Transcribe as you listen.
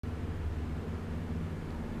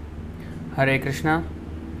Hare Krishna.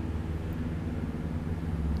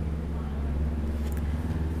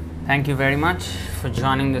 Thank you very much for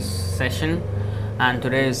joining this session, and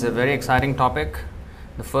today is a very exciting topic,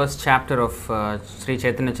 the first chapter of Sri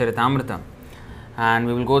Chaitanya Charitamrita, and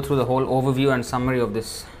we will go through the whole overview and summary of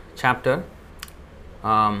this chapter.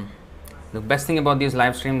 The best thing about these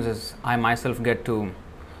live streams is I myself get to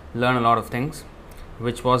learn a lot of things,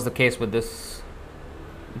 which was the case with this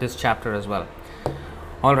chapter as well.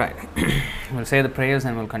 Alright, we'll say the prayers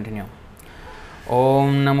and we'll continue.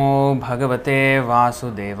 Om Namo Bhagavate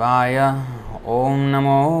Vasudevaya. Om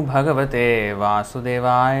Namo Bhagavate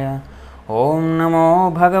Vasudevaya. Om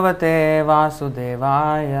Namo Bhagavate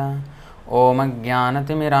Vasudevaya. Om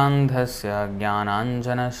Ajnanatimirandhasya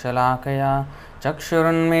Jnananjana Shalakaya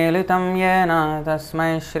Chakshurunmilitam Yena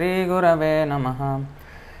Tasmai Shri Gurave Namaha.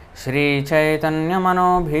 Shri Chaitanya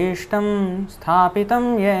Manobhishtam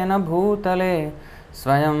Sthapitam Yena Bhutale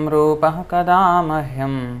Swayam Rupah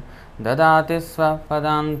Kadamahyam Dadati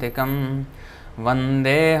Swapadantikam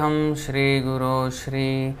Vandeham Shri Guru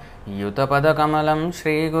Shri Yutapadakamalam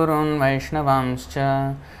Shri Gurun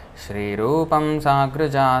Vaishnavamscha Shri Rupam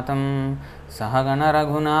Sagrajatam Sahagana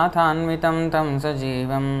Raghunathanvitam Tam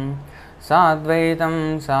Sajivam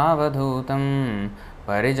Sadvaitam Savadhutam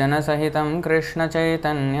Parijana Sahitam Krishna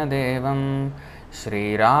Chaitanya Devam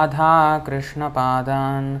Shri Radha Krishna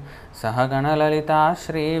Padan Sahagana Lalita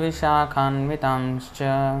Shri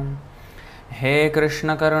Vishakhanvitamscha. He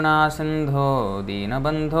Krishna Karuna Sindho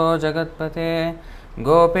Deenabandho Jagatpate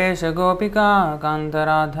Gopesha Gopika Kanta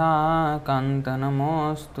Radha Kanta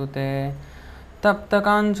Namostute Tapta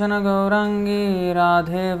Kanchana Gaurangi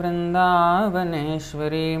Radhe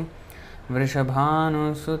Vrindavaneshwari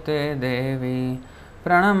Vrishabhanu Sute Devi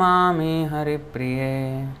Pranamami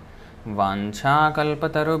Haripriye Vancha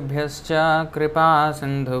kalpatarubhyascha kripa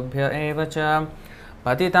sindhubhya evacha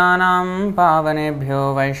patitanam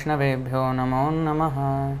pavanebhyo vaishnavebhyo namo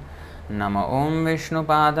namaha. Namo Om Vishnu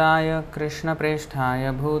Padaya Krishna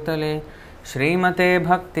Presthaya Bhutale Srimate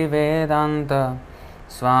Bhakti Vedanta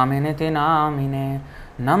Swaminiti Namine.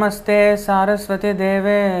 Namaste Saraswati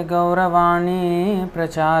Deve Gauravani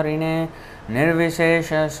Pracharine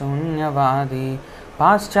Nirvishesha Sunyavadi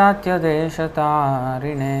Paschatya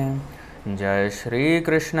Deshatarine. Jai Shri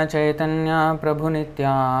Krishna Chaitanya Prabhu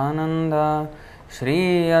Nityananda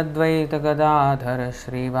Shri Advaita Gadadhara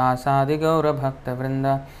Shri Vasadi Gaura Bhakta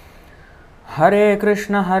Vrinda. Hare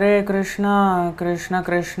Krishna Krishna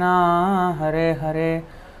Krishna Hare Hare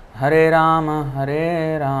Hare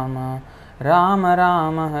Rama Rama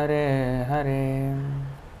Rama Hare Hare.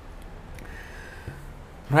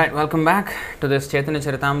 Right, welcome back to this Chaitanya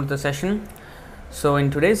Charitamrita session. So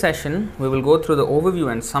in today's session, we will go through the overview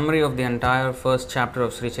and summary of the entire first chapter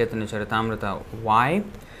of Sri Chaitanya Charitamrita. Why?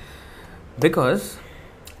 Because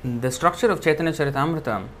the structure of Chaitanya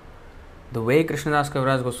Charitamrita, the way Krishnadas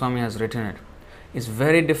Kaviraj Goswami has written it, is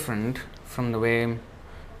very different from the way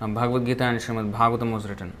Bhagavad Gita and Srimad Bhagavatam was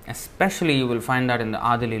written. Especially you will find that in the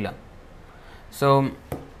Adi Leela. So,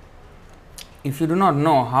 if you do not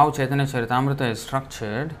know how Chaitanya Charitamrita is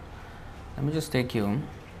structured, let me just take you.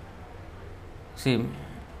 See,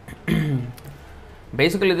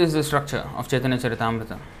 basically this is the structure of Chaitanya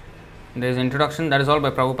Charitamrita. There is an introduction, that is all by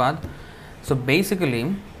Prabhupada. So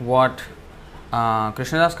basically what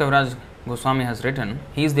Krishnadas Kaviraj Goswami has written,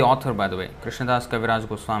 he is the author, by the way, Krishnadas Kaviraj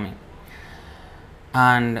Goswami.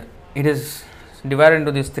 And it is divided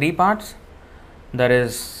into these three parts. There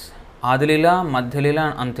is Adi Leela, Madhya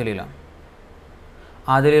Leela and Antya Leela.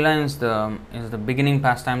 Adi Leela is the beginning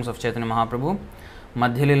pastimes of Chaitanya Mahaprabhu.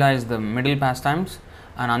 Madhya Leela is the middle pastimes,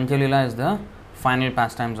 and Antya Leela is the final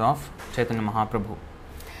pastimes of Chaitanya Mahaprabhu.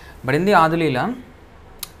 But in the Adi Leela,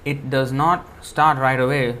 it does not start right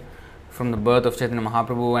away from the birth of Chaitanya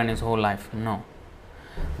Mahaprabhu and his whole life. No.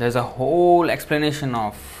 There is a whole explanation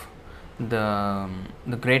of the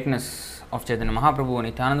greatness of Chaitanya Mahaprabhu,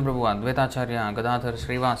 Nityananda Prabhu, Advaita Acharya, Gadadhar,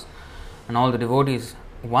 Srivas, and all the devotees.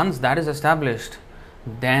 Once that is established,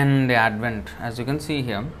 then the advent, as you can see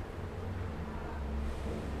here,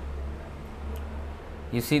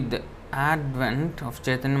 you see the advent of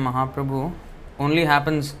Chaitanya Mahaprabhu only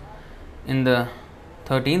happens in the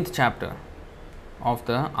 13th chapter of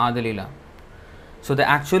the Adi Leela. So the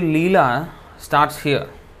actual Leela starts here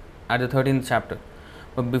at the 13th chapter.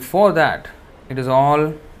 But before that, it is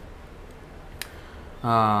all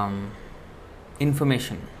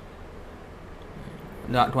information.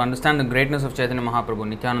 To understand the greatness of Chaitanya Mahaprabhu,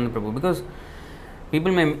 Nityananda Prabhu, because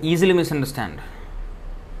people may easily misunderstand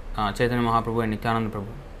Chaitanya Mahaprabhu and Nityananda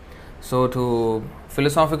Prabhu. So to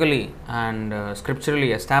philosophically and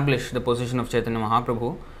scripturally establish the position of Chaitanya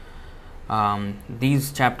Mahaprabhu,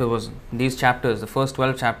 these chapters, the first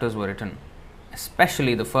 12 chapters were written,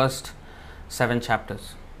 especially the first 7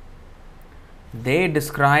 chapters. They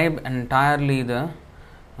describe entirely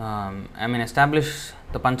establish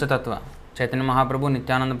the Panchatattva. Chaitanya Mahaprabhu,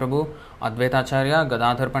 Nityananda Prabhu, Advaita Acharya,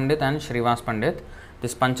 Gadadhar Pandit and Srivas Pandit,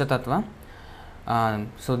 this Panchatattva.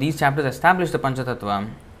 So these chapters establish the Panchatattva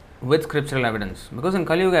with scriptural evidence. Because in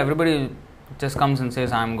Kali Yuga, everybody just comes and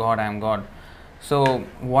says, I am God, I am God. So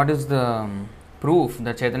what is the proof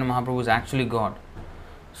that Chaitanya Mahaprabhu is actually God?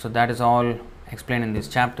 So that is all explained in these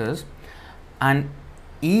chapters. And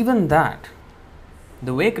even that,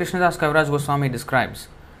 the way Krishnadas Kaviraj Goswami describes,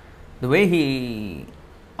 the way he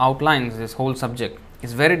outlines this whole subject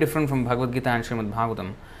is very different from Bhagavad Gita and Srimad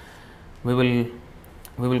Bhagavatam. We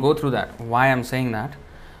will go through that, why I am saying that.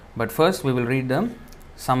 But first we will read the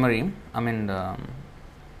summary,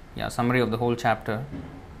 summary of the whole chapter,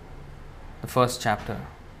 the first chapter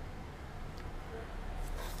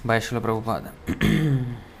by Srila Prabhupada.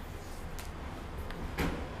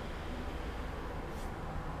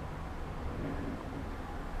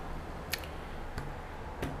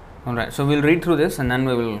 Alright, so we'll read through this and then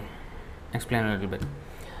we will explain a little bit.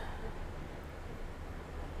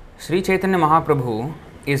 Sri Chaitanya Mahaprabhu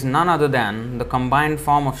is none other than the combined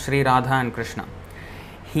form of Sri Radha and Krishna.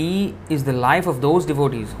 He is the life of those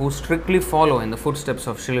devotees who strictly follow in the footsteps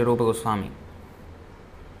of Srila Rupa Goswami.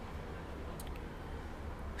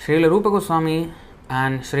 Srila Rupa Goswami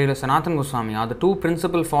and Srila Sanatana Goswami are the two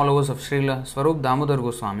principal followers of Srila Swarup Damodar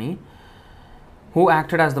Goswami, who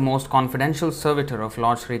acted as the most confidential servitor of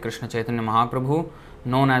Lord Sri Krishna Chaitanya Mahaprabhu,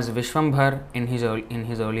 known as Vishwambhar in his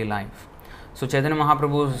early life. So Chaitanya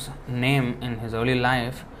Mahaprabhu's name in his early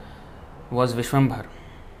life was Vishwambhar.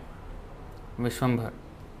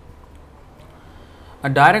 A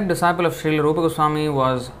direct disciple of Srila Rupa Goswami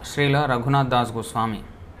was Srila Raghunath Das Goswami.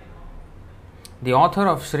 The author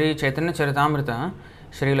of Sri Chaitanya Charitamrita,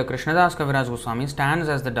 Srila Krishnadas Kaviraj Goswami, stands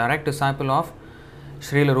as the direct disciple of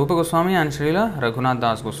Srila Rupa Goswami and Srila Raghunath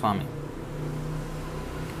Das Goswami.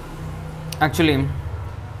 Actually,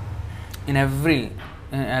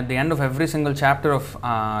 at the end of every single chapter of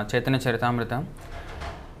Chaitanya Charitamrita,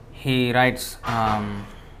 he writes,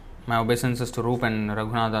 my obeisances to Rupa and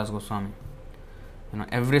Raghunath Das Goswami.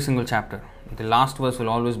 Every single chapter. The last verse will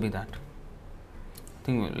always be that. I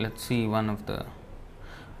think let's see one of the.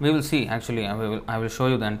 We will see. Actually, I will show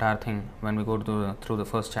you the entire thing when we go through the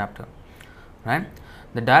first chapter. Right.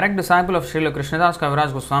 The direct disciple of Srila Krishnadas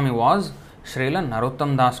Kaviraj Goswami was Srila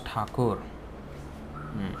Narottam Das Thakur.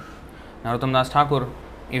 Narottam Das Thakur,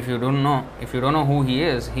 if you don't know who he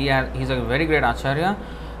is, he's a very great acharya,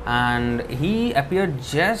 and he appeared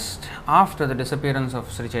just after the disappearance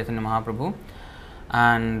of Sri Chaitanya Mahaprabhu,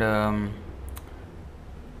 and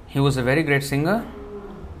he was a very great singer,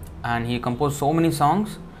 and he composed so many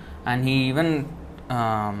songs, and he even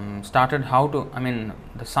started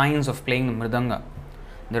the signs of playing the mridanga.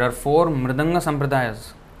 There are 4 mridanga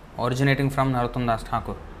sampradayas originating from Narottam Das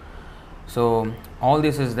Thakur. So all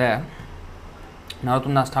this is there.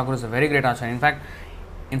 Narottam Das Thakur is a very great acharya.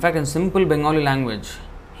 In fact, in simple Bengali language,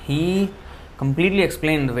 he completely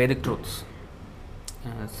explained the Vedic truths.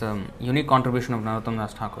 It's a unique contribution of Narottam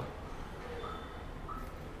Das Thakur.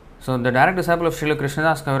 So the direct disciple of Srila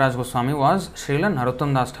Krishnadas Kaviraj Goswami was Srila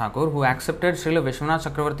Narottam Das Thakur, who accepted Srila Vishwanath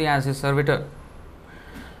Chakravarti as his servitor.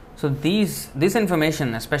 So this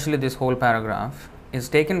information, especially this whole paragraph, is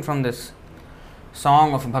taken from this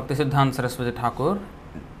song of Bhaktisiddhanta Saraswati Thakur,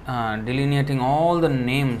 delineating all the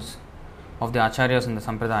names of the acharyas in the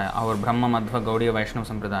Sampradaya, our Brahma, Madhva, Gaudiya, Vaishnava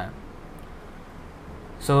Sampradaya.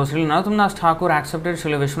 So Srila Narottam Das Thakur accepted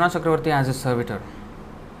Srila Vishwanath Chakravarti as his servitor.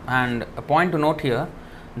 And a point to note here,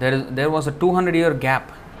 there was a 200-year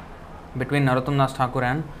gap between Narottam Das Thakur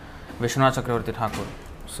and Vishwanath Chakravarti Thakur.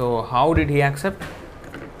 So how did he accept?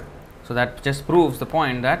 So that just proves the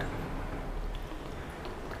point that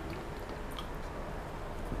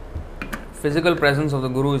physical presence of the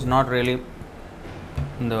Guru is not really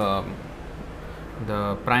the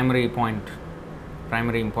primary point,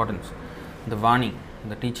 primary importance. The Vani,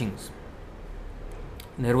 the teachings.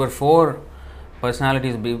 There were 4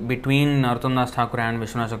 personalities between Narottam Das Thakur and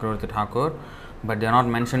Vishwanath Chakravarti Thakur, but they are not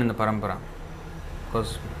mentioned in the parampara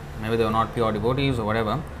because maybe they were not pure devotees or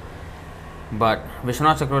whatever. But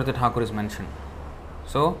Vishwanath Chakravarti Thakur is mentioned.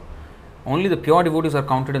 So only the pure devotees are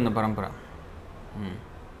counted in the parampara.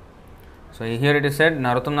 So here it is said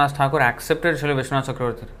Narottam Das Thakur accepted Srila Vishwanath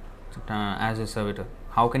Chakravarti as his servitor.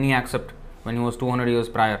 How can he accept when he was 200 years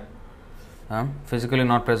prior? Physically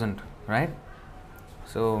not present, right?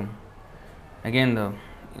 So again, the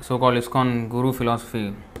so-called ISKCON Guru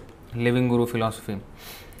philosophy, living Guru philosophy,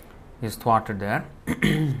 is thwarted there.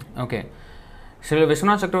 Okay. Srila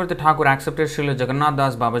Vishwanath Chakravarti Thakur accepted Srila Jagannath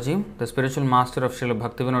Das Babaji, the spiritual master of Srila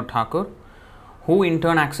Bhaktivinoda Thakur, who in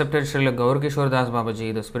turn accepted Srila Gaurkishore Das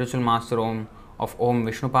Babaji, the spiritual master of Om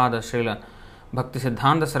Vishnupada Srila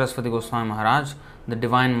Bhaktisiddhanta Saraswati Goswami Maharaj, the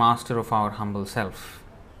divine master of our humble self.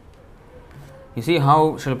 You see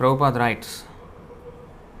how Srila Prabhupada writes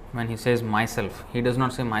when he says myself. He does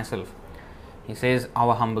not say myself. He says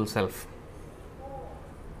our humble self.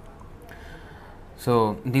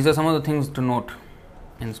 So, these are some of the things to note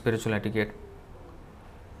in spiritual etiquette.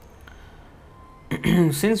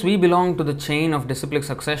 Since we belong to the chain of disciplic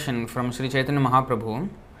succession from Sri Chaitanya Mahaprabhu,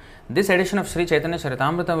 this edition of Sri Chaitanya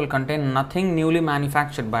Charitamrita will contain nothing newly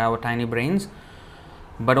manufactured by our tiny brains,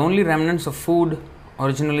 but only remnants of food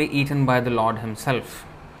originally eaten by the Lord Himself.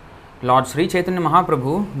 Lord Sri Chaitanya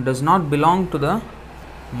Mahaprabhu does not belong to the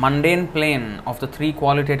mundane plane of the three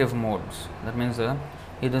qualitative modes. That means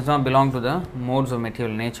he does not belong to the modes of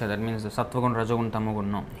material nature. That means the Sattvagun, Rajagun, Tamagun.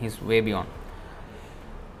 No, he is way beyond.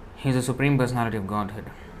 He is the Supreme Personality of Godhead.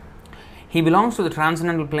 He belongs to the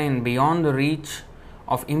transcendental plane beyond the reach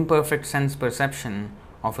of imperfect sense perception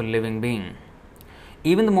of a living being.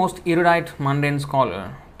 Even the most erudite mundane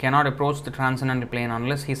scholar cannot approach the transcendental plane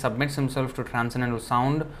unless he submits himself to transcendental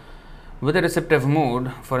sound with a receptive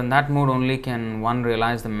mood, for in that mood only can one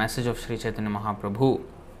realize the message of Sri Chaitanya Mahaprabhu.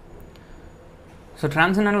 So,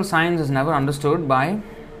 transcendental science is never understood by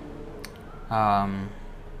our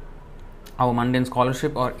mundane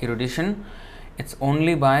scholarship or erudition. It's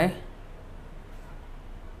only by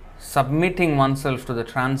submitting oneself to the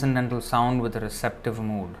transcendental sound with a receptive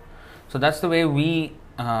mood. So, that's the way we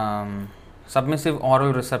submissive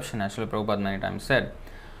oral reception, as Srila Prabhupada many times said.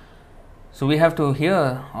 So, we have to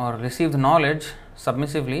hear or receive the knowledge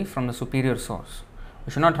submissively from the superior source.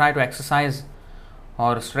 We should not try to exercise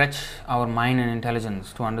or stretch our mind and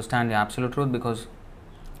intelligence to understand the absolute truth, because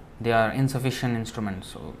they are insufficient instruments.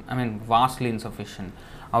 So, vastly insufficient.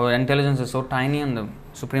 Our intelligence is so tiny and the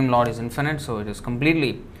Supreme Lord is infinite, so it is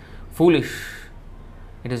completely foolish.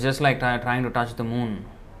 It is just like trying to touch the moon.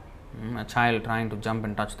 A child trying to jump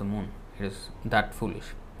and touch the moon. It is that foolish.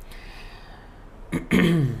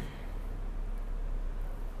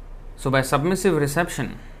 So, by submissive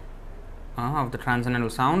reception of the transcendental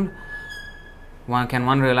sound,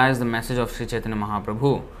 one realize the message of Sri Chaitanya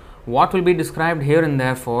Mahaprabhu. What will be described here and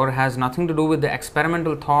therefore has nothing to do with the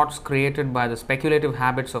experimental thoughts created by the speculative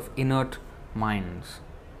habits of inert minds.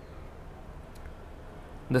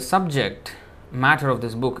 The subject matter of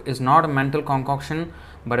this book is not a mental concoction,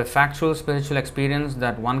 but a factual spiritual experience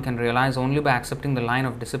that one can realize only by accepting the line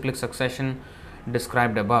of disciplic succession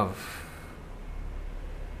described above.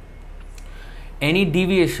 Any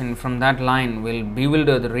deviation from that line will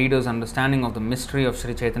bewilder the reader's understanding of the mystery of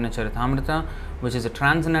Sri Chaitanya Charitamrita, which is a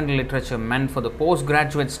transcendental literature meant for the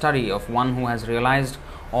postgraduate study of one who has realized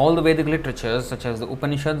all the Vedic literatures such as the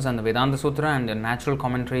Upanishads and the Vedanta Sutra and their natural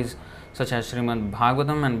commentaries such as Srimad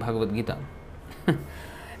Bhagavatam and Bhagavad Gita.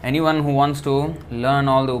 Anyone who wants to learn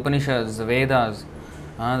all the Upanishads, the Vedas,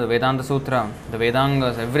 the Vedanta Sutra, the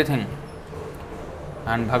Vedangas, everything,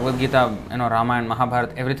 and Bhagavad Gita, Ramayana,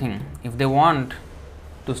 Mahabharata, everything, if they want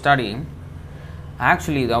to study,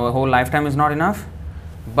 actually our whole lifetime is not enough.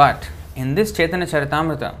 But in this Chaitanya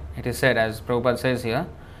Charitamrita, it is said, as Prabhupada says here,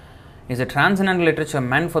 is a transcendental literature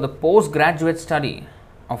meant for the postgraduate study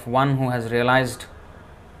of one who has realized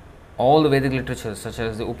all the Vedic literatures such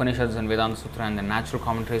as the Upanishads and Vedanta Sutra and the natural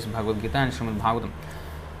commentaries of Bhagavad Gita and Srimad Bhagavatam.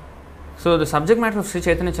 So the subject matter of Sri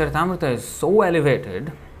Chaitanya Charitamrita is so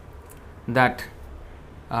elevated that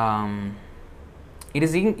it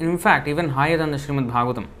is in fact even higher than the Srimad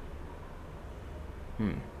Bhagavatam,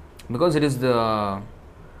 because it is the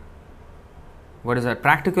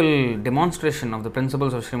practical demonstration of the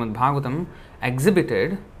principles of Srimad Bhagavatam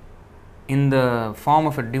exhibited in the form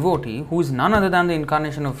of a devotee who is none other than the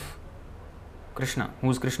incarnation of Krishna, who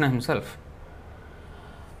is Krishna himself.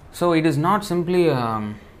 So it is not simply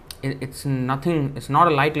it's not a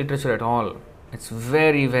light literature at all. It's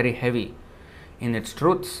very, very heavy in its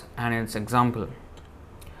truths and its example.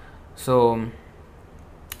 So,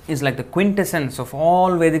 it's like the quintessence of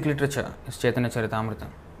all Vedic literature is Chaitanya Charitamrita.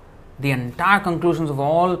 The entire conclusions of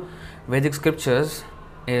all Vedic scriptures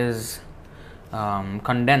is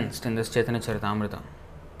condensed in this Chaitanya Charitamrita.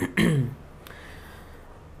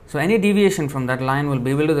 So, any deviation from that line will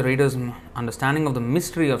bewilder the reader's understanding of the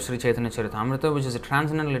mystery of Sri Chaitanya Charitamrita, which is a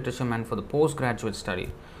transcendental literature meant for the postgraduate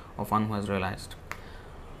study of one who has realized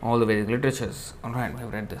all the Vedic literatures. Alright, we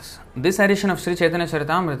have read this. This edition of Sri Chaitanya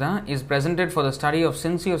Charitamrita is presented for the study of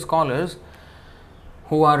sincere scholars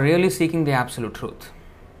who are really seeking the absolute truth.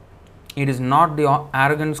 It is not the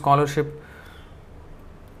arrogant scholarship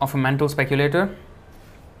of a mental speculator,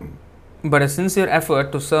 but a sincere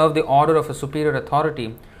effort to serve the order of a superior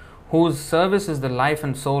authority whose service is the life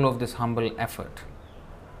and soul of this humble effort.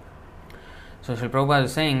 So Srila Prabhupada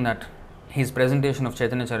is saying that his presentation of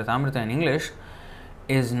Chaitanya Charitamrita in English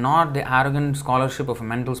is not the arrogant scholarship of a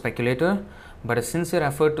mental speculator, but a sincere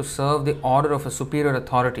effort to serve the order of a superior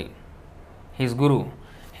authority. His guru,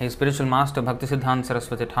 his spiritual master Bhaktisiddhanta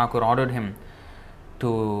Saraswati Thakur ordered him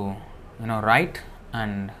to write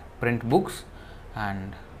and print books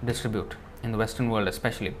and distribute in the Western world,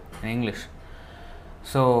 especially in English.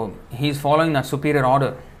 So he is following that superior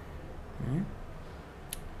order.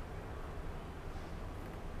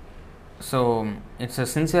 So it's a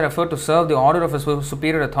sincere effort to serve the order of a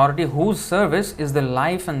superior authority whose service is the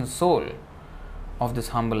life and soul of this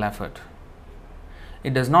humble effort.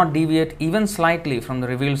 It does not deviate even slightly from the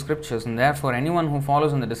revealed scriptures, and therefore anyone who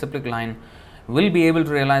follows in the disciplic line will be able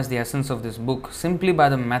to realize the essence of this book simply by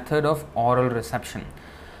the method of oral reception.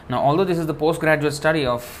 Now, although this is the postgraduate study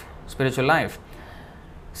of spiritual life,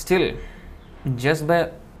 still, just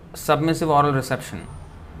by submissive oral reception,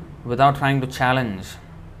 without trying to challenge,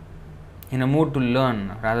 in a mood to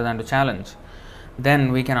learn rather than to challenge,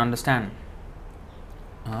 then we can understand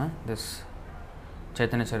this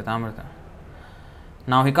Chaitanya Charitamrita.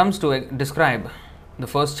 Now he comes to describe the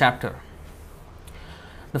first chapter.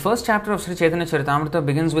 The first chapter of Sri Chaitanya Charitamrita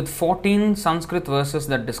begins with 14 Sanskrit verses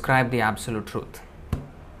that describe the absolute truth.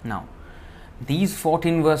 Now, these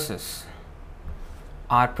 14 verses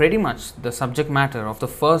are pretty much the subject matter of the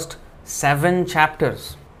first 7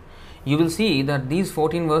 chapters. You will see that these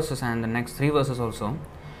 14 verses and the next 3 verses also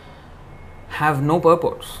have no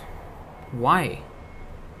purports. Why?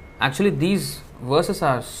 Actually, these verses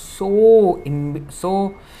are so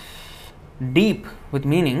deep with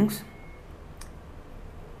meanings,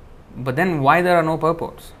 but then why there are no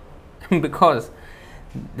purports? Because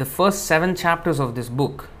the first 7 chapters of this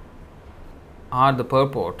book are the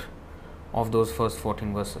purport of those first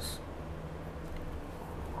 14 verses.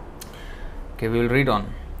 Okay, we will read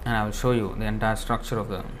on and I will show you the entire structure of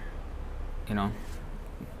the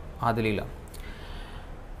Adilila.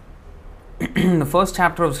 The first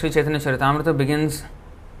chapter of Sri Chaitanya Charitamrita begins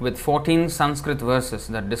with 14 Sanskrit verses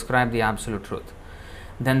that describe the absolute truth.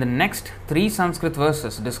 Then the next 3 Sanskrit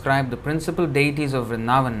verses describe the principal deities of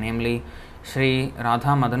Vrindavan, namely Sri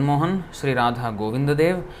Radha Madan Mohan, Sri Radha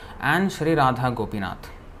Govindadev, and Sri Radha Gopinath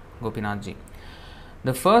Ji.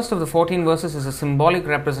 The first of the 14 verses is a symbolic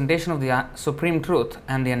representation of the supreme truth,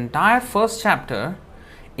 and the entire first chapter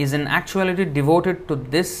is in actuality devoted to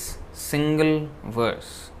this single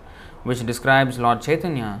verse, which describes Lord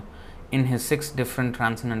Chaitanya in his 6 different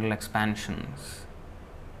transcendental expansions.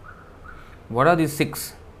 What are these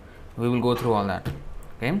 6? We will go through all that.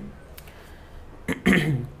 Okay.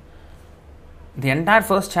 The entire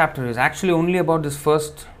first chapter is actually only about this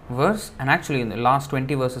first verse, and actually the last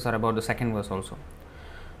 20 verses are about the second verse also.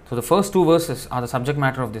 So the first 2 verses are the subject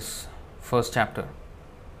matter of this first chapter.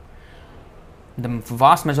 The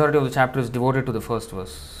vast majority of the chapter is devoted to the first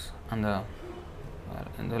verse, and the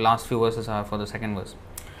last few verses are for the second verse.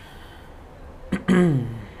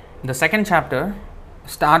 The second chapter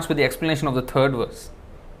starts with the explanation of the third verse,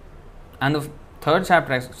 and the third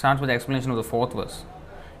chapter starts with the explanation of the fourth verse.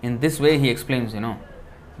 In this way he explains,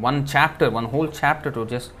 one whole chapter to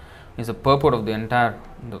just is the purport of the entire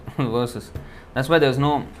verses. That's why there is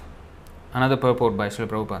no another purport by Srila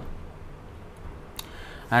Prabhupada,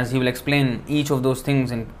 as he will explain each of those things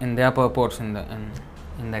in their purports in the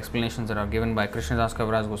explanations that are given by Krishnadas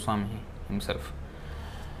Kaviraj Goswami himself.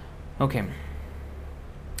 Okay.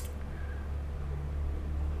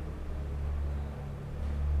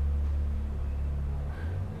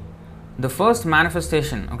 The first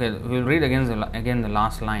manifestation, we will read again the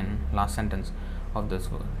last sentence of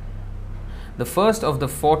this word. The first of the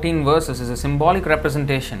 14 verses is a symbolic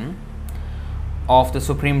representation of the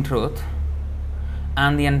supreme truth,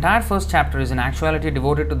 and the entire first chapter is in actuality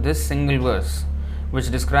devoted to this single verse,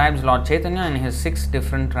 which describes Lord Chaitanya in his 6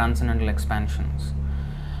 different transcendental expansions.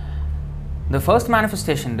 The first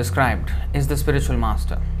manifestation described is the spiritual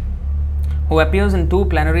master, who appears in 2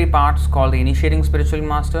 plenary parts called the initiating spiritual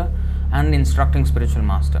master and the instructing spiritual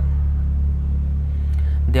master.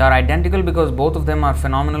 They are identical because both of them are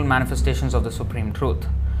phenomenal manifestations of the supreme truth.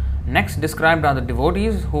 Next described are the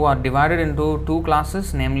devotees, who are divided into 2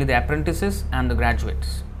 classes, namely the apprentices and the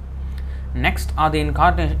graduates. Next are the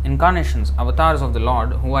incarnations, avatars of the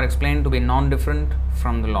Lord, who are explained to be non-different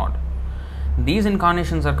from the Lord. These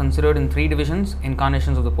incarnations are considered in 3 divisions: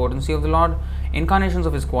 incarnations of the potency of the Lord, incarnations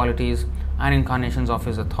of his qualities, and incarnations of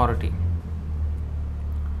his authority.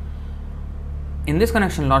 In this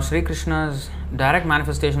connection, Lord Sri Krishna's direct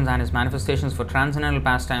manifestations and his manifestations for transcendental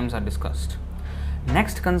pastimes are discussed.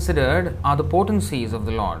 Next considered are the potencies of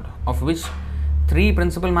the Lord, of which three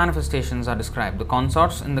principal manifestations are described: the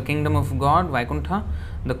consorts in the kingdom of God, Vaikuntha,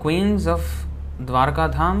 the queens of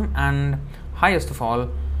Dwarkadham, and highest of all,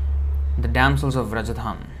 the damsels of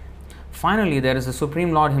Vrajadham. Finally, there is the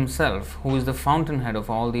Supreme Lord himself, who is the fountainhead of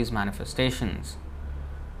all these manifestations.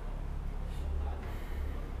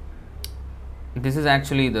 This is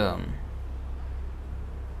actually the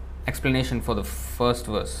explanation for the first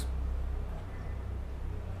verse.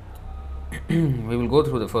 We will go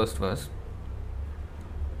through the first verse.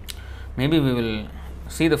 Maybe we will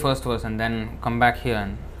see the first verse and then come back here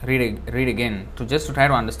and read again to try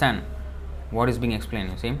to understand what is being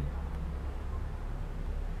explained. You see,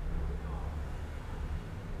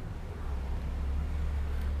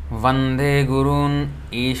 Vande Gurun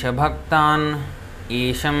Isha Bhaktan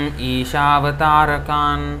Isham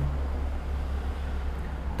Ishavatarakān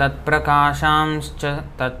Tat Prakāshamscha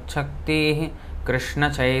Tat Shakti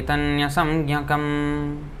Krishna Chaitanya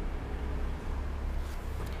Samgyakam.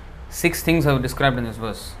 6 things are described in this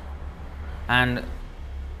verse, and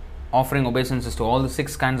offering obeisances to all the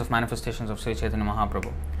 6 kinds of manifestations of Sri Chaitanya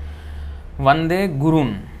Mahaprabhu. Vande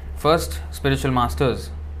Gurun, first spiritual masters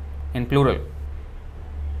in plural.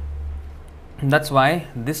 That's why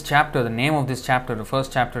this chapter, the name of this chapter, the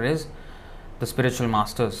first chapter, is the spiritual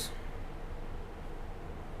masters.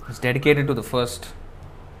 It's dedicated to the first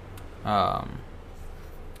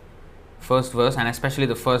verse, and especially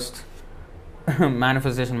the first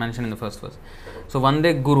manifestation mentioned in the first verse. So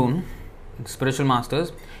Vande Gurun, spiritual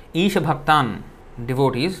masters, Isha Bhaktan,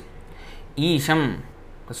 devotees, Isham,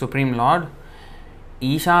 the Supreme Lord,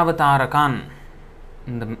 Ishavatarakan,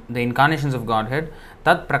 the incarnations of Godhead,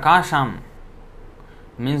 Tat Prakasham,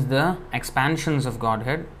 means the expansions of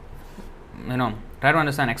Godhead. Try to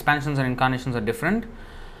understand, expansions and incarnations are different.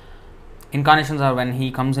 Incarnations are when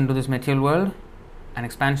he comes into this material world, and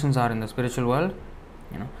expansions are in the spiritual world.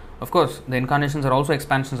 Of course, the incarnations are also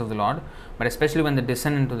expansions of the Lord, but especially when they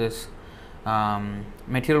descend into this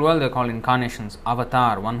material world, they are called incarnations.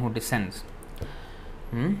 Avatar, one who descends.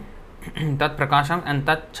 Tat Prakasham and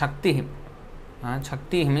Tat Shakti.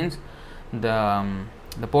 Shakti means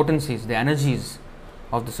the potencies, the energies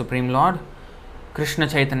of the Supreme Lord. Krishna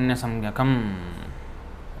Chaitanya Samgyakam,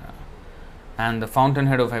 and the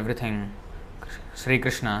fountainhead of everything, Sri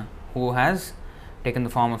Krishna, who has taken the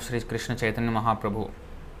form of Sri Krishna Chaitanya Mahaprabhu.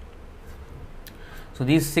 So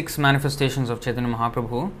these 6 manifestations of Chaitanya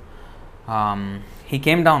Mahaprabhu, he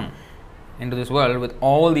came down into this world with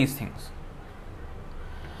all these things.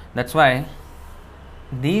 That's why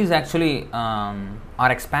these actually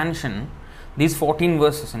are expansion, these 14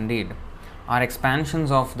 verses indeed, are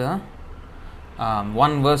expansions of the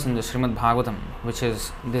one verse in the Srimad Bhagavatam, which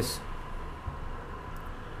is this.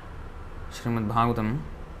 Srimad Bhagavatam,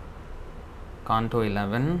 Canto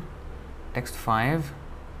 11, text 5,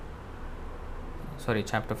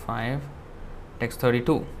 chapter 5, text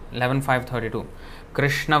 32, 11.5.32.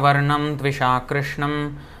 Krishna Varnam Tvisha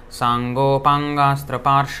Krishnam Sangopangastra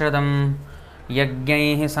Parshadam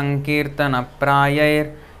Yagyaihi Sankirtana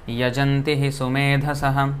Prayair Yajantihi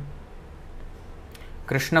Sumedhasaham.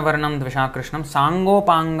 Krishna Varnam Dvisha Krishnam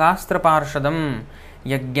Sangopangastra Parshadam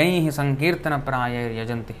Yagyaihi Sankirtana Prayair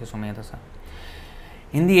Yajantihi Sumedhasaham.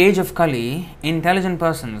 In the age of Kali, intelligent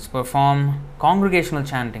persons perform congregational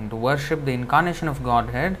chanting to worship the incarnation of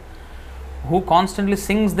Godhead, who constantly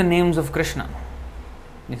sings the names of Krishna.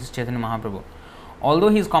 This is Chaitanya Mahaprabhu. Although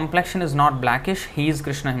his complexion is not blackish, he is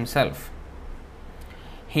Krishna himself.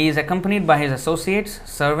 He is accompanied by his associates,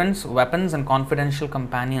 servants, weapons, and confidential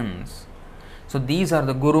companions. So these are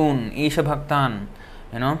the Gurun, Isha Bhaktan,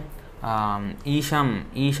 Isham,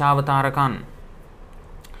 Ishavatarakan.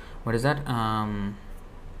 What is that?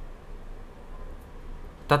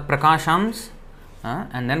 Tat Prakashams,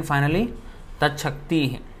 and then finally Tat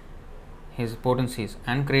Shakti, his potencies,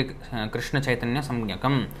 and Krishna Chaitanya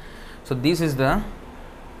Samgyakam. So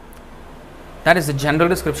that is the general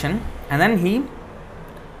description, and then he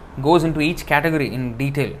goes into each category in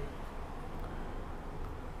detail.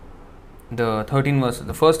 The 13 verses.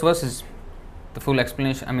 The first verse is the full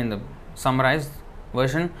explanation, the summarized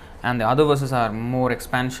version, and the other verses are more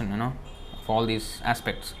expansion, of all these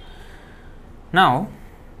aspects. Now,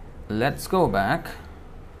 let's go back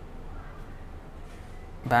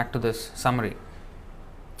to this summary.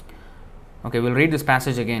 Okay, we'll read this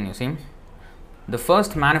passage again, you see. The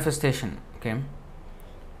first manifestation,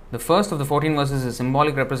 the first of the 14 verses is a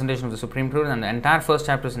symbolic representation of the Supreme Truth, and the entire first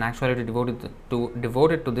chapter is in actuality devoted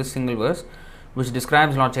to this single verse, which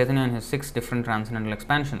describes Lord Chaitanya and his 6 different transcendental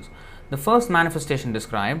expansions. The first manifestation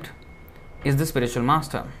described is the spiritual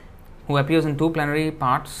master, who appears in two plenary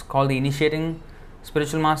parts called the initiating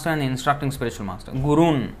spiritual master and the instructing spiritual master.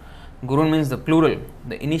 Gurun. Gurun means the plural.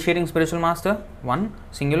 The initiating spiritual master, one,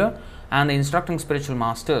 singular, and the instructing spiritual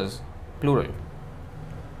masters, plural.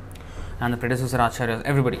 And the predecessor acharyas,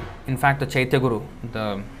 everybody. In fact, the Chaitya Guru,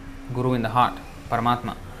 the Guru in the heart,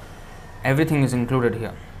 Paramatma, everything is included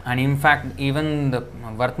here. And in fact, even the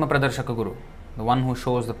Vartma Pradarshaka Guru, the one who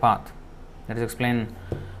shows the path, that is explained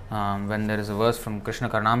when there is a verse from Krishna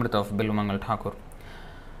Karnamrita of Bilvamangal Thakur.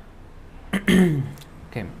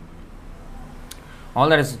 Okay. All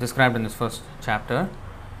that is described in this first chapter.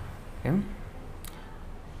 Okay.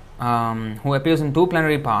 Who appears in two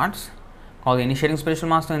plenary parts called the initiating spiritual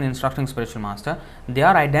master and the instructing spiritual master. They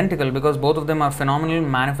are identical because both of them are phenomenal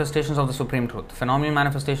manifestations of the supreme truth. Phenomenal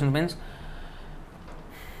manifestations means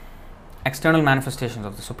external manifestations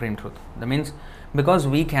of the supreme truth. That means because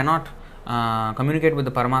we cannot communicate with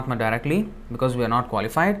the Paramatma directly, because we are not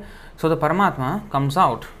qualified, so the Paramatma comes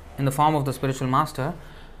out in the form of the spiritual master,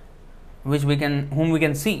 whom we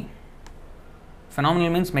can see.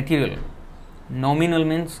 Phenomenal means material. Nominal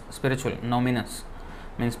means spiritual. Nominus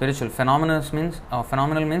means spiritual. Phenomenal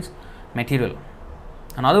means material.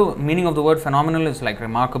 Another meaning of the word phenomenal is like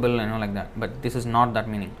remarkable, like that. But this is not that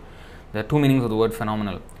meaning. There are two meanings of the word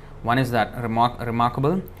phenomenal. One is that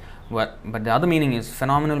remarkable, but the other meaning is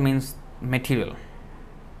phenomenal means material.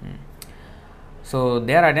 So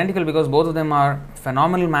they are identical because both of them are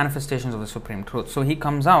phenomenal manifestations of the supreme truth. So he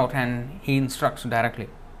comes out and he instructs directly.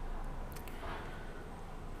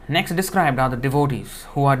 Next described are the devotees,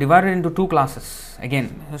 who are divided into two classes.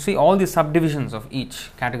 Again, you see all the subdivisions of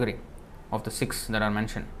each category of the 6 that are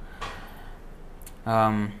mentioned.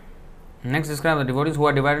 Next describe the devotees who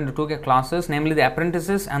are divided into two classes, namely the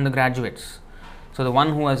apprentices and the graduates. So the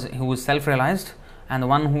one who is self-realized and the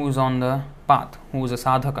one who is on the path, who is a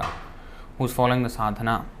sadhaka, who is following the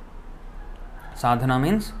sadhana. Sadhana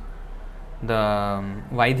means the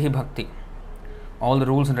Vaidhi Bhakti, all the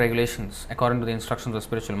rules and regulations according to the instructions of the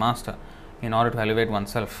spiritual master in order to elevate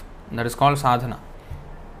oneself. That is called sadhana.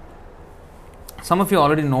 Some of you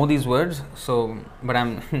already know these words, but I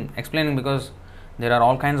am explaining because there are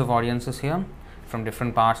all kinds of audiences here from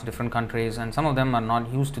different parts, different countries, and some of them are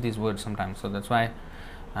not used to these words sometimes. So that's why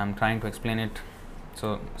I am trying to explain it.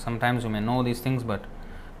 So sometimes you may know these things, but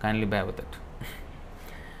kindly bear with it.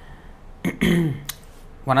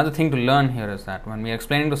 One other thing to learn here is that when we are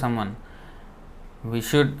explaining to someone, we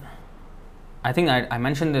should, I think I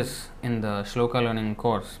mentioned this in the Shloka learning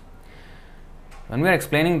course. When we are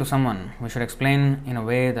explaining to someone, we should explain in a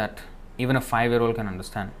way that even a 5-year-old can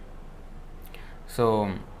understand.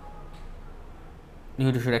 So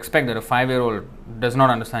you should expect that a 5-year-old does not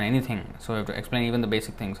understand anything, so you have to explain even the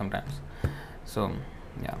basic things sometimes. So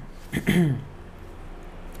yeah.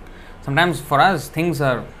 Sometimes for us things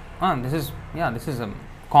are this is a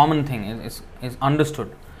common thing, is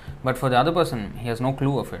understood, but for the other person he has no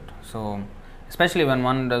clue of it. So especially when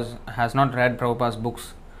one has not read Prabhupada's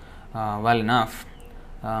books well enough,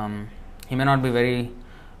 he may not be very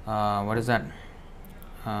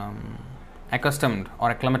accustomed or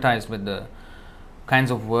acclimatized with the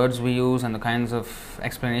kinds of words we use and the kinds of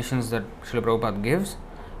explanations that Srila Prabhupada gives.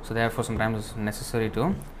 So therefore sometimes it's necessary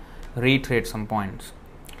to reiterate some points,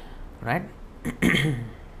 right?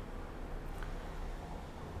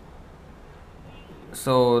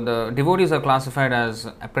 So the devotees are classified as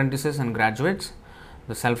apprentices and graduates,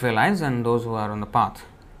 the self-realized and those who are on the path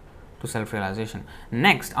to self-realization.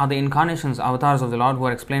 Next are the incarnations, avatars of the Lord, who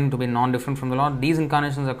are explained to be non-different from the Lord. These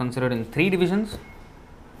incarnations are considered in 3 divisions.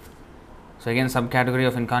 So again, subcategory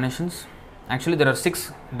of incarnations. Actually there are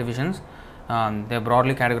 6 divisions. They are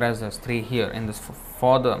broadly categorized as 3 here in this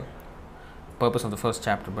for the purpose of the first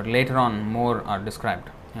chapter, but later on more are described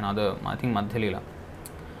in other, I think, Madhya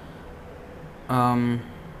Leela.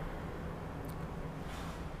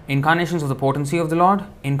 Incarnations of the potency of the Lord,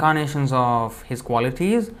 incarnations of His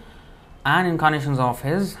qualities, and incarnations of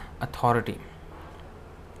His authority.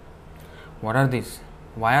 What are these?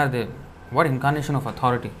 Why are they? What incarnation of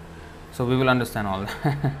authority? So we will understand all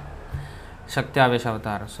that. Shaktya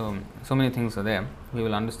Veshavatara. So many things are there. We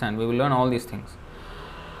will understand. We will learn all these things.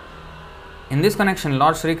 In this connection,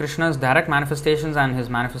 Lord Sri Krishna's direct manifestations and His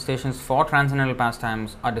manifestations for transcendental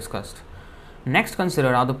pastimes are discussed. Next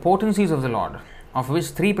considered are the potencies of the Lord, of which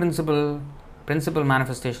 3 principal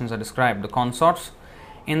manifestations are described. The consorts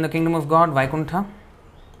in the kingdom of God, Vaikuntha,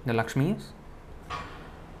 the Lakshmis,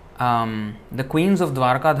 the queens of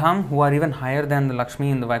Dwarkadham, who are even higher than the Lakshmi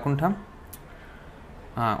in the Vaikuntha,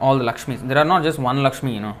 all the Lakshmis. There are not just one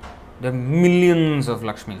Lakshmi, there are millions of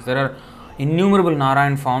Lakshmis. There are innumerable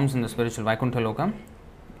Narayan forms in the spiritual Vaikuntha Loka,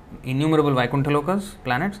 innumerable Vaikuntha Lokas,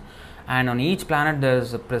 planets, and on each planet there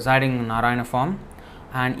is a presiding Narayana form,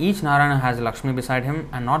 and each Narayana has a Lakshmi beside him,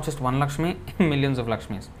 and not just one Lakshmi, millions of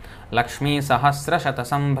Lakshmis. Lakshmi Sahasra Shata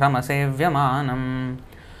Sambhrama Sevyamanam.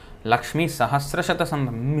 Lakshmi Sahasra Shata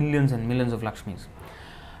Sambhrama, millions and millions of Lakshmis.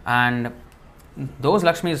 And those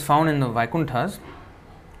Lakshmis found in the Vaikunthas,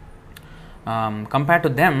 compared to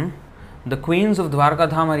them, the queens of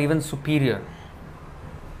Dwarkadham are even superior.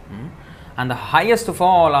 And the highest of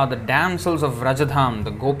all are the damsels of Rajadham,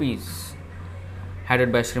 the gopis,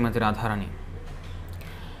 headed by Srimati Radharani.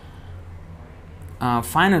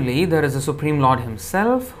 Finally, there is the Supreme Lord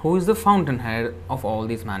Himself, who is the fountainhead of all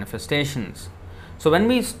these manifestations. So when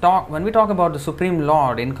we talk about the Supreme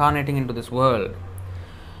Lord incarnating into this world,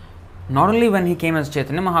 not only when He came as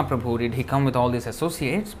Chaitanya Mahaprabhu did He come with all these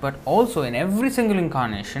associates, but also in every single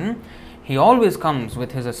incarnation, He always comes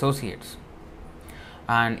with His associates.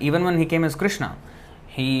 And even when He came as Krishna,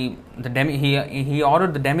 He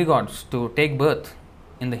ordered the demigods to take birth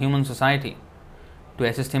in the human society to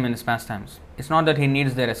assist Him in His pastimes. It's not that He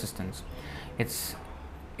needs their assistance. It's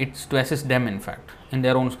to assist them, in fact, in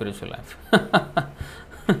their own spiritual life.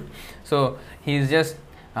 So He's just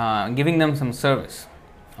giving them some service.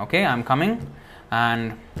 Okay, I'm coming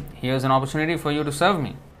and here's an opportunity for you to serve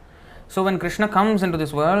me. So when Krishna comes into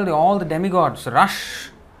this world, all the demigods rush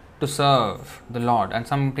to serve the Lord, and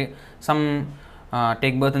some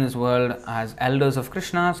take birth in this world as elders of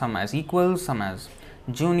Krishna, some as equals, some as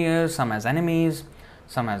juniors, some as enemies,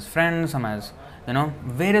 some as friends, some as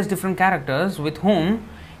various different characters with whom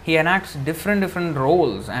He enacts different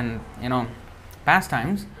roles and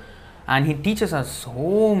pastimes, and He teaches us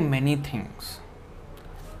so many things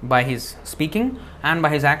by His speaking and by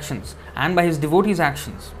His actions and by His devotees'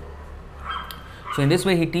 actions. So in this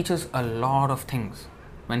way He teaches a lot of things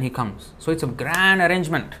when He comes. So it's a grand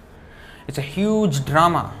arrangement. It's a huge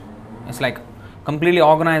drama. It's like completely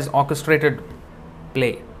organized, orchestrated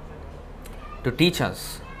play to teach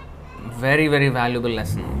us very, very valuable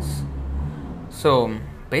lessons. So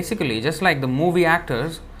basically, just like the movie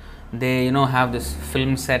actors, they have this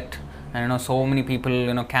film set and so many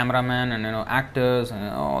people, cameramen and actors and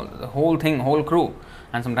the whole thing, whole crew,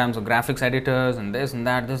 and sometimes the graphics editors and this and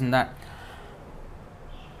that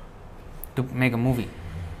to make a movie,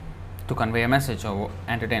 to convey a message or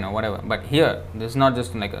entertain or whatever. But here, this is not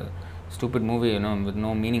just like a stupid movie, with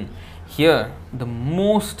no meaning. Here, the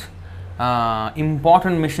most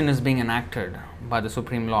important mission is being enacted by the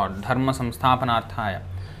Supreme Lord. Dharma samsthapanarthaya.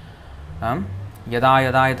 Yada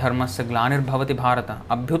yada dharmasya glanir bharata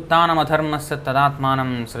abhyuttanam adharmasya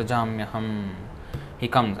tadatmanam srijamyaham. He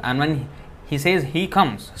comes, and when He says He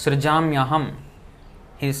comes, srijamyaham,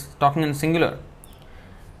 He is talking in singular.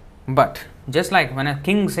 But just like when a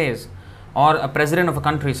king says, or a president of a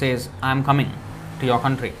country says, I am coming to your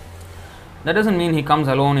country, that doesn't mean he comes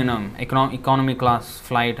alone in an economy class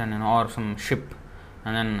flight and or some ship,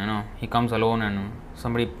 and then he comes alone and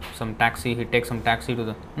he takes some taxi to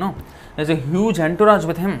the. No, there's a huge entourage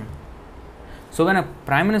with him. So when a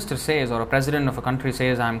prime minister says or a president of a country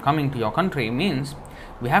says, I am coming to your country, means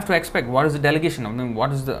we have to expect what is the delegation of them,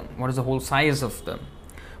 what is the whole size of the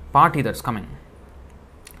party that's coming.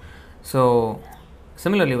 So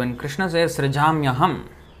similarly, when Krishna says Srijamyaham,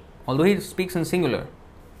 although He speaks in singular,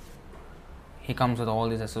 He comes with all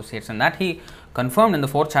these associates, and that He confirmed in the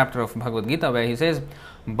 4th chapter of Bhagavad Gita, where He says,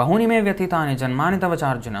 Bahuni me vyatitani janmani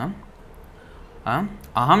tavacharjuna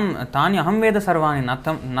aham tani aham veda sarvani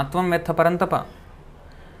natvam vetha parantapa.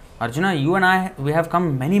 Arjuna, you and I, we have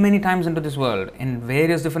come many times into this world in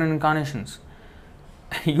various different incarnations.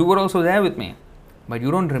 You were also there with me, but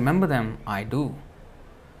you don't remember them. I do.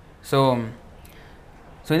 So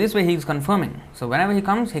in this way He is confirming. So whenever He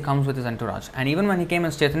comes with His entourage. And even when He came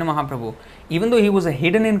as Chaitanya Mahaprabhu, even though He was a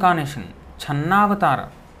hidden incarnation, Channavatara,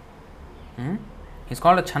 He's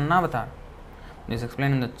called a Channavatar. This is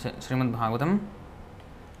explained in the Srimad Bhagavatam.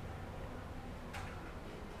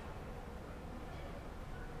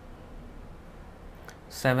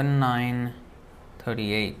 Seven, 9,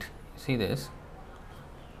 38. See this?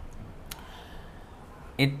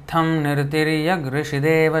 Itham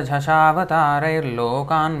nirtiryagrishidev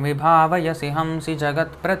jhashavatairairlokan vibhavayasi hamsi jagat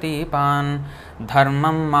pratipan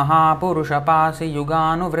dharmam mahapurusha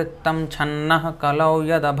yuganuvrittam channah kalau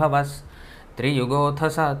yadabhavas triyugotha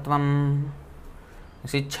sattvam. You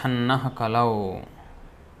see, channah kalau.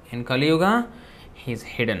 In Kali Yuga, he is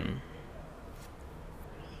hidden.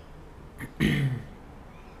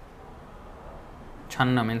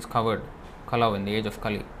 Channa means covered. Kalau in the age of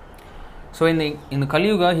Kali. So in the Kali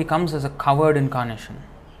Yuga, he comes as a covered incarnation.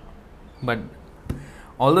 But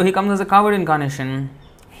although he comes as a covered incarnation,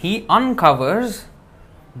 he uncovers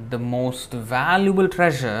the most valuable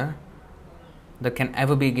treasure that can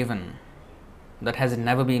ever be given, that has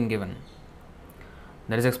never been given.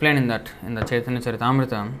 That is explained in the Chaitanya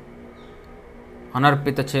Charitamrita.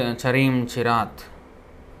 Anarpita charim chirat.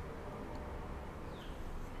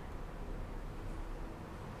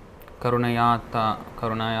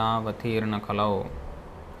 Karunayavatirna kalau. I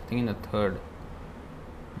think in the third.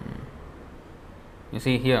 You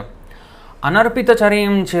see here. Anarpita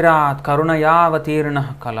charim chirat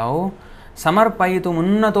karunayavatirna kalau samarpayitum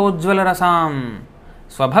unnatojjvala rasam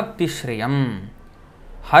swabhakti shriyam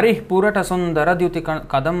harih purata sundaradyuti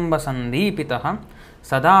kadamba sandipitah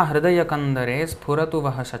sada hridaya kandare spuratu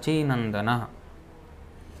vaha sachinandana.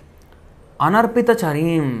 Anarpita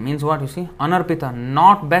charim means what, you see? Anarpita,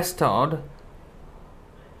 not bestowed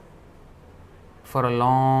for a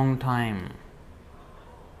long time,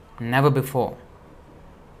 never before.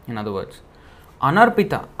 In other words,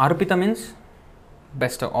 anarpita, arpita means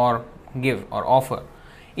bestow or give or offer.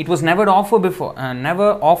 It was never offered before,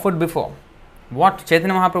 What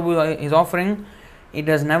Chaitanya Mahaprabhu is offering, it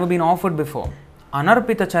has never been offered before.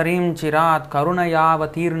 Anarpita charim chirat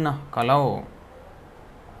karunayavatirna kalau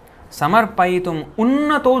samarpayitum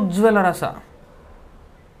unnatojjvala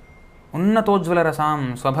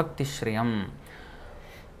rasam swabhakti shriyam.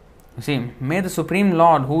 You see, may the Supreme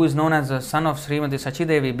Lord, who is known as the son of Srimati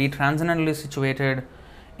Sachidevi, be transcendently situated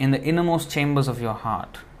in the innermost chambers of your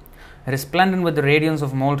heart. Resplendent with the radiance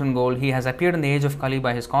of molten gold, he has appeared in the age of Kali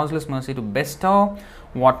by his causeless mercy to bestow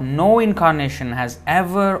what no incarnation has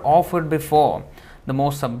ever offered before, the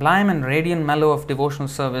most sublime and radiant mellow of devotional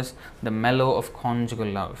service, the mellow of conjugal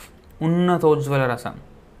love. Unnatojjvala rasam.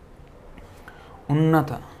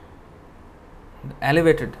 Unnata,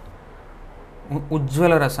 elevated.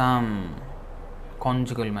 Ujjvala rasam,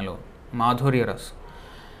 conjugal mellow. Madhurya ras.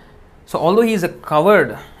 So although he is a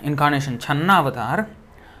covered incarnation, Channa avatar,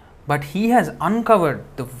 but he has uncovered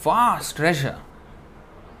the vast treasure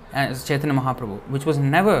as Chaitanya Mahaprabhu, which was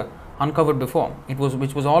never uncovered before.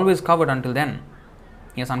 Which was always covered until then.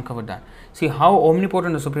 He has uncovered that. See how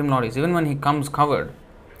omnipotent the Supreme Lord is. Even when he comes covered,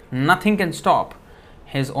 nothing can stop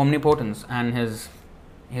his omnipotence and his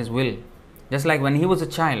will. Just like when he was a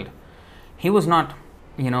child, he was not,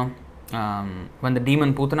 when the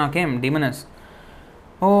demon Putana came, demoness.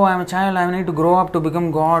 Oh, I am a child, I need to grow up to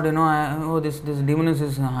become God, this demoness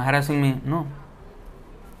is harassing me. No.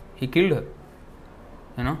 He killed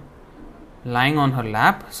her. Lying on her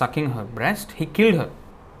lap, sucking her breast, he killed her.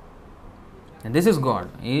 And this is God.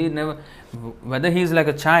 He never, whether he is like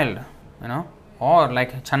a child, or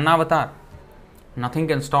like Channavatar, nothing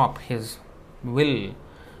can stop his will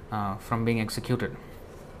from being executed.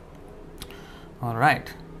 All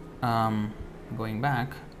right. Going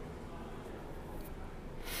back.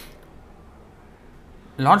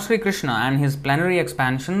 Lord Sri Krishna and his plenary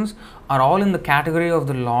expansions are all in the category of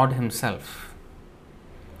the Lord himself.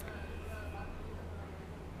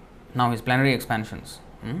 Now his plenary expansions.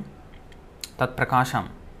 Tat Prakasham.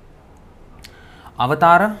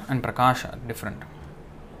 Avatara and Prakasha, different.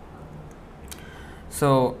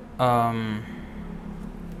 So,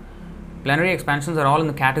 plenary expansions are all in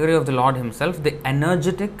the category of the Lord himself, the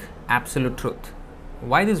energetic absolute truth.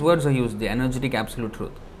 Why these words are used, the energetic absolute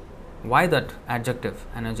truth? Why that adjective,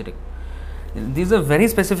 energetic? These are very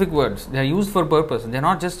specific words. They are used for purpose. They are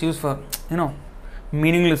not just used for,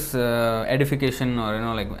 meaningless edification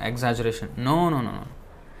or, like exaggeration. No.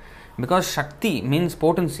 Because Shakti means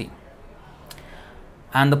potency.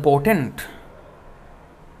 And the potent,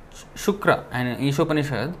 Shukra, and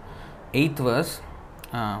Ishopanishad, 8th verse,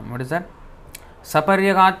 what is that?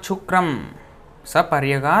 Saparyagat Shukram.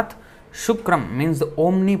 Saparyagat Shukram means the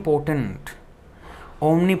omnipotent.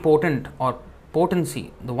 Omnipotent or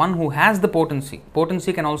potency, the one who has the potency.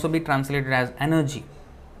 Potency can also be translated as energy.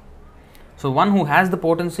 So one who has the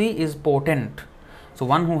potency is potent. So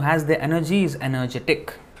one who has the energy is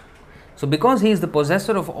energetic. So because he is the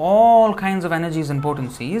possessor of all kinds of energies and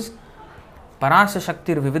potencies, Parasya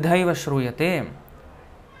Shaktir Vividhaiva Shruyate.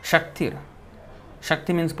 Shaktir.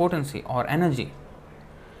 Shakti means potency or energy.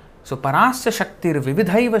 So Parasya Shaktir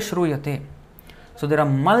Vividhaiva Shruyate. So there are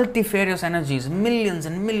multifarious energies, millions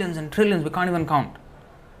and millions and trillions, we can't even count.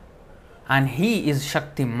 And he is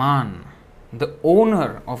Shaktiman, the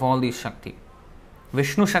owner of all these Shakti.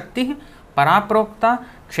 Vishnu Shakti, Paraprokta,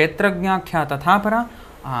 Kshetragnyakhya Tathapara,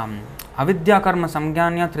 Avidya Karma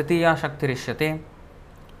Samgyanya Tritiya Shaktirishyate.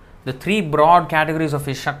 The three broad categories of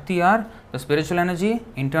his Shakti are the spiritual energy,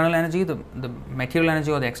 internal energy, the material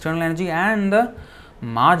energy or the external energy, and the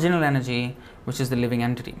marginal energy, which is the living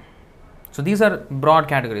entity. So these are broad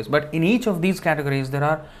categories, but in each of these categories there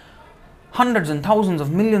are hundreds and thousands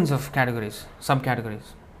of millions of categories,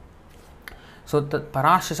 subcategories. So the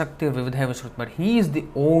Parasya Shakti Vividhaiva Shrut, but he is the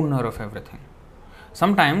owner of everything.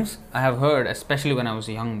 Sometimes I have heard, especially when I was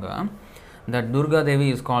younger, that Durga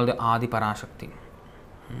Devi is called the Adi Parashakti.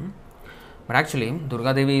 But actually,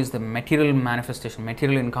 Durga Devi is the material manifestation,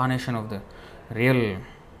 material incarnation of the real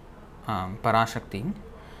Parashakti,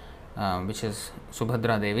 which is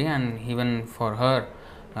Subhadra Devi, and even for her,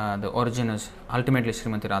 the origin is ultimately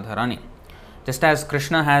Srimati Radharani. Just as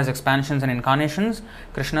Krishna has expansions and incarnations,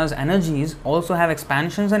 Krishna's energies also have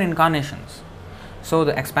expansions and incarnations. So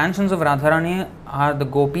the expansions of Radharani are the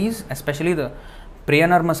gopis, especially the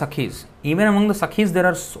Priyanarma Sakhis. Even among the Sakhis, there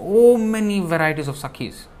are so many varieties of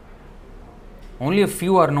Sakhis. Only a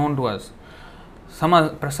few are known to us. Some are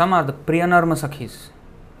the Priyanarma Sakhis,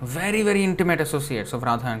 very, very intimate associates of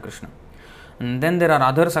Radha and Krishna. And then there are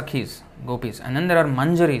other Sakhis, gopis. And then there are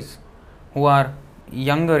Manjaris, who are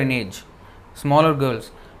younger in age, smaller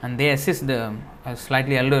girls, and they assist the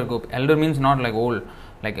slightly elder gopi. Elder means not like old,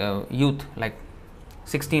 like youth, like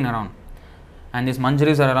 16 around. And these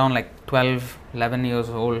Manjaris are around like 12, 11 years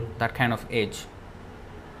old, that kind of age.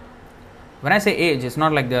 When I say age, it's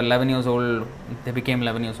not like they are 11 years old, they became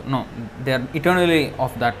 11 years old. No, they are eternally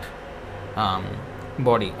of that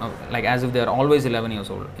body, like as if they are always 11 years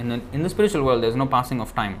old. In the spiritual world, there is no passing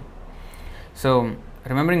of time. So,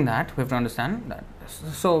 remembering that, we have to understand that.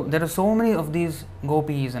 So, there are so many of these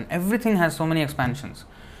gopis, and everything has so many expansions.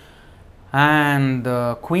 And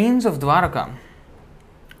the queens of Dwaraka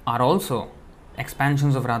are also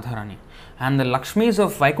expansions of Radharani. And the Lakshmis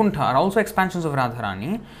of Vaikuntha are also expansions of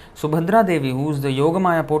Radharani. Subhadra Devi, who is the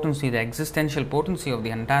Yogamaya potency, the existential potency of the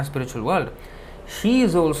entire spiritual world, she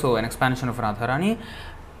is also an expansion of Radharani.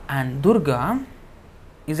 And Durga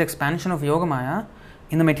is expansion of Yogamaya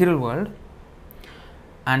in the material world.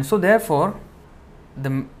 And so therefore,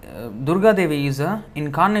 the Durga Devi is an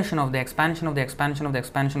incarnation of the expansion of the expansion of the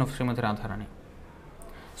expansion of Srimati Radharani.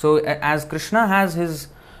 So as Krishna has his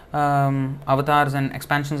avatars and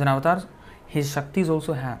expansions and avatars, his Shaktis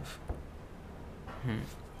also have.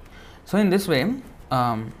 So in this way,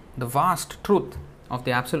 the vast truth of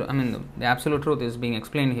the absolute, the absolute truth is being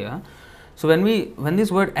explained here. So when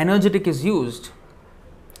this word energetic is used,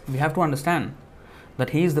 we have to understand that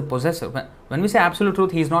he is the possessor. When we say absolute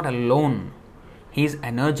truth, he is not alone. He is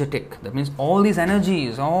energetic. That means all these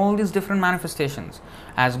energies, all these different manifestations,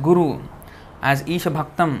 as Guru, as Isha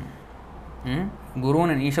Bhaktam, Guru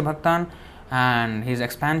and Isha Bhaktan, and his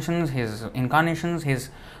expansions, his incarnations, his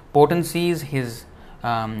potencies, his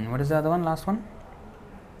what is the other one, last one?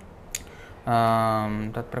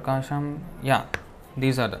 Tat Prakasham. Yeah,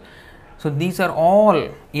 these are the. So these are all,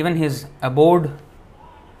 even his abode,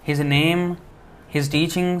 his name, his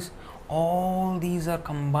teachings, all these are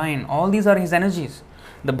combined. All these are his energies.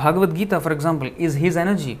 The Bhagavad Gita, for example, is his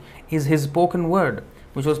energy, is his spoken word,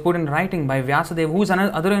 which was put in writing by Vyasadeva, who is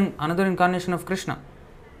another incarnation of Krishna.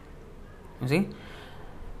 You see?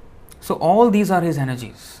 So all these are his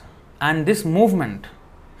energies. And this movement,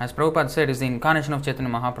 as Prabhupada said, is the incarnation of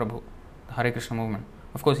Chaitanya Mahaprabhu, the Hare Krishna movement.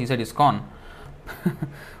 Of course, he said ISKCON.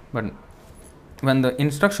 But when the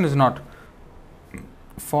instruction is not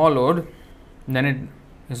followed, then it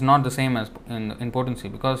is not the same as in potency,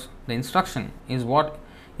 because the instruction is what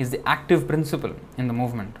is the active principle in the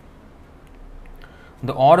movement.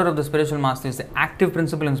 The order of the spiritual master is the active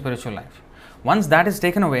principle in spiritual life. Once that is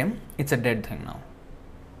taken away, it's a dead thing now.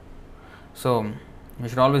 So, we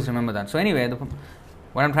should always remember that. So anyway,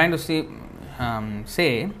 what I'm trying to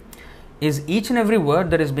say is each and every word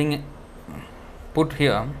that is being put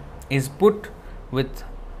here is put with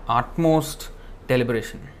utmost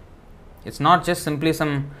deliberation. It's not just simply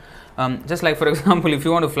some, just like for example, if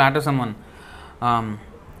you want to flatter someone, I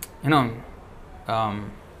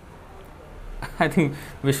think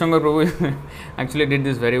Vishwambar Prabhu actually did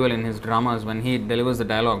this very well in his dramas when he delivers the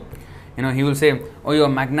dialogue. He will say, "Oh, you're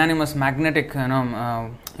magnanimous, magnetic,"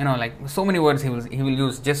 like so many words he will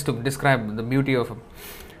use just to describe the beauty of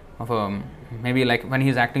maybe like when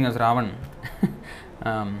he's acting as Ravan.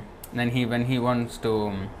 Then when he wants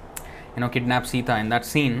to kidnap Sita in that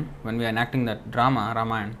scene when we are enacting that drama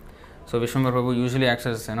Ramayana. So Vishwambar Prabhu usually acts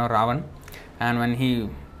as Ravan, and when he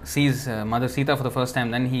sees Mother Sita for the first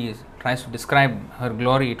time, then he tries to describe her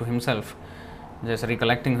glory to himself, just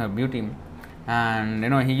recollecting her beauty. And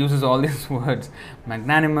he uses all these words: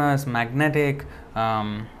 magnanimous, magnetic,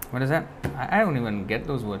 what is that? I don't even get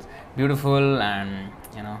those words. Beautiful and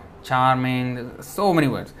charming. So many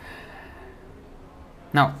words.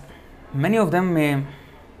 Now, many of them may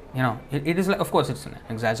it is like, of course, it's an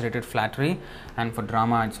exaggerated flattery, and for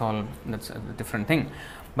drama, that's a different thing.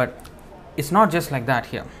 But it's not just like that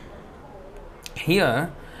here.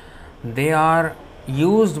 Here, they are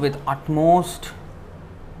used with utmost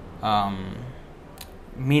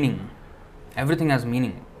meaning. Everything has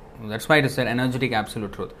meaning. That's why it is said energetic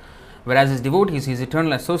absolute truth. Whereas his devotees, his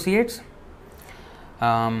eternal associates,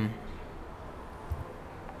 are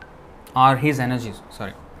his energies.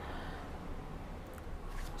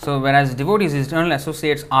 So whereas devotees, his eternal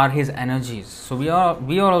associates, are his energies. So we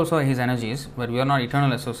are also his energies, but we are not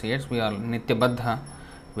eternal associates. We are nitya baddha.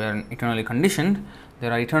 We are eternally conditioned.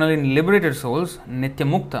 There are eternally liberated souls, nitya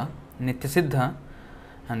mukta, nitya siddha,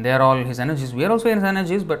 and they are all his energies. We are also his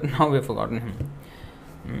energies, but now we have forgotten him.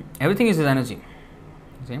 Everything is his energy.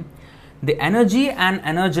 See? The energy and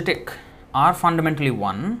energetic are fundamentally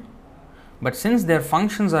one, but since their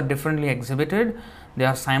functions are differently exhibited, they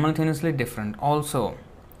are simultaneously different also.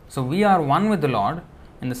 So we are one with the Lord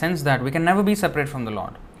in the sense that we can never be separate from the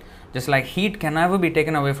Lord. Just like heat can never be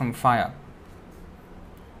taken away from fire.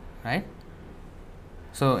 Right?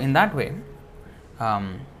 So in that way,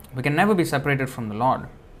 we can never be separated from the Lord.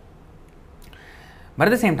 But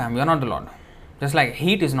at the same time, we are not the Lord. Just like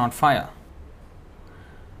heat is not fire.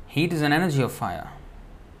 Heat is an energy of fire.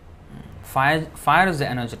 Fire is the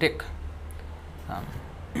energetic.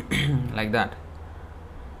 Like that.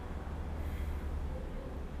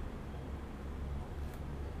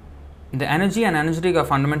 The energy and energetic are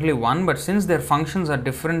fundamentally one, but since their functions are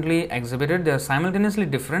differently exhibited, they are simultaneously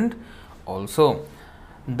different also.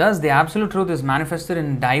 Thus, the absolute truth is manifested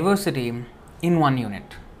in diversity in one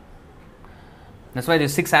unit. That's why the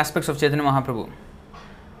 6 aspects of Chaitanya Mahaprabhu.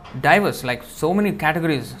 Diverse, like so many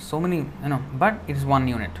categories, so many, but it is one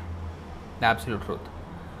unit, the absolute truth.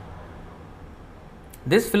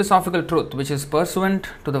 This philosophical truth, which is pursuant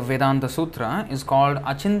to the Vedanta Sutra, is called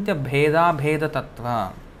Achintya Bheda Bheda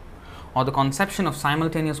Tattva, or the conception of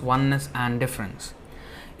simultaneous oneness and difference.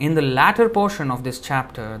 In the latter portion of this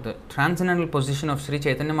chapter, the transcendental position of Sri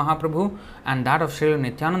Chaitanya Mahaprabhu and that of Srila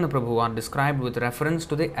Nityananda Prabhu are described with reference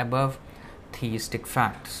to the above theistic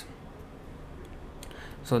facts.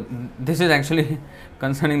 So this is actually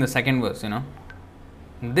concerning the second verse,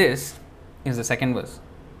 This is the second verse.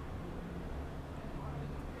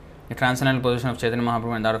 The transcendental position of Chaitanya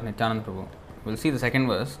Mahaprabhu and that of Nityananda Prabhu. We'll see the second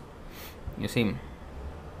verse. You see.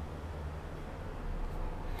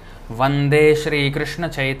 Vande Shri Krishna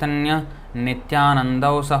Chaitanya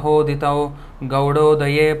Nityanandau Sahoditau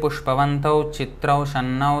Gaudodaye Pushpavantau Chitrau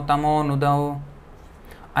Shannau Tamo Nudau.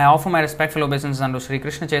 I offer my respectful obeisances unto Sri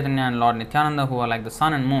Krishna Chaitanya and Lord Nityananda, who are like the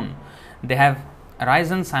sun and moon. They have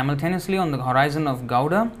arisen simultaneously on the horizon of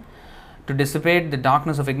Gauda to dissipate the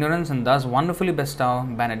darkness of ignorance and thus wonderfully bestow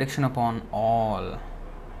benediction upon all.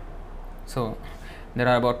 So, there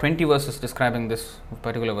are about 20 verses describing this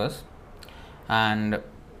particular verse, and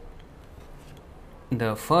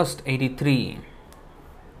the first 83,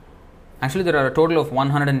 actually there are a total of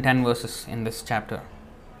 110 verses in this chapter,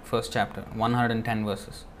 first chapter, 110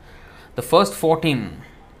 verses. The first 14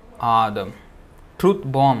 are the truth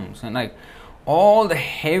bombs, and like all the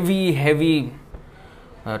heavy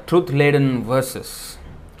truth-laden verses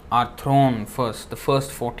are thrown first, the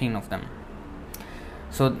first 14 of them.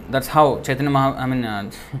 So that's how Chaitanya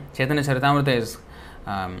Charitamrita is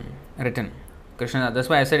written. Krishna, that's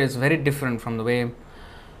why I said it's very different from the way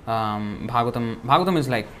Bhagavatam. Bhagavatam is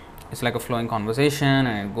like, it's like a flowing conversation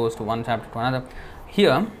and it goes to one chapter to another.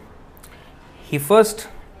 Here, he first,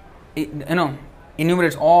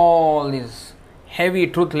 enumerates all these heavy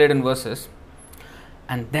truth-laden verses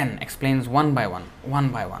and then explains one by one,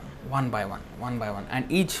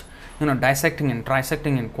 and each, dissecting and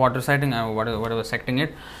trisecting and quadrisecting or whatever secting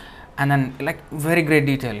it, and then like very great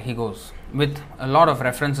detail he goes with a lot of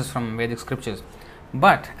references from Vedic scriptures.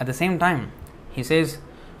 But at the same time, he says,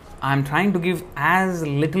 I am trying to give as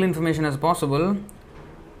little information as possible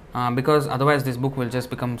because otherwise this book will just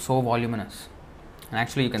become so voluminous. And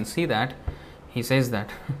actually you can see that he says that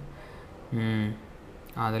the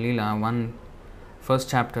Leela, first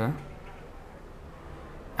chapter.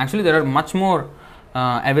 Actually there are much more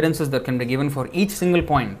evidences that can be given for each single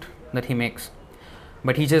point that he makes,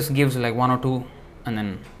 but he just gives like one or two and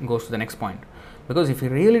then goes to the next point. Because if he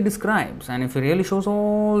really describes and if he really shows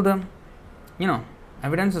all the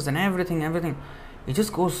evidences and everything, it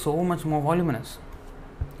just goes so much more voluminous.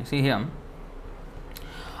 You see here,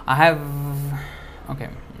 I have,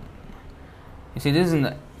 you see this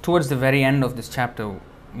is towards the very end of this chapter,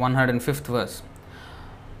 105th verse.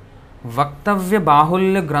 Vaktavya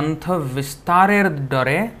bahulya grantha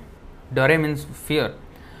vistare dare means fear,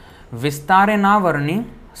 vistare na varni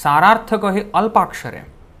sarartha kahi alpakshare.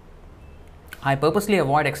 I purposely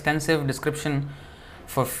avoid extensive description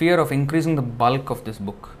for fear of increasing the bulk of this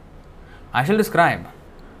book. I shall describe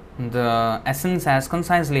the essence as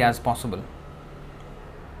concisely as possible.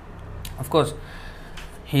 Of course,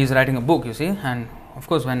 he is writing a book, you see, and of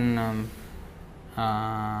course, when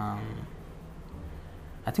I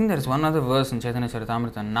think there is one other verse in Chaitanya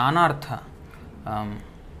Charitamrita, Nanartha.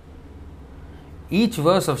 Each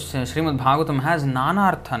verse of Srimad Bhagavatam has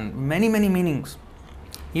Nanartha, many meanings.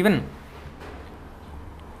 Even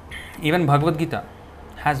Bhagavad Gita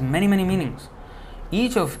has many meanings.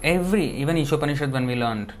 Even Ishopanishad, when we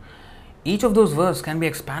learned, each of those verses can be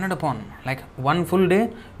expanded upon. Like one full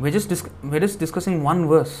day, we're just discussing one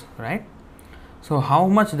verse, right? So how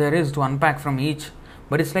much there is to unpack from each,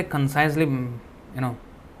 but it's like concisely,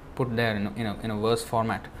 put there in a verse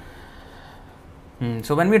format.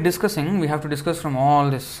 So when we're discussing, we have to discuss from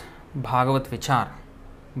all this Bhagavat Vichar.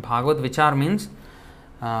 Bhagavat Vichar means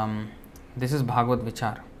this is Bhagavat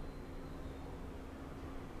Vichar.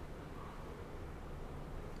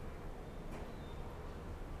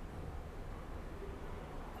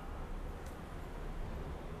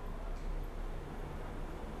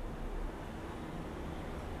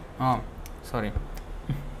 Oh, sorry,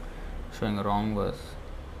 showing a wrong verse.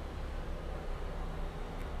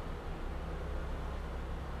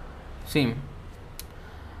 See,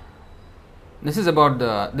 this is about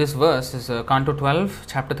this verse is Canto 12,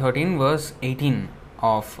 Chapter 13, verse 18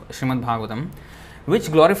 of Srimad Bhagavatam,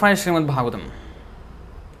 which glorifies Srimad Bhagavatam.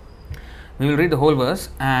 We will read the whole verse,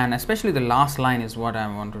 and especially the last line is what I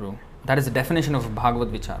want to do. That is the definition of Bhagavat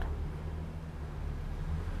Vichar.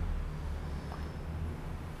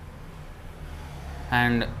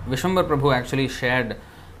 And Vishwambar Prabhu actually shared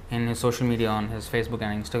in his social media, on his Facebook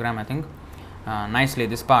and Instagram, I think, nicely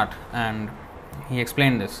this part, and he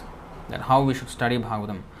explained this, that how we should study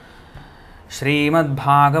Bhagavatam. Srimad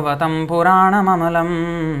Bhagavatam Puranam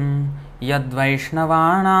Amalam Yad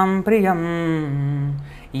Vaishnavanam Priyam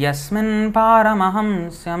Yasmin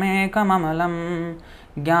Paramahamsyam Ekam Amalam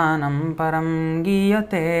Jnanam Param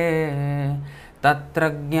Giyate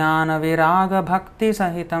Tatra Jnana Viraga Bhakti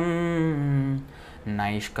Sahitam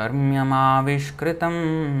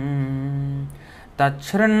Naishkarmyamavishkritam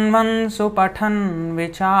Tachrinvan supathan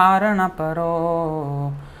vicharana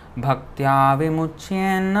paro bhaktya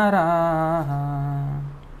vimuchyen nara.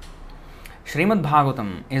 Srimad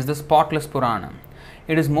Bhagavatam is the spotless Purana.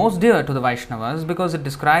 It is most dear to the Vaishnavas because it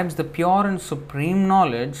describes the pure and supreme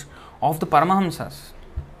knowledge of the Paramahamsas.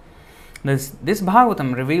 This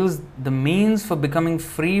Bhagavatam reveals the means for becoming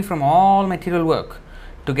free from all material work,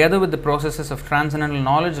 together with the processes of transcendental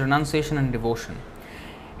knowledge, renunciation and devotion.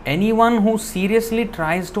 Anyone who seriously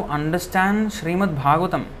tries to understand Srimad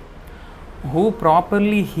Bhagavatam, who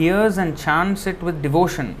properly hears and chants it with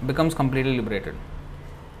devotion, becomes completely liberated.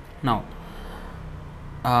 Now,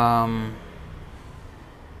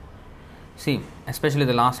 see, especially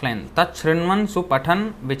the last line, Tat Shrinvan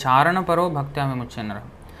Supathan Vicharana Paro Bhaktya Vimuchenara.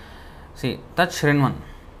 See, Tat Shrinvan,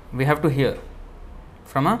 we have to hear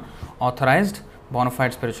from a authorized, bona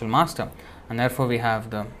fide spiritual master, and therefore we have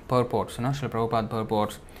the purports, Srila Prabhupada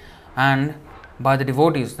purports, and by the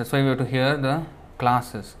devotees, that's why we have to hear the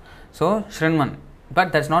classes. So, Shrinvan,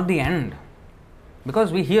 but that's not the end,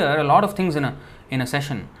 because we hear a lot of things in a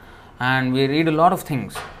session, and we read a lot of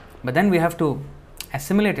things, but then we have to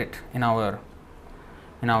assimilate it in our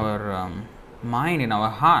mind, in our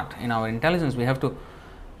heart, in our intelligence. We have to,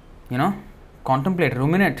 contemplate,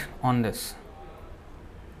 ruminate on this.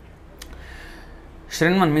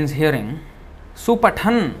 Shrinvan means hearing.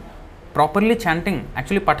 Supathan, properly chanting.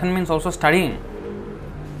 Actually, pathan means also studying.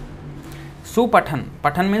 Supathan,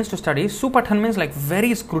 pathan means to study. Supathan means like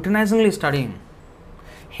very scrutinizingly studying.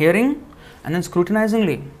 Hearing and then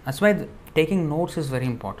scrutinizingly. That's why taking notes is very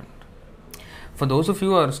important. For those of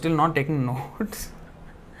you who are still not taking notes,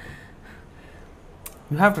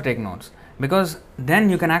 you have to take notes, because then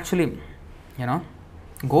you can actually,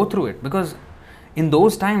 go through it. Because in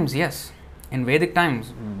those times, yes, in Vedic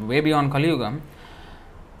times, way beyond Kali Yuga,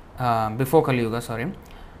 before Kali Yuga, sorry,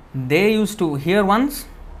 they used to hear once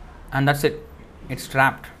and that's it. It's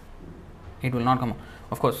trapped. It will not come out.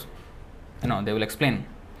 Of course, they will explain.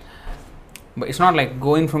 But it's not like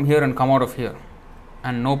going from here and come out of here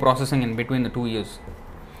and no processing in between the 2 years.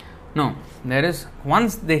 No, there is,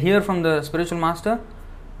 once they hear from the spiritual master,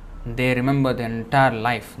 they remember the entire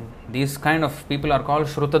life. These kind of people are called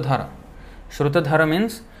Shrutadhara. Shrutadhara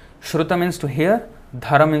means, Shruta means to hear,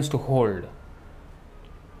 Dhara means to hold.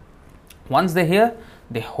 Once they hear,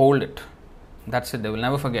 they hold it. That's it, they will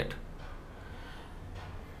never forget.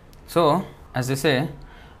 So, as they say,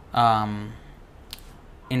 in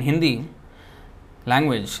Hindi,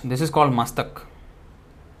 language, this is called mastak,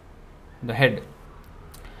 the head.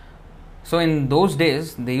 So in those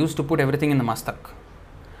days, they used to put everything in the mastak.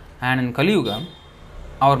 And in Kali Yuga,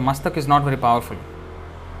 our mastak is not very powerful.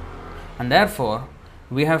 And therefore,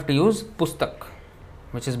 we have to use pustak,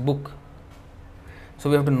 which is book. So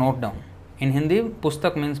we have to note down. In Hindi,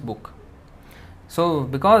 pustak means book. So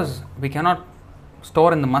because we cannot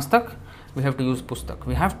store in the mastak, we have to use pustak.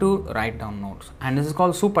 We have to write down notes. And this is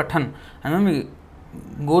called supathan. And when we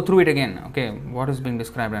go through it again, okay, what is being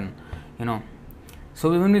described, and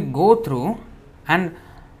so when we go through and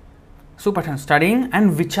supathan, studying,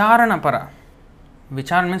 and vicharana para.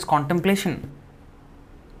 Vicharana means contemplation.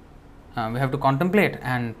 We have to contemplate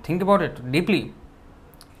and think about it deeply.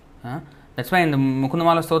 That's why in the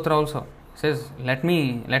Mukundamala Stotra also it says, let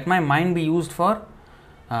my mind be used for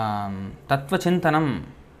Tattva Chintanam,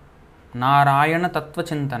 Narayana Tattva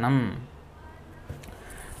Chintanam.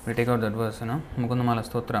 We take out that verse, Mukundamala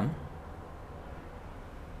Stotra.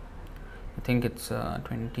 I think it's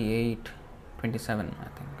 28, 27, I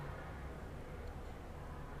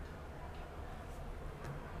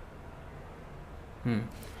think.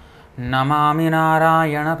 Namami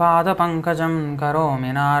Narayana Pada Pankajam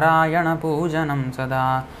Karomi Narayana Pujanam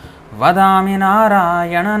Sada Vadami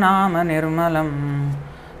Narayana Nama Nirmalam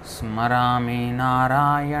Smarami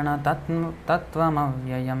Narayana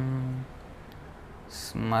Tattvamavyayam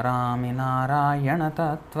Smarami Narayana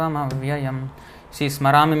Tattvamavyayam. See,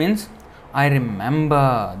 Smarami means I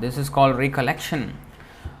remember. This is called recollection.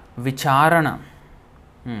 Vicharana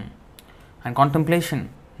and contemplation.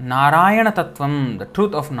 Narayana Tattvam, the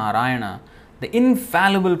truth of Narayana, the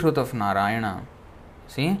infallible truth of Narayana.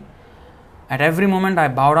 See, at every moment I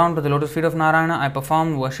bow down to the lotus feet of Narayana, I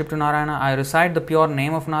perform worship to Narayana, I recite the pure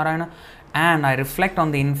name of Narayana, and I reflect on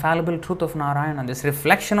the infallible truth of Narayana. This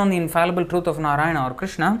reflection on the infallible truth of Narayana or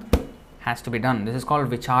Krishna has to be done. This is called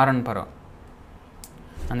Vicharan Para.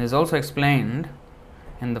 And this is also explained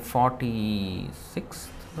in the 46th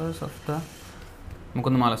verse of the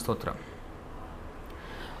Mukundamala Stotra.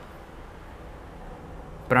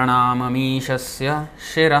 Pranamamishasya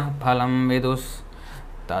shirah phalam vidus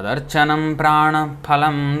tadarchanam prana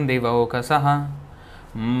phalam divaukasaha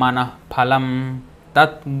manah phalam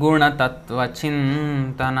tat guna tattva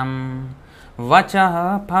chintanam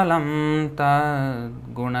vachah phalam tad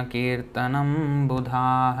guna kirtanam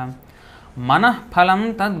buddha. Manah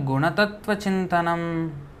phalam tad guna tattva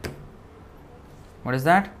chintanam. What is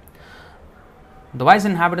that? The wise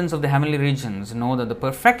inhabitants of the heavenly regions know that the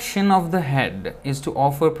perfection of the head is to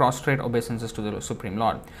offer prostrate obeisances to the Supreme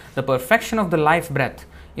Lord. The perfection of the life breath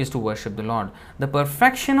is to worship the Lord. The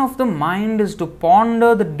perfection of the mind is to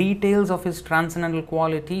ponder the details of His transcendental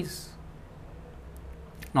qualities.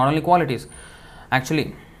 Not only qualities.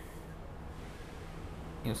 Actually,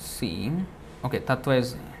 you see, okay, tattva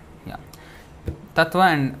is,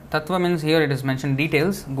 tattva means here it is mentioned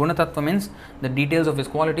details. Guna tattva means the details of His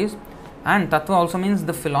qualities. And tattva also means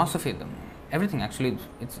the philosophy. Everything actually,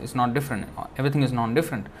 it's not different. Everything is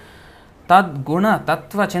non-different. Tad guna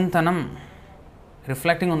tattva chintanam,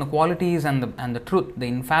 reflecting on the qualities and the truth, the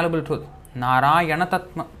infallible truth. Narayana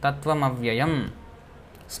tattvam avyayam.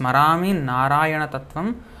 Smarami Narayana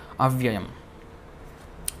tattvam avyayam.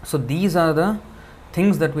 So these are the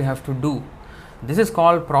things that we have to do. This is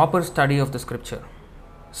called proper study of the scripture.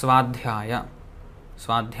 Swadhyaya.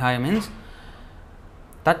 Swadhyaya means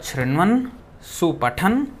Tachrinvan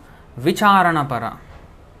supathan vicharana para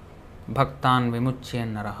bhaktan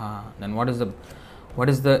vimuchyen naraha. Then what is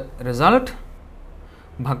the result?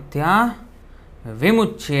 Bhaktya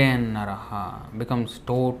vimuchyen naraha, becomes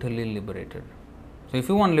totally liberated. So if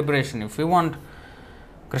you want liberation, if you want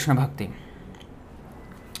Krishna bhakti,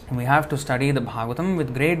 we have to study the Bhagavatam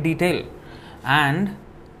with great detail. And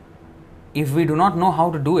if we do not know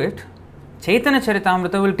how to do it, Chaitanya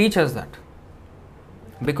Charitamrita will teach us that.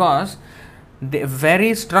 Because the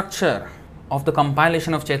very structure of the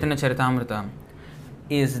compilation of Chaitanya Charitamrita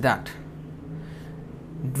is that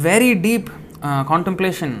very deep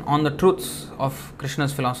contemplation on the truths of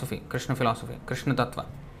Krishna's philosophy, Krishna Tattva.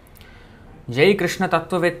 Jai Krishna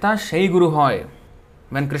Tattva Vetta Shai Guru Hoy.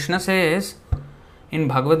 When Krishna says in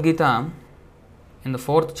Bhagavad Gita, in the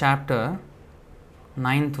 4th chapter,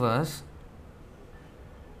 9th verse,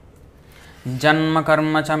 Janma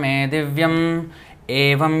karma cha me divyam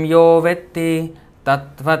evam yo vetti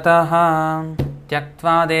tattvataha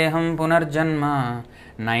tyaktva deham punarjanma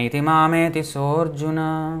naiti mameti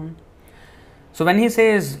sorjuna. So when he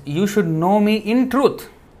says you should know me in truth,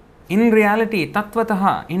 in reality,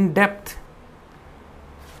 tattvataha, in depth,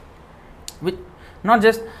 not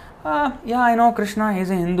just Yeah, I know Krishna,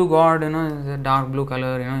 he's a Hindu god, he's a dark blue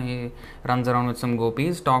color, he runs around with some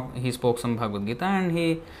gopis, he spoke some Bhagavad Gita,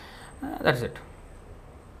 and that's it.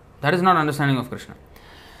 That is not understanding of Krishna.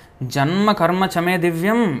 Janma karma chame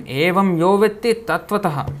divyam evam yo vetti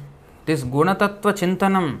tattvataha. This guna tattva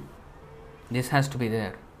chintanam, this has to be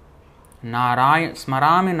there.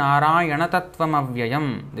 Smarami narayana tattvam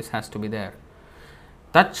avyayam, this has to be there.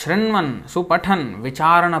 Tat shrinvan supathan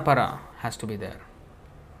vicharana para has to be there.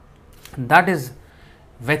 That is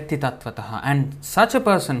vetti tattvataha. And such a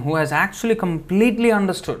person who has actually completely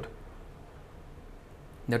understood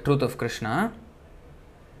the truth of Krishna,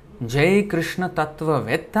 Jai Krishna Tattva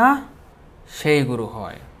Vetta Shai Guru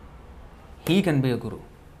Hoy. He can be a guru.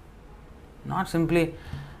 Not simply,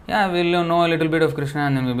 we'll know a little bit of Krishna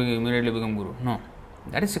and then we immediately become guru. No.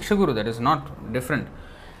 That is Siksha Guru, that is not different.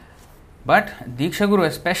 But Diksha Guru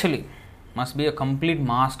especially must be a complete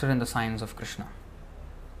master in the science of Krishna.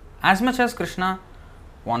 As much as Krishna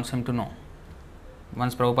wants him to know.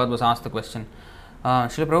 Once Prabhupada was asked the question,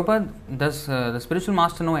 Srila Prabhupada, does the spiritual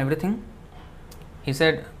master know everything? He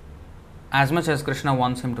said, as much as Krishna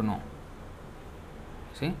wants him to know.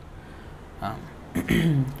 See?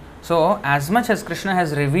 So, as much as Krishna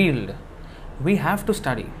has revealed, we have to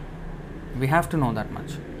study. We have to know that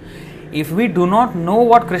much. If we do not know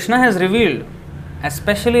what Krishna has revealed,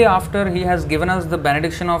 especially after he has given us the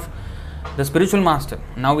benediction of the spiritual master,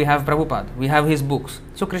 now we have Prabhupada, we have his books.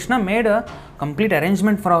 So, Krishna made a complete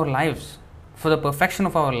arrangement for our lives, for the perfection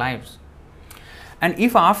of our lives. And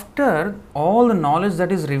if after all the knowledge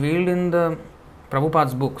that is revealed in the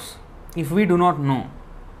Prabhupada's books, if we do not know,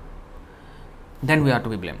 then we are to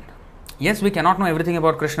be blamed. Yes, we cannot know everything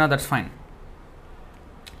about Krishna, that's fine.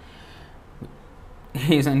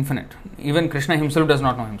 He is infinite. Even Krishna himself does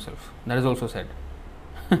not know himself. That is also said.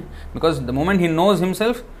 Because the moment he knows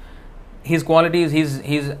himself, his qualities,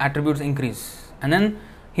 his attributes increase. And then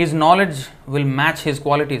his knowledge will match his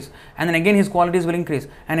qualities, and then again his qualities will increase,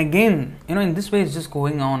 and again, in this way it's just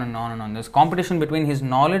going on and on and on. There's competition between his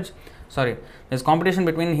knowledge, there's competition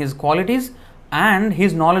between his qualities and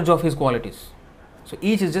his knowledge of his qualities. So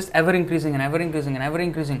each is just ever increasing and ever increasing and ever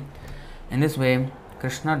increasing. In this way,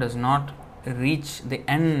 Krishna does not reach the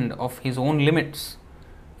end of his own limits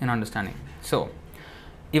in understanding. So,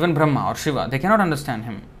 even Brahma or Shiva, they cannot understand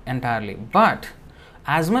him entirely, but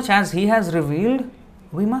as much as he has revealed,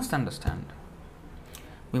 we must understand.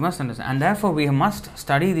 We must understand. And therefore, we must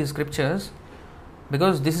study these scriptures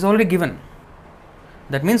because this is already given.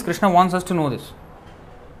 That means Krishna wants us to know this.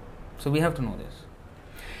 So, we have to know this.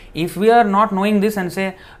 If we are not knowing this and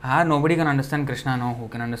say, nobody can understand Krishna, no, who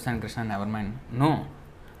can understand Krishna, never mind. No.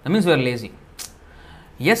 That means we are lazy.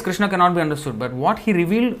 Yes, Krishna cannot be understood, but what he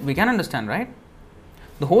revealed, we can understand, right?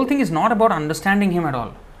 The whole thing is not about understanding him at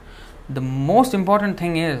all. The most important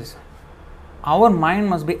thing is, our mind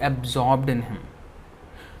must be absorbed in him.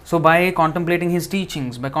 So by contemplating his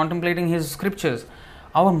teachings, by contemplating his scriptures,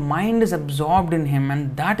 our mind is absorbed in him,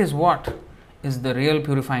 and that is what is the real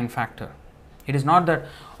purifying factor. It is not that,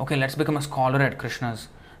 okay, let's become a scholar at Krishna's.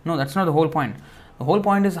 No, that's not the whole point. The whole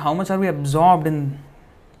point is how much are we absorbed in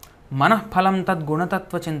manah phalam tad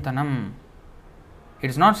gunatattva chintanam.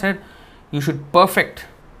 It is not said you should perfect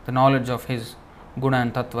the knowledge of his guna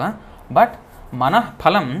and tattva, but manah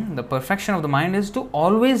phalam, the perfection of the mind, is to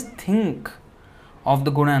always think of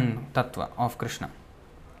the guna and tattva of Krishna.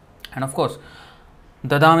 And of course,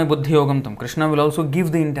 dadami buddhi yogam tam, Krishna will also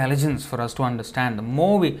give the intelligence for us to understand. The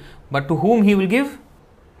more we, but to whom he will give?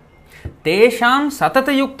 Tesham satata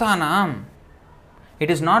yuktanam. It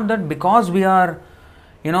is not that because we are,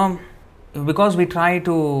 because we try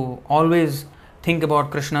to always think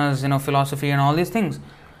about Krishna's, philosophy and all these things,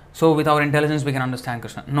 so with our intelligence we can understand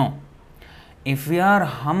Krishna. No. If we are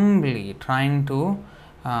humbly trying to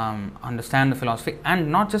understand the philosophy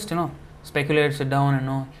and not just, speculate, sit down and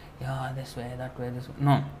know, this way, that way, this way.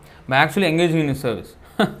 No. By actually engaging in his service.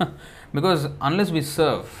 Because unless we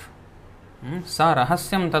serve, sa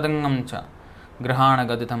rahasyam tadangam cha grahana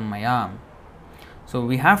gaditam maya. So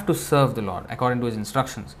we have to serve the Lord according to his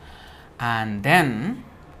instructions. And then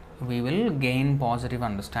we will gain positive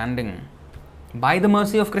understanding by the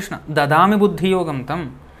mercy of Krishna. Dadami buddhi yogam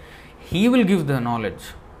tam. He will give the knowledge.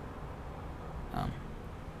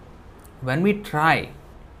 When we try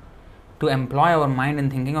to employ our mind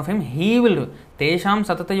in thinking of him, he will do. Tesham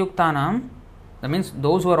satata yuktanam. That means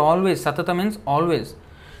those who are always, satata means always,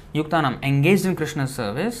 yuktanam, engaged in Krishna's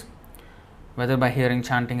service, whether by hearing,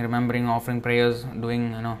 chanting, remembering, offering prayers,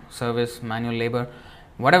 doing, service, manual labor,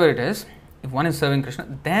 whatever it is, if one is serving Krishna,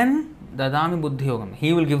 then dadami buddhi yogam,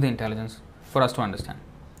 he will give the intelligence for us to understand.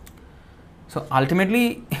 So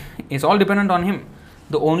ultimately, it's all dependent on him.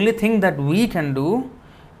 The only thing that we can do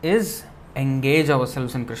is engage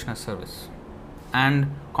ourselves in Krishna's service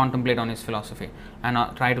and contemplate on his philosophy and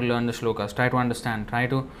try to learn the shlokas, try to understand, try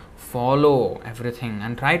to follow everything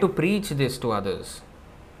and try to preach this to others.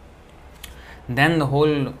 Then the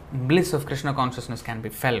whole bliss of Krishna consciousness can be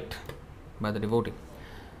felt by the devotee.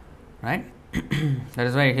 Right? That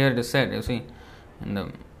is why here it is said, you see,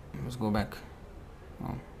 let's go back.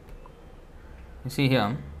 Oh. You see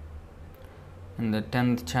here, in the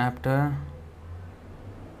 10th chapter,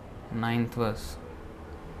 9th verse.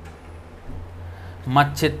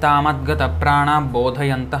 Macchitta madgata prana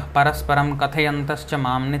bodhayantah parasparam kathayantascha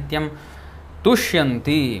mam nityam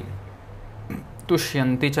tushyanti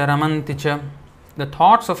cha ramanti cha. The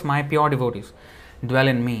thoughts of my pure devotees dwell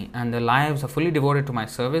in me, and their lives are fully devoted to my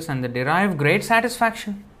service, and they derive great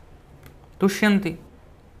satisfaction. Tushyanti.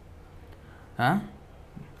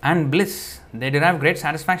 And bliss. They derive great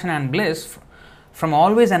satisfaction and bliss from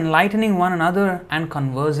always enlightening one another and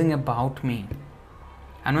conversing about me.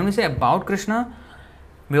 And when we say about Krishna,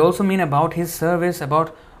 we also mean about his service,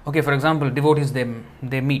 about, okay, for example, devotees, they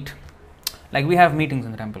meet. Like we have meetings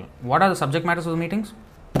in the temple. What are the subject matters of the meetings?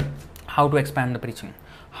 How to expand the preaching.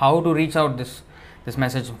 How to reach out this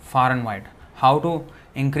message far and wide. How to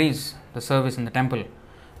increase the service in the temple.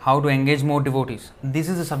 How to engage more devotees. This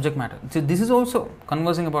is the subject matter. This is also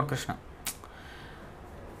conversing about Krishna.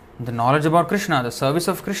 The knowledge about Krishna, the service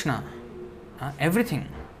of Krishna, everything.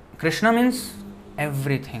 Krishna means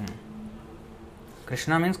everything.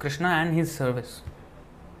 Krishna means Krishna and his service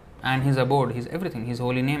and his abode, his everything, his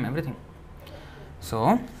holy name, everything.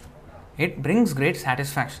 So, it brings great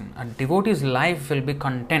satisfaction. A devotee's life will be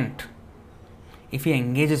content if he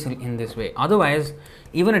engages in this way. Otherwise,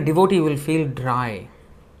 even a devotee will feel dry.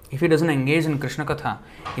 If he doesn't engage in Krishna Katha,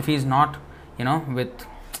 if he is not, with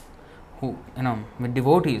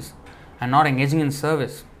devotees and not engaging in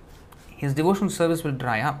service, his devotional service will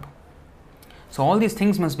dry up. So all these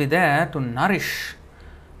things must be there to nourish,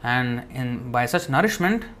 and by such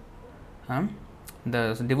nourishment,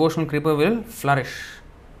 the devotional creeper will flourish.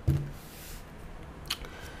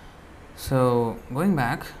 So going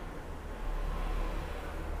back,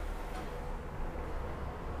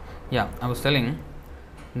 I was telling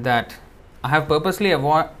that I purposely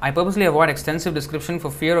avoid extensive description for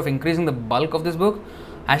fear of increasing the bulk of this book.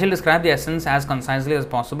 I shall describe the essence as concisely as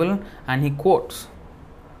possible, and he quotes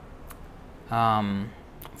some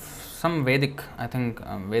Vedic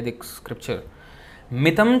scripture.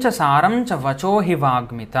 Mitam cha saram cha vacho hi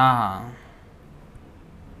vagmita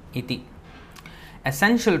iti.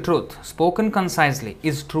 Essential truth spoken concisely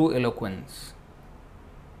is true eloquence.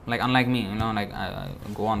 Like unlike me, I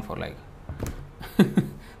go on for like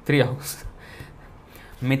 3 hours.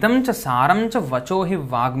 Mitam cha saram cha vacho hi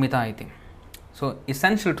vagmita iti. So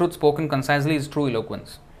essential truth spoken concisely is true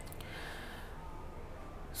eloquence.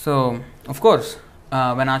 So of course,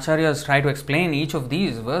 when acharyas try to explain each of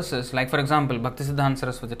these verses, like for example, Bhaktisiddhanta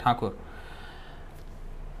Saraswati Thakur,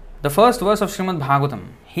 the first verse of Srimad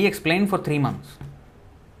Bhagavatam, he explained for 3 months.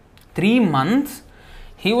 3 months,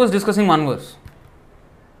 he was discussing one verse.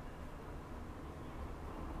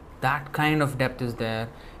 That kind of depth is there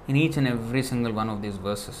in each and every single one of these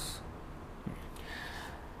verses.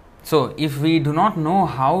 So, if we do not know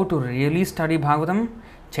how to really study Bhagavatam,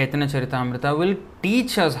 Chaitanya Charitamrita will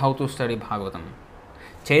teach us how to study Bhagavatam.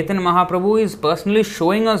 Chaitanya Mahaprabhu is personally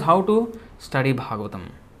showing us how to study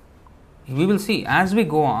Bhagavatam. We will see as we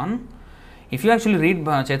go on. If you actually read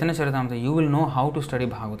Chaitanya Charitamrita, you will know how to study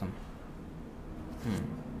Bhagavatam.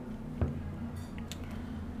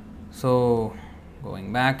 So,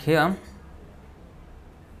 going back here,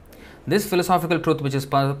 this philosophical truth, which is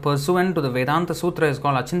pursuant to the Vedanta Sutra, is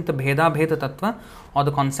called Achinta Bheda Bheda Tattva, or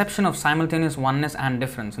the conception of simultaneous oneness and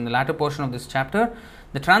difference. In the latter portion of this chapter,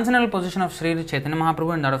 the transcendental position of Sri Chaitanya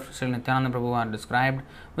Mahaprabhu and that of Sri Nityananda Prabhu are described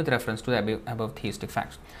with reference to the above theistic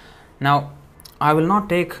facts. Now, I will not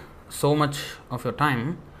take so much of your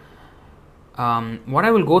time. What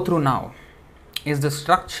I will go through now is the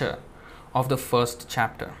structure of the first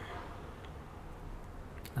chapter.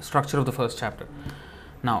 The structure of the first chapter.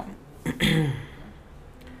 Now,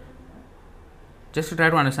 just to try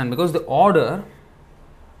to understand, because the order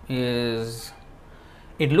is,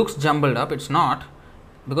 it looks jumbled up, it's not,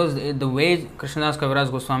 because the way Krishnadas Kaviraj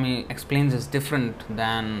Goswami explains is different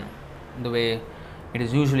than the way it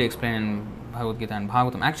is usually explained in Bhagavad Gita and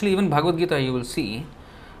Bhagavatam. Actually, even Bhagavad Gita, you will see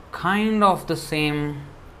kind of the same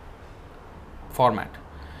format,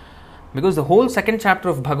 because the whole second chapter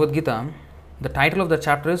of Bhagavad Gita, the title of the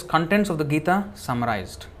chapter is Contents of the Gita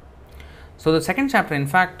Summarized. So the second chapter, in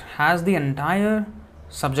fact, has the entire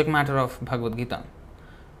subject matter of Bhagavad Gita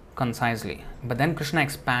concisely, but then Krishna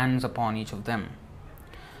expands upon each of them.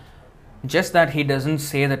 Just that he doesn't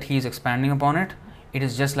say that he is expanding upon it, it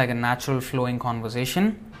is just like a natural flowing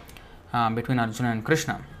conversation between Arjuna and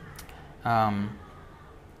Krishna. But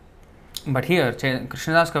here,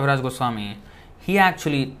 Krishnadas Kaviraj Goswami, he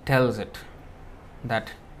actually tells it,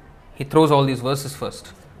 that he throws all these verses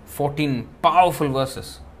first, 14 powerful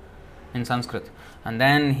verses in Sanskrit, and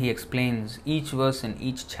then he explains each verse in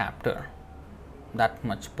each chapter. That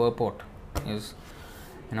much purport is,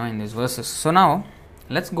 in these verses. So now,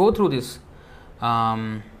 let's go through this.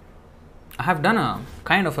 I have done a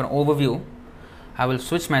kind of an overview. I will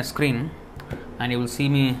switch my screen and you will see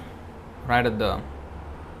me right at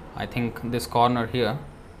I think this corner here,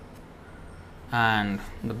 and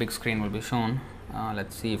the big screen will be shown.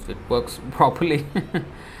 Let's see if it works properly.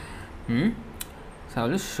 So I'll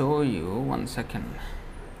just show you 1 second.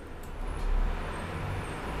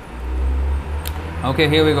 Okay,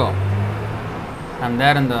 here we go. I'm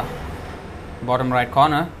there in the bottom right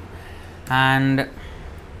corner, and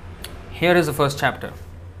here is the first chapter.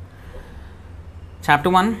 Chapter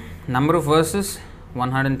 1, number of verses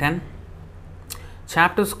 110.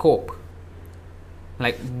 Chapter scope,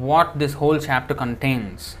 like what this whole chapter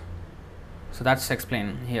contains. So that's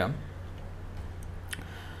explained here.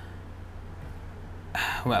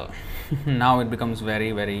 Well, now it becomes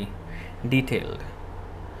very, very detailed.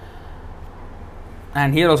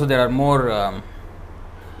 And here also there are more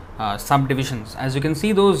subdivisions. As you can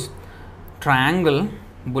see, those triangle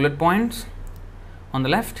bullet points on the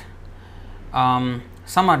left,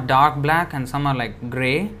 some are dark black and some are like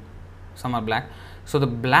grey, some are black. So the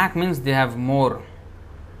black means they have more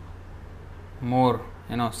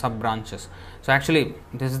sub branches. So actually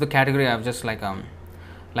this is the category I have just like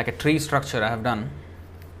a tree structure I have done,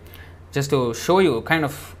 just to show you, kind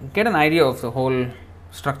of get an idea of the whole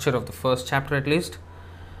structure of the first chapter at least.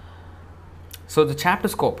 So the chapter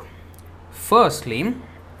scope. Firstly,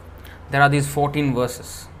 there are these 14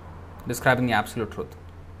 verses describing the absolute truth.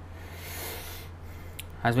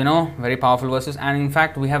 As we know, very powerful verses, and in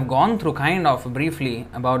fact we have gone through kind of briefly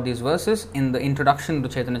about these verses in the introduction to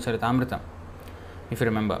Chaitanya Charitamrita, if you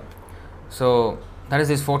remember. So that is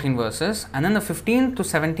these 14 verses, and then the 15th to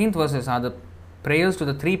 17th verses are the prayers to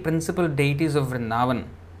the three principal deities of Vrindavan.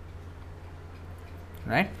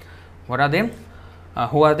 Right? What are they?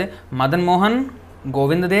 Who are they? Madan Mohan,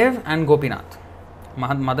 Govindadev and Gopinath.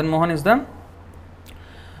 Madan Mohan is the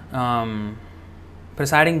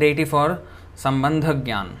presiding deity for Sambandha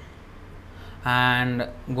Gyan, and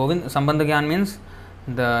Sambandha Gyan means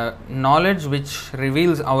the knowledge which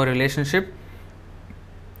reveals our relationship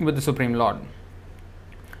with the Supreme Lord,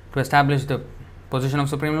 to establish the position of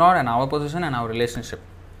Supreme Lord and our position and our relationship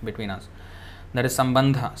between us. That is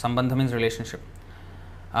Sambandha. Sambandha means relationship.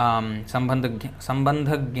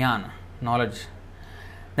 Sambandha Gyan, knowledge.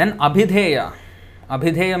 Then Abhidheya.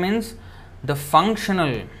 Abhidheya means the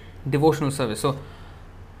functional devotional service. So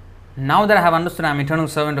now that I have understood I am eternal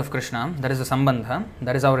servant of Krishna, that is the Sambandha,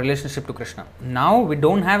 that is our relationship to Krishna. Now we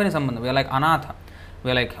don't have any Sambandha, we are like Anatha,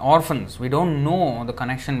 we are like orphans, we don't know the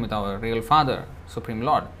connection with our real Father, Supreme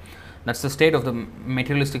Lord. That's the state of the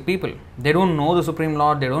materialistic people. They don't know the Supreme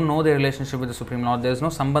Lord, they don't know their relationship with the Supreme Lord, there is no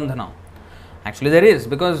Sambandha now. Actually there is,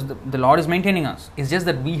 because the Lord is maintaining us. It's just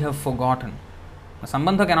that we have forgotten. The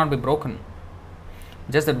Sambandha cannot be broken,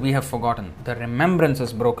 just that we have forgotten. The remembrance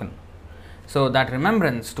is broken. So that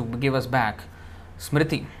remembrance to give us back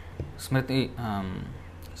Smriti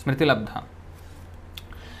Labdha.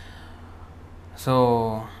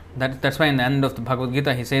 So that's why in the end of the Bhagavad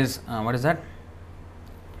Gita he says, what is that?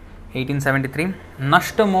 1873.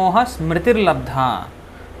 Nashta moha smritir labdha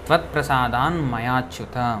tvat prasadan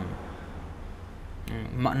mayachyutam.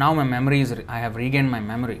 Now my memory is, I have regained my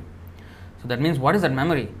memory. So that means, what is that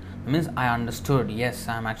memory? It means I understood, yes,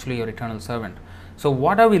 I am actually your eternal servant. So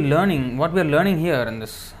what are we learning? What we are learning here in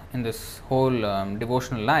this whole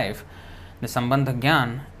devotional life, the Sambandha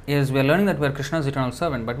Gyan, is we are learning that we are Krishna's eternal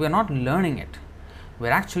servant, but we are not learning it. We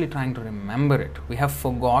are actually trying to remember it. We have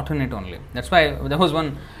forgotten it only. That's why there was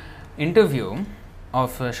one interview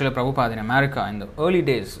of Srila Prabhupada in America in the early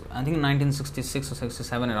days, I think 1966 or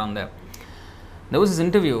 67, around there. There was this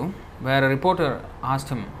interview where a reporter asked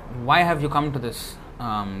him, why have you come to this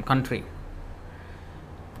country?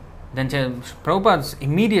 Then Prabhupada's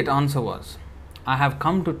immediate answer was, I have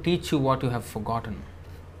come to teach you what you have forgotten.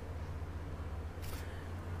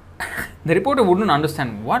 The reporter wouldn't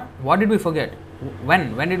understand. What did we forget?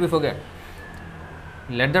 When did we forget?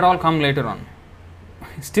 Let that all come later on.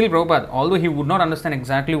 Still Prabhupada, although he would not understand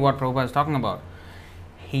exactly what Prabhupada is talking about,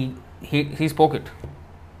 he spoke it.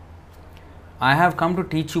 I have come to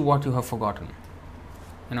teach you what you have forgotten.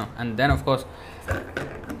 And then of course,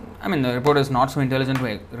 I mean, the reporter is not so intelligent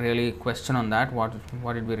to really question on that. What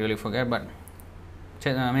did we really forget? But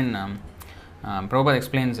I mean, Prabhupada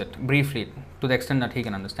explains it briefly to the extent that he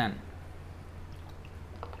can understand.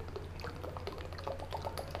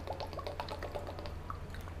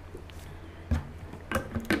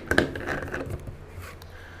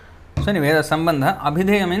 So anyway, the Sambandha,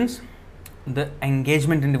 Abhideya means the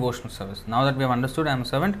engagement in devotional service. Now that we have understood I am a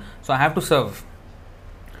servant, so I have to serve.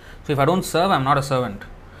 So if I don't serve, I am not a servant.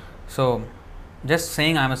 So just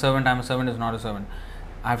saying I am a servant is not a servant.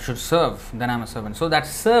 I should serve, then I am a servant. So that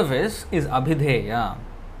service is Abhideya,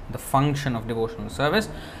 the function of devotional service,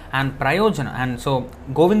 and Prayojana. And so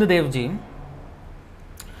Govinda Dev Ji,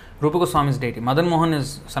 Rupa Goswami's deity, Madan Mohan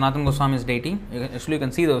is Sanatana Goswami's deity. Actually, you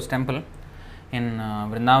can see those temple in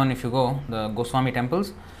Vrindavan. If you go, the Goswami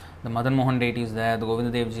temples, the Madan Mohan deity is there, the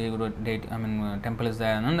Govinda Dev Ji deity, temple is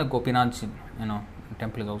there, and then the Gopinath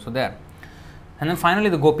temple is also there. And then finally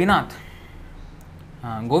the Gopinath,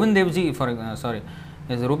 Govind Dev Ji,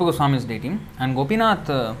 is Rupa Goswami's deity, and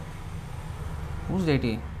Gopinath, whose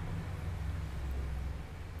deity?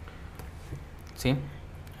 See,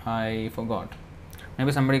 I forgot.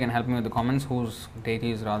 Maybe somebody can help me with the comments whose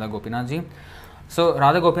deity is Radha Gopinath Ji. So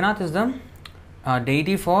Radha Gopinath is the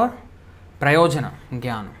deity for Prayojana,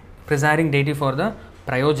 Jnana, presiding deity for the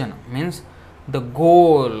Prayojana, means the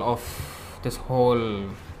goal of this whole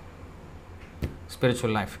spiritual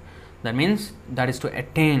life. That means that is to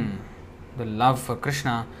attain the love for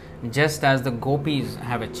Krishna just as the gopis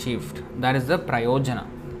have achieved. That is the Prayojana.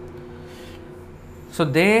 So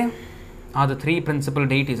they are the three principal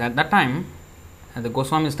deities. At that time, at the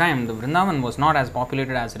Goswami's time, the Vrindavan was not as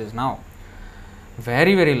populated as it is now.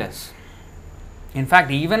 Very, very less. In fact,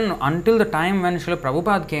 even until the time when Srila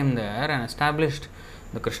Prabhupada came there and established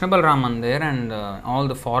the Krishna Balram Mandir, and all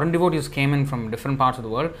the foreign devotees came in from different parts of the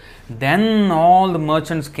world, then all the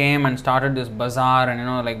merchants came and started this bazaar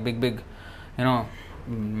and like big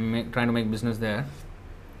trying to make business there,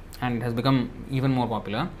 and it has become even more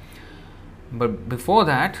popular. But before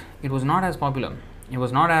that, it was not as popular. It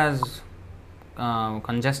was not as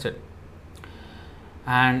congested,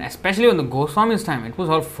 and especially in the Goswami's time, it was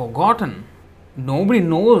all forgotten. Nobody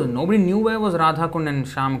knew where was Radha Kund and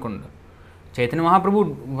Shyam Kund. Chaitanya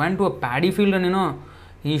Mahaprabhu went to a paddy field and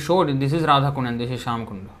he showed this is Radha Kund and this is Shyam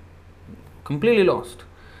Kund. Completely lost.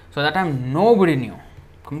 So at that time nobody knew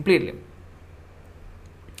completely.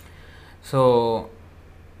 So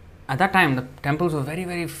at that time the temples were very,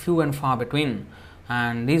 very few and far between,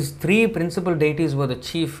 and these three principal deities were the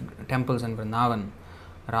chief temples in Vrindavan.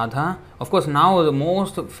 Radha, of course, now the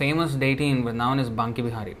most famous deity in Vrindavan is Banki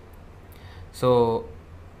Bihari. So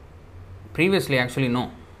previously, actually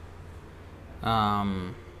no.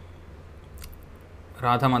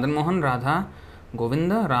 Radha Madan Mohan, Radha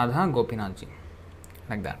Govinda, Radha Gopinath Ji,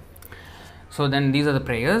 like that. So then these are the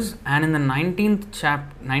prayers, and in the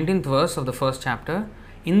 19th verse of the first chapter,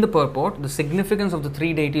 in the purport, the significance of the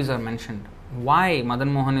three deities are mentioned. Why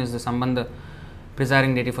Madan Mohan is the Sambandha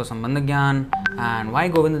presiding deity for Sambandha Gyan, and why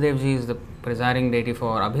Govinda Dev Ji is the presiding deity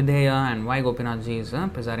for Abhideya, and why Gopinath Ji is the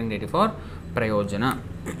presiding deity for Prayojana.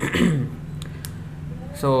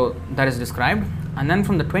 So that is described, and then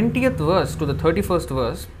from the 20th verse to the 31st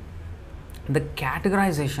verse, the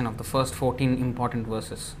categorization of the first 14 important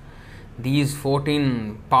verses. These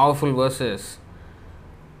 14 powerful verses,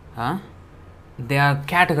 they are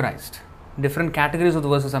categorized. Different categories of the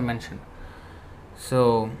verses are mentioned.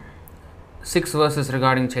 So 6 verses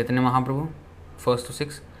regarding Chaitanya Mahaprabhu, 1st to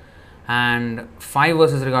 6, and 5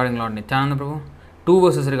 verses regarding Lord Nityananda Prabhu, 2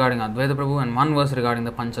 verses regarding Advaita Prabhu, and 1 verse regarding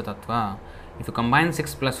the Pancha Tattva. If you combine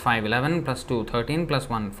 6 plus 5, 11, plus 2, 13, plus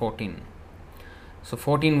 1, 14. So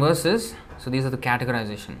 14 verses, so these are the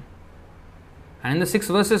categorization. And in the 6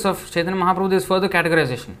 verses of Chaitanya Mahaprabhu, there is further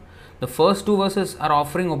categorization. The first 2 verses are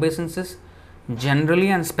offering obeisances generally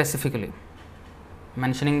and specifically,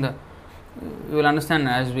 mentioning the, you will understand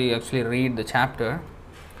as we actually read the chapter.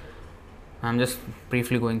 I am just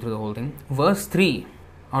briefly going through the whole thing. Verse 3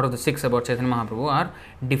 out of the 6 about Chaitanya Mahaprabhu are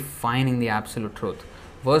defining the absolute truth.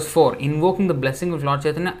 Verse 4, invoking the blessing of Lord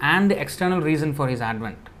Chaitanya and the external reason for his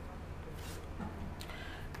advent,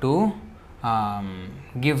 to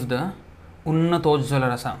give the Unnatojjala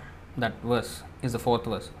Rasa. That verse is the 4th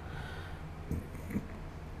verse.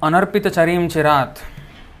 Anarpita Charim Chirat.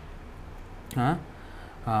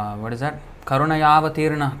 What is that?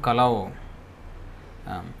 Karunayavatirna Kalau.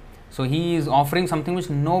 So he is offering something which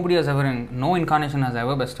nobody has ever, no incarnation has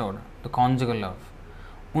ever bestowed, the conjugal love.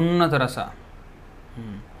 Unnata Rasa.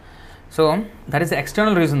 So that is the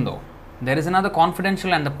external reason though. There is another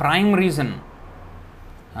confidential and the prime reason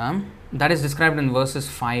That is described in verses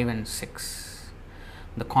 5 and 6.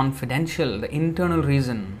 The confidential, the internal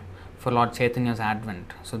reason for Lord Chaitanya's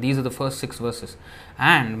advent. So these are the first 6 verses.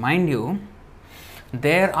 And mind you,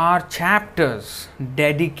 there are chapters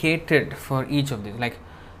dedicated for each of these. Like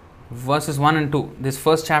verses 1 and 2. This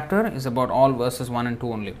first chapter is about all verses 1 and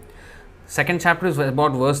 2 only. Second chapter is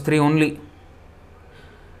about verse 3 only.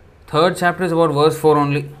 Third chapter is about verse 4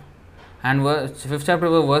 only. And fifth chapter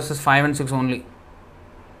is about verses 5 and 6 only.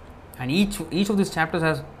 And each of these chapters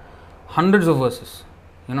has hundreds of verses.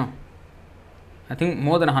 I think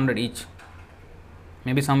more than 100 each.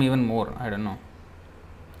 Maybe some even more. I don't know.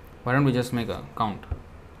 Why don't we just make a count?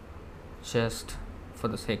 Just for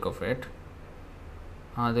the sake of it.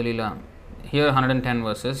 Adalila. Here 110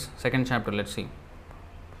 verses. Second chapter, let's see.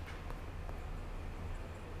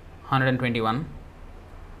 121.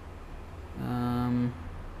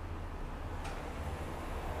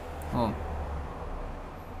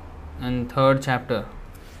 And third chapter,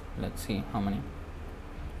 let's see how many.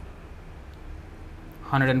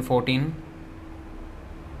 114.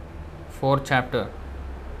 Fourth chapter.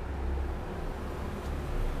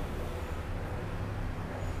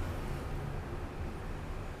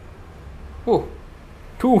 Oh,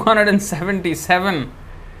 277.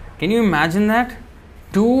 Can you imagine that?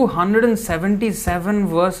 277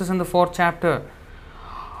 verses in the fourth chapter.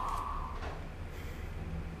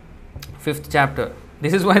 Fifth chapter.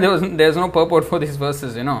 This is why there's no purport for these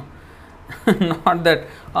verses, Not that,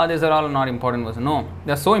 these are all not important verses. No,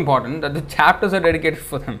 they are so important that the chapters are dedicated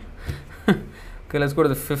for them. Okay, let's go to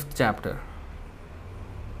the fifth chapter.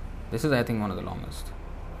 This is, I think, one of the longest.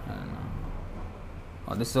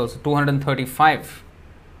 This is also 235.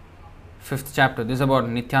 Fifth chapter. This is about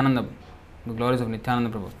Nityananda, the glories of Nityananda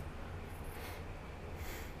Prabhu.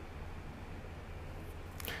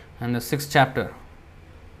 And the sixth chapter.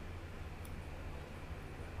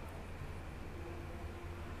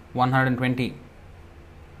 120.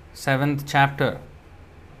 Seventh chapter.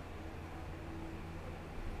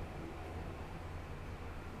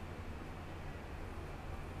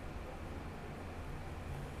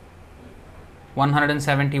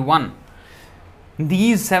 171.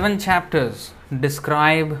 These 7 chapters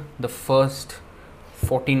describe the first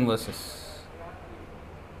 14 verses.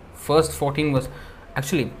 First 14 verses.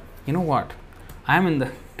 Actually, you know what? I'm in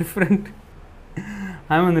the different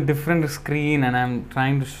screen and I'm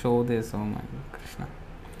trying to show this. Oh my Krishna.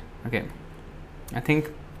 Okay. I think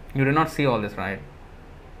you did not see all this, right?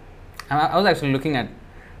 I was actually looking at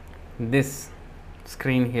this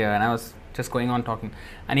screen here and I was just going on talking.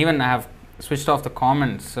 And even I have switched off the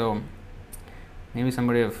comments, so maybe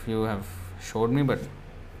somebody of you have showed me, but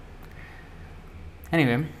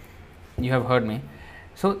anyway, you have heard me.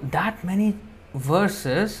 So that many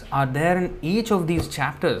verses are there in each of these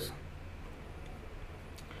chapters,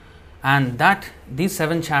 and these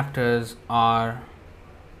 7 chapters are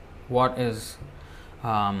what is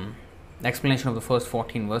the explanation of the first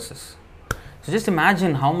 14 verses. So just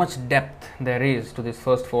imagine how much depth there is to these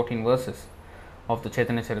first 14 verses of the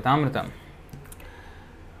Chaitanya Charitamrita.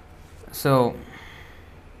 So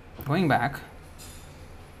going back,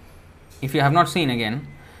 if you have not seen again,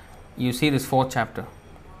 you see this 4th chapter.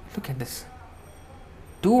 Look at this.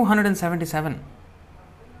 277.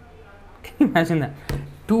 Can you imagine that?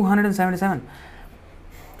 277.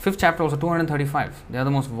 5th chapter also 235. They are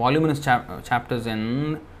the most voluminous chapters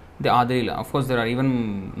in the Adilila. Of course, there are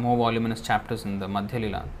even more voluminous chapters in the Madhya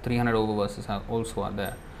Lila. 300 over verses also are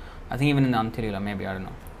there. I think even in the Antya-lila, maybe, I don't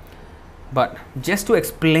know. But just to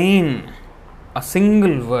explain a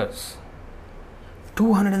single verse,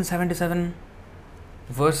 277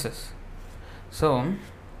 verses. So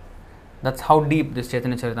that's how deep this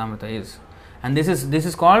Chaitanya Charitamrita is. And this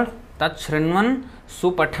is called Tat Shrinvan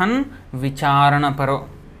Supathan Vicharana Paro.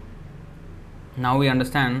 Now we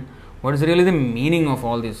understand what is really the meaning of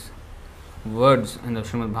all these words in the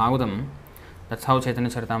Srimad Bhagavatam. That's how Chaitanya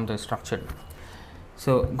Charitamrita is structured.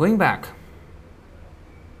 So going back,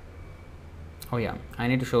 I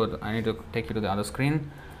need to take you to the other screen,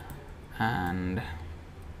 and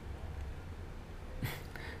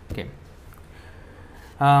okay,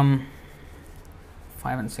 5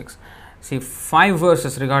 and 6. See, 5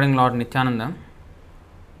 verses regarding Lord Nityananda.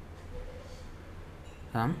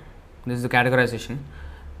 This is the categorization.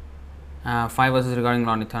 5 verses regarding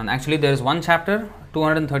Lord Nityananda. Actually, there is one chapter,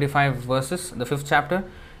 235 verses. The 5th chapter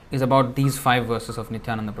is about these 5 verses of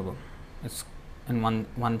Nityananda Prabhu. It's in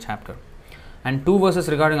one chapter. And 2 verses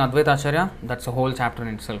regarding Advaita Acharya, that's a whole chapter in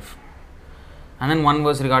itself. And then 1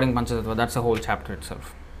 verse regarding Panchatattva, that's a whole chapter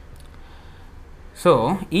itself.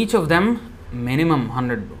 So each of them minimum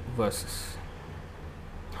 100 verses,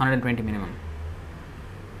 120 minimum.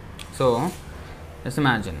 So just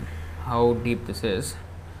imagine how deep this is.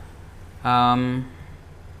 Now,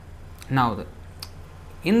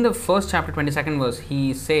 in the first chapter, 22nd verse,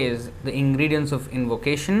 he says the ingredients of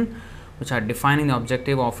invocation, which are defining the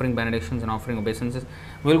objective, offering benedictions, and offering obeisances.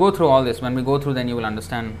 We'll go through all this. When we go through, then you will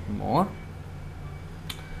understand more.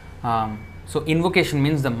 So, invocation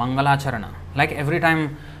means the Mangalacharana. Like every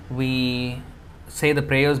time we say the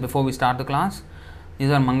prayers before we start the class, these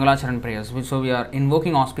are Mangalacharan prayers. So, we are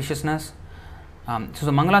invoking auspiciousness. So,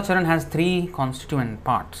 the Mangalacharan has three constituent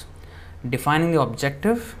parts: defining the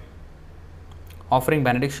objective, offering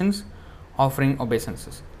benedictions, offering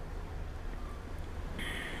obeisances.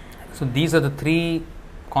 So, these are the three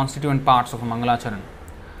constituent parts of a Mangalacharan.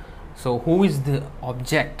 So, who is the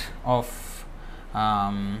object of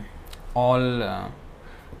all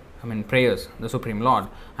prayers? The Supreme Lord.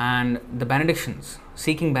 And the benedictions,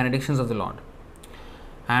 seeking benedictions of the Lord,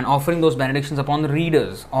 and offering those benedictions upon the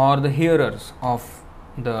readers or the hearers of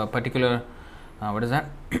the particular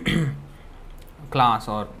class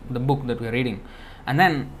or the book that we are reading. And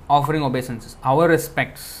then offering obeisances, our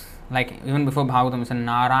respects, like even before Bhagavatam, it's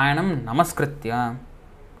Narayanam Namaskritya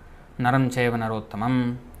Naram Cheva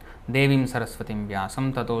Narottamam Devim Saraswatim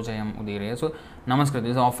Vyasam Tato Jayam Udire. So Namaskritya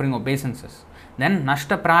is offering obeisances. Then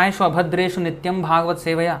Nashta Prayashu Abhadreshu Nityam Bhagavat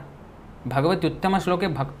Sevaya. Bhagavat Uttama Shloke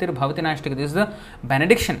Bhaktir Bhavati Nashtika. This is the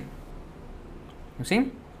benediction. You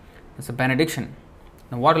see? It's a benediction.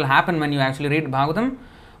 Now what will happen when you actually read Bhagavatam?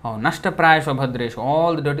 Oh, Nashta Prayashu Abhadreshu.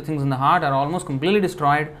 All the dirty things in the heart are almost completely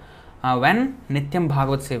destroyed when Nityam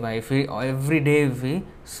Bhagavat Seva. If we every day we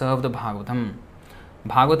serve the Bhagavatam.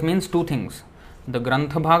 Bhagavat means two things: the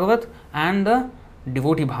Grantha Bhagavat and the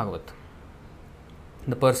devotee Bhagavat,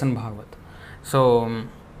 the person Bhagavat. So,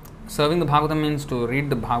 serving the Bhagavatam means to read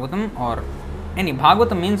the Bhagavatam, or any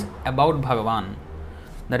Bhagavatam means about Bhagavan.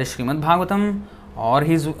 That is Srimad Bhagavatam, or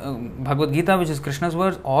his Bhagavad Gita, which is Krishna's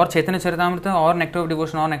words, or Chaitanya Charitamrita, or Nectar of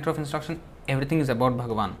Devotion, or Nectar of Instruction. Everything is about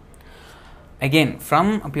Bhagavan. Again,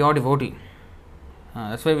 from a pure devotee.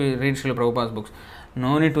 That's why we read Srila Prabhupada's books.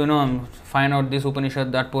 No need to find out this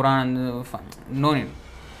Upanishad, that Puran, no need.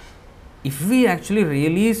 If we actually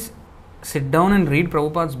really sit down and read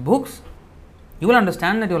Prabhupada's books, you will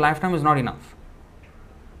understand that your lifetime is not enough.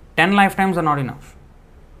 10 lifetimes are not enough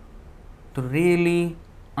to really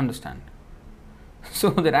understand. So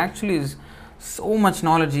there actually is so much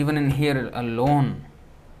knowledge even in here alone.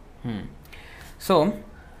 So,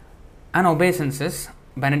 and obeisances,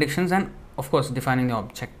 benedictions, and of course defining the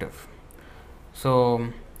objective. So,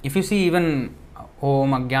 if you see even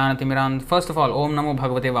Om Ajnana Timiran, first of all, Om Namo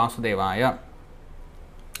Bhagavate Vasudevaya,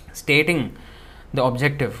 stating the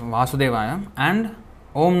objective Vasudevaya, and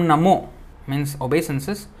Om Namo means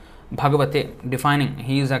obeisances, Bhagavate, defining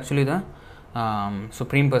he is actually the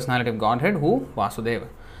Supreme Personality of Godhead, who Vasudeva.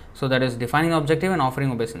 So that is defining the objective and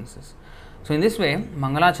offering obeisances. So in this way,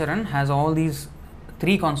 Mangalacharan has all these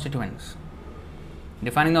three constituents: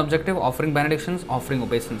 defining the objective, offering benedictions, offering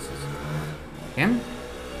obeisances. Okay?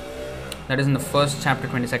 That is in the first chapter,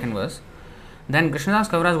 22nd verse. Then Krishnadas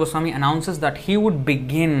Kaviraj Goswami announces that he would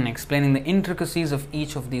begin explaining the intricacies of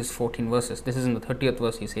each of these 14 verses. This is in the 30th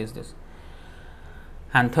verse he says this.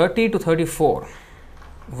 And 30 to 34,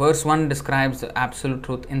 verse 1 describes the absolute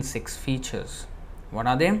truth in 6 features. What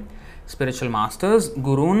are they? Spiritual masters,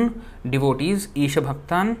 gurun, devotees, Isha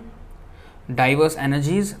Bhaktan, diverse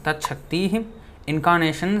energies, Tat Shakti,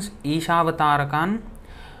 incarnations, Ishavatarakan,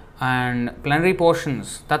 and plenary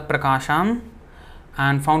portions, Tat Prakasham,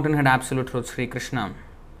 and fountainhead absolute truth, Sri Krishna,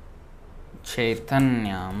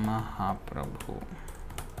 Chaitanya Mahaprabhu.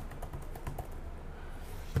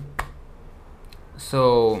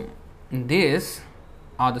 So, these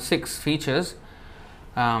are the 6 features.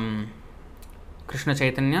 Krishna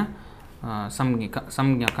Chaitanya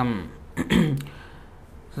Samgyakam.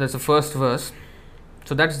 So that's the first verse.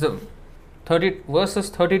 So that's the verses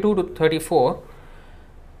 32 to 34.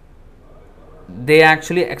 They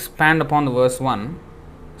actually expand upon the verse 1,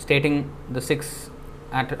 stating the 6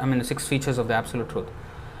 features of the absolute truth.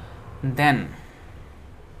 Then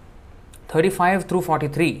 35 through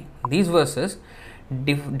 43, these verses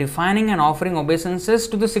defining and offering obeisances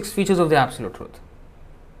to the 6 features of the absolute truth.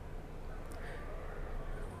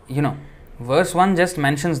 Verse 1 just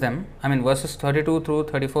mentions them. Verses 32 through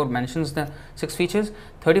 34 mentions the 6 features.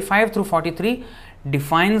 35 through 43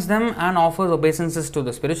 defines them and offers obeisances to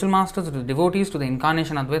the spiritual masters, to the devotees, to the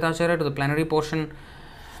incarnation Advaita Acharya, to the plenary portion.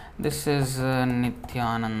 This is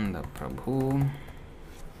Nityananda Prabhu.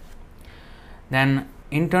 Then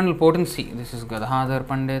internal potency. This is Gadadhar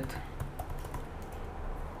Pandit.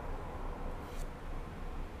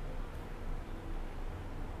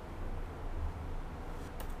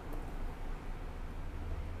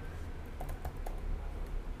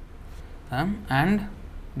 and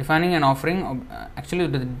defining an offering actually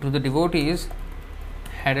to the devotees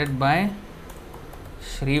headed by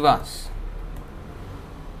Shrivas.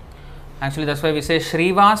 Actually, that's why we say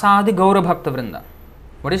Shrivasa Adi Gaura Bhakta Vrinda.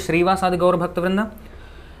 What is Shrivasa Adi Gaura Bhakta Vrinda?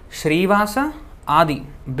 Shrivasa Adi,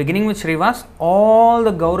 beginning with Shrivas, all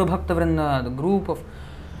the Gaura Bhakta Vrinda, the group of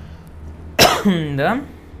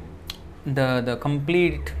the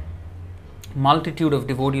complete multitude of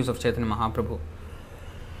devotees of Chaitanya Mahaprabhu,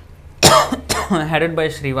 headed by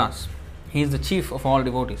Shrivas. He is the chief of all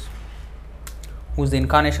devotees, who is the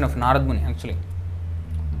incarnation of Narad Muni actually.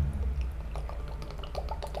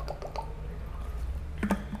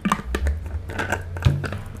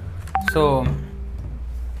 So,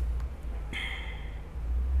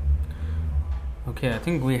 okay, I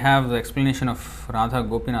think we have the explanation of Radha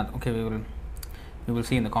Gopinath. Okay, we will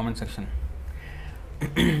see in the comment section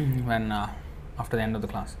when after the end of the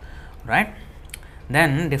class, right?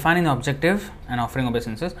 Then defining the objective and offering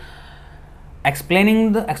obeisances,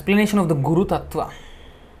 explaining the explanation of the Guru Tattva.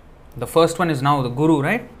 The first one is now the Guru,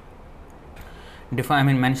 right?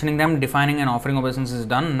 Mentioning them, defining and offering obeisances is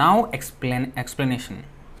done. Now explanation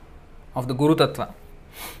of the Guru Tattva.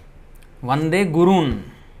 Vande Gurun,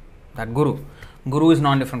 that Guru. Guru is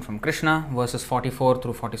non-different from Krishna, verses 44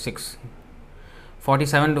 through 46.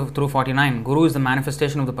 47 through 49, Guru is the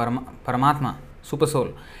manifestation of the Paramatma, Super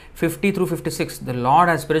Soul. 50 through 56, the Lord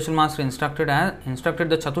as spiritual master instructed the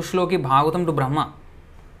Chatushloki Bhagavatam to Brahma.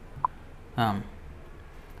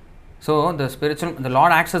 So the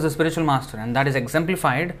Lord acts as the spiritual master, and that is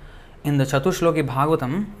exemplified in the Chatushloki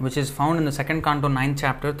Bhagavatam, which is found in the second canto, 9th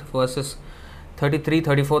chapter, verses 33,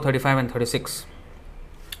 34, 35 and 36.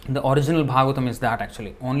 The original Bhagavatam is that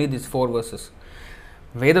actually, only these 4 verses.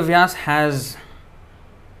 Vedavyas has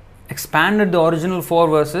expanded the original 4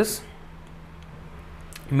 verses.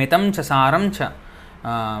 Mitam cha saram cha.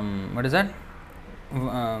 What is that?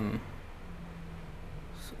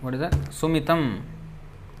 What is that? Sumitam.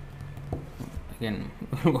 Again,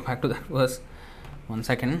 we'll go back to that verse. 1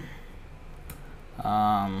 second.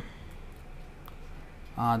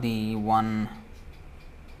 Adi 1.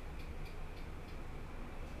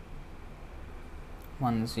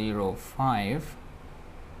 105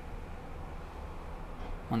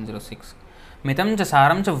 106. Mitam cha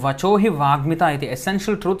saram cha vacho hi vagmita iti.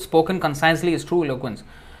 Essential truth spoken concisely is true eloquence.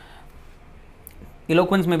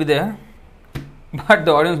 Eloquence may be there, but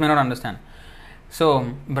the audience may not understand.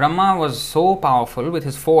 So Brahma was so powerful with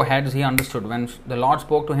his 4 heads, he understood. When the Lord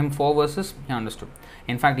spoke to him 4 verses, he understood.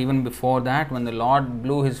 In fact, even before that, when the Lord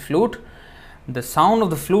blew his flute, the sound of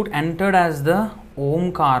the flute entered as the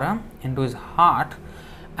Omkara into his heart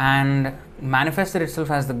and manifested itself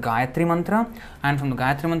as the Gayatri Mantra, and from the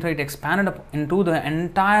Gayatri Mantra it expanded up into the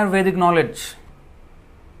entire Vedic knowledge.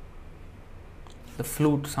 The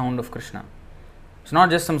flute sound of Krishna. It's not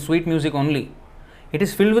just some sweet music only. It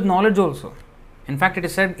is filled with knowledge also. In fact, it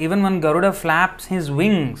is said even when Garuda flaps his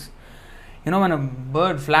wings, when a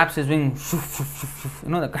bird flaps his wings,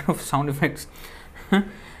 the kind of sound effects.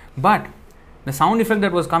 But the sound effect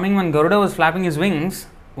that was coming when Garuda was flapping his wings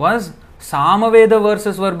was Samaveda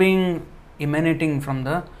verses were being emanating from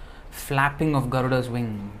the flapping of Garuda's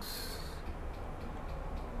wings.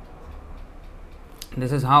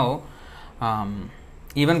 This is how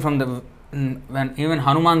even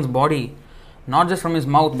Hanuman's body, not just from his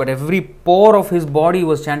mouth, but every pore of his body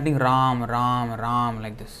was chanting Ram, Ram, Ram,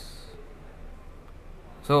 like this.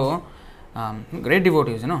 So, great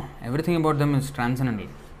devotees, everything about them is transcendental.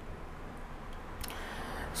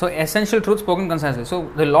 So, essential truth spoken concisely. So,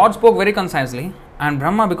 the Lord spoke very concisely, and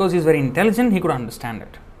Brahma, because he is very intelligent, he could understand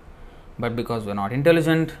it. But because we are not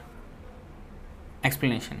intelligent,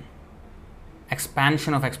 explanation,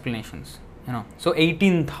 expansion of explanations, So,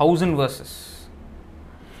 18,000 verses.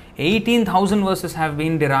 18,000 verses have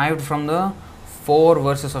been derived from the 4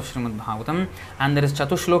 verses of Srimad Bhagavatam, and there is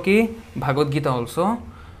Chatushloki Bhagavad Gita also,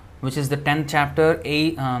 which is the 10th chapter,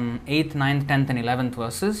 8th, 9th, 10th and 11th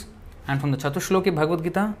verses. And from the Chatushloki Bhagavad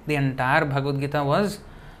Gita, the entire Bhagavad Gita was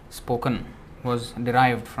spoken, was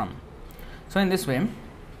derived from. So in this way,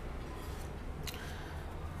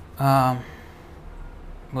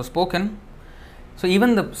 was spoken. So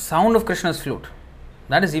even the sound of Krishna's flute,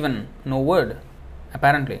 that is even no word,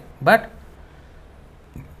 apparently. But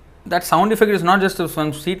that sound effect is not just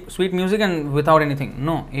some sweet music and without anything.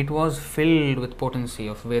 No, it was filled with potency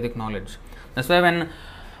of Vedic knowledge. That's why when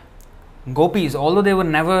gopis, although they were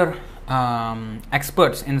never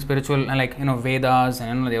experts in spiritual, like Vedas,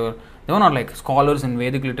 and they were not like scholars in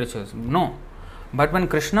Vedic literatures. No, but when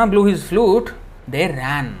Krishna blew his flute, they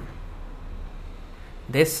ran.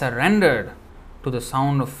 They surrendered to the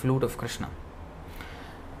sound of flute of Krishna.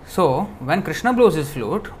 So, when Krishna blows his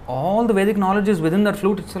flute, all the Vedic knowledge is within that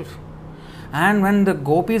flute itself. And when the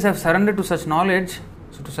gopis have surrendered to such knowledge,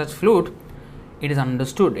 so to such flute, it is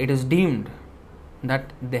understood, it is deemed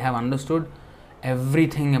that they have understood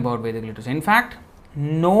everything about Vedic literature. In fact,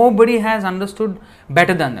 nobody has understood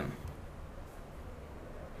better than them.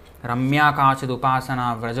 Ramya Kachid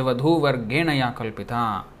Upasana Vrajavadhu Vargenaya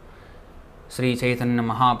Kalpita Sri Chaitanya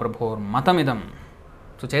Mahaprabhur Matamidam.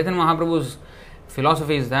 So Chaitanya Mahaprabhu's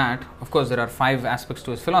philosophy is that, of course, there are 5 aspects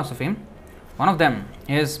to his philosophy. One of them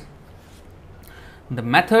is the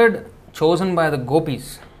method chosen by the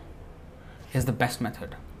gopis is the best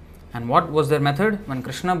method. And what was their method? When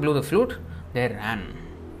Krishna blew the flute, they ran.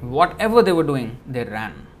 Whatever they were doing, they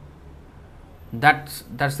ran. That's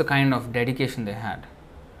the kind of dedication they had.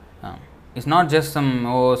 It's not just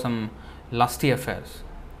some lusty affairs.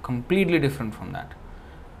 Completely different from that.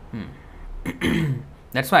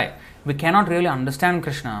 That's why we cannot really understand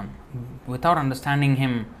Krishna without understanding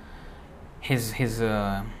him, his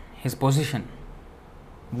position.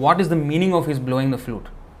 What is the meaning of his blowing the flute?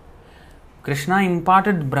 Krishna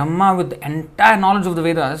imparted Brahma with the entire knowledge of the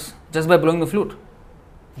Vedas just by blowing the flute.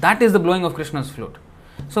 That is the blowing of Krishna's flute.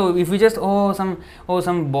 So if we just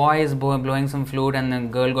some boy is blowing some flute and the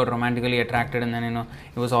girl got romantically attracted and then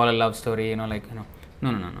it was all a love story, no.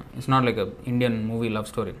 It's not like a Indian movie love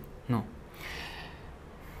story. No.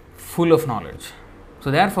 Full of knowledge. So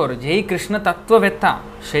therefore, Jai Krishna Tattva Vetta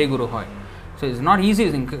Shai Guru Hoy. So it's not easy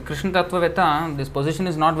thing. Krishna Tattva Vetta, this position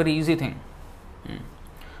is not very easy thing.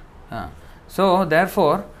 So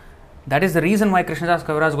therefore, that is the reason why Krishnadas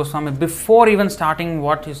Kaviraj Goswami, before even starting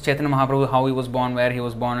what is Chaitanya Mahaprabhu, how he was born, where he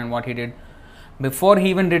was born and what he did, before he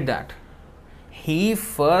even did that, he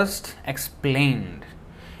first explained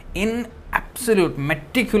in absolute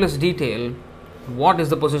meticulous detail what is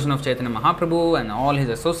the position of Chaitanya Mahaprabhu and all his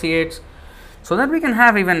associates, so that we can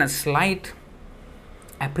have even a slight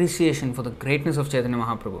appreciation for the greatness of Chaitanya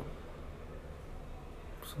Mahaprabhu.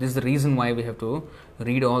 So this is the reason why we have to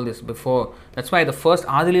read all this before. That's why the first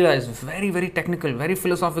Adi Leela is very, very technical, very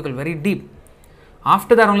philosophical, very deep.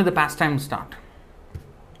 After that only the pastimes start.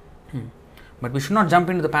 But we should not jump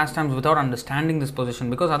into the pastimes without understanding this position,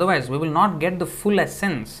 because otherwise we will not get the full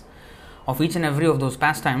essence of each and every of those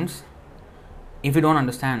pastimes if we don't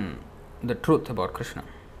understand the truth about Krishna,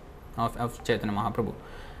 of Chaitanya Mahaprabhu.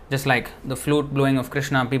 Just like the flute blowing of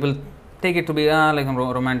Krishna, people take it to be like a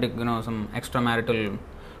romantic, some extramarital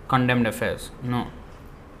condemned affairs. No.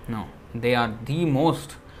 They are the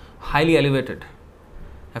most highly elevated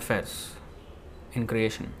affairs in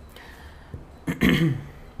creation.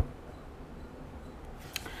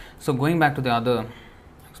 So going back to the other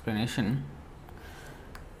explanation.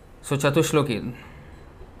 So Chatushloki,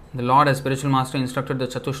 the Lord as spiritual master instructed the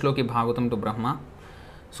Chatushloki Bhagavatam to Brahma.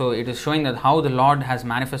 So it is showing that how the Lord has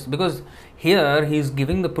manifested, because here he is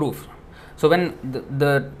giving the proof. So when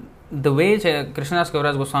the way Krishnadas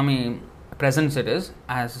Kaviraj Goswami presents it is,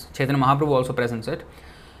 as Chaitanya Mahaprabhu also presents it,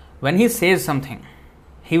 when he says something,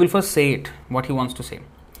 he will first say it, what he wants to say.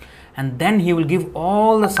 And then he will give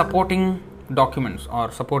all the supporting documents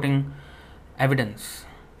or supporting evidence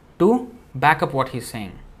to back up what he is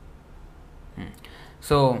saying.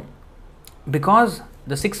 So, because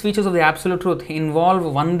the 6 features of the Absolute Truth involve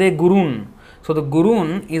Vande Gurun. So, the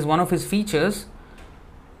Gurun is one of his features.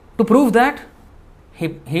 To prove that,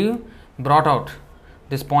 he brought out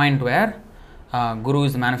this point where Guru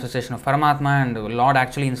is the manifestation of Paramatma and the Lord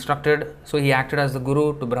actually instructed. So, he acted as the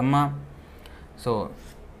Guru to Brahma. So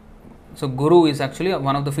Guru is actually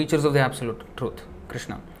one of the features of the Absolute Truth,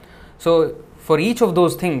 Krishna. So, for each of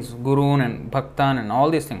those things, Gurun and Bhaktan and all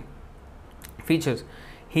these things, features,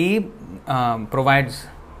 he provides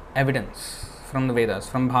evidence from the Vedas,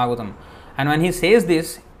 from Bhagavatam. And when he says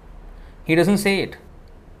this, he doesn't say it.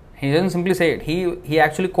 He doesn't simply say it. He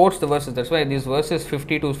actually quotes the verses. That's why these verses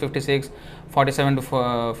 50 to 56, 47 to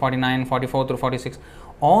 49, 44 through 46,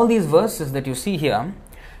 all these verses that you see here,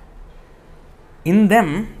 in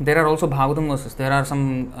them there are also Bhagavatam verses. There are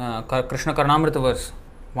some Krishna Karnamrita verse.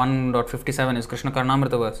 1.57 is Krishna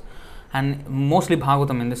Karnamrita verse, and mostly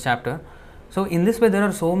Bhagavatam in this chapter. So in this way there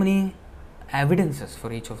are so many evidences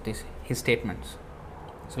for each of these his statements.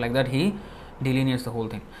 So like that he delineates the whole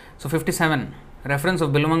thing. So 57, reference of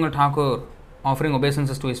Bilamangal Thakur offering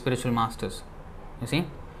obeisances to his spiritual masters. You see,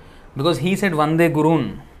 because he said Vande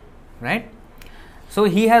Gurun, right? So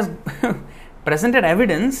he has presented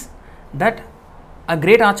evidence that a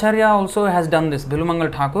great Acharya also has done this.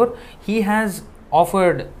 Bilamangal Thakur, he has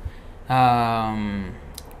offered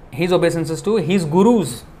his obeisances to his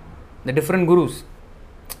gurus, the different gurus.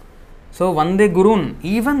 So Vande Gurun,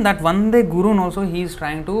 even that Vande Gurun also he is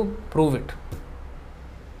trying to prove it.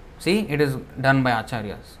 See, it is done by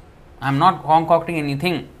acharyas. I am not concocting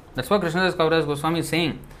anything. That's what Krishnadas Kaviraj Goswami is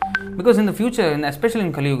saying. Because in the future, especially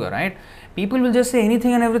in Kali Yuga, right, people will just say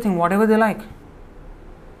anything and everything, whatever they like.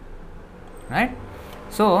 Right?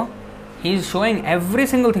 So, he is showing every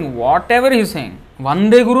single thing, whatever he is saying.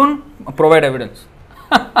 Vande Gurun, provide evidence.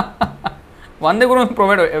 Vande Gurun,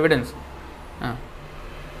 provide evidence.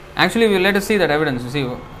 Actually, let us see that evidence. You see,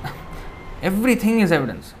 everything is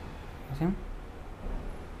evidence.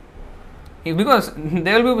 Because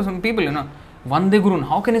there will be some people, Vande Gurun.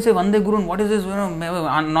 How can you say Vande Gurun? What is this?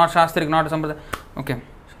 Not Shastrik, not Sampradaya. Okay,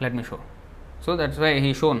 let me show. So that's why he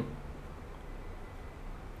is shown.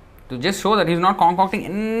 To just show that he is not concocting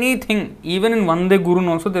anything. Even in Vande Gurun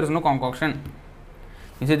also there is no concoction.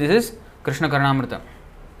 You see, this is Krishna Karnamrita.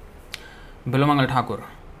 Bilamangal Thakur.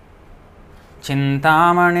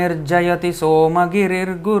 Chintamanir Jayati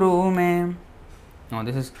Somagirir Guru me. No,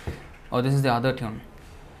 this is the other tune.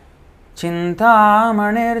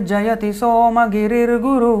 Chintamanir Jayati Somagirir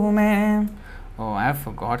Guru me. Oh, I have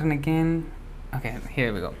forgotten again. Okay,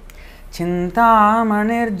 here we go.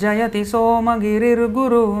 Chintamanir Jayati Somagirir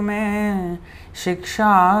Guru me.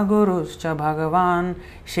 Shiksha Guruscha Bhagavan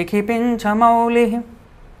Shikhipincha Maulih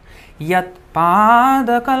Yat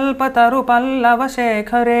Pada Kalpataru Pallava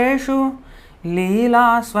Shekhareshu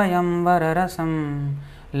Leela Swayamvara Rasam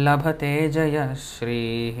Labhate Jaya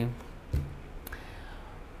Shri.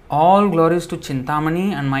 All glories to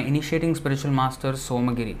Chintamani and my initiating spiritual master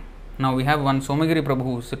Somagiri. Now we have one Somagiri Prabhu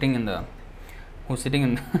who is sitting in the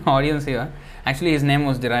audience here. Actually, his name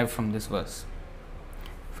was derived from this verse.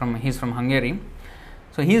 He's from Hungary.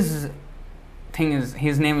 So his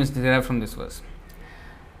name is derived from this verse.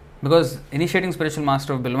 Because initiating spiritual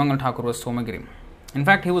master of Bilwangal Thakur was Somagiri. In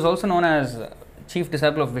fact, he was also known as chief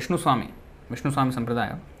disciple of Vishnu Swami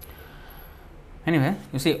Sampradaya. Anyway,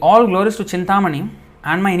 you see, all glories to Chintamani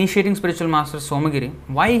and my initiating spiritual master Somagiri.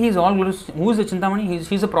 Why he is all glories? Who is the Chintamani?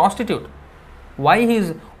 He is a prostitute. Why he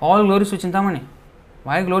is all glories to Chintamani?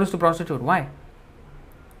 Why glories to prostitute? Why?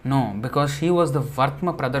 No, because she was the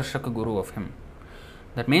Vartma Pradarshaka Guru of him.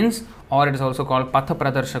 That means, or it is also called Patha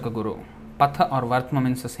Pradarshaka Guru. Patha or Vartma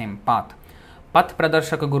means the same, path. Path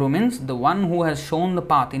Pradarshaka Guru means the one who has shown the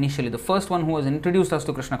path initially, the first one who has introduced us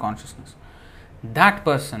to Krishna consciousness. That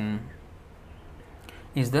person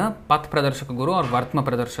is the Path Pradarshaka Guru or Vartma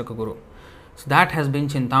Pradarshaka Guru. So that has been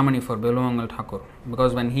Chintamani for Bilamangal Thakur.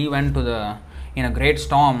 Because when he went in a great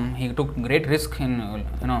storm, he took great risk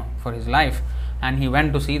for his life, and he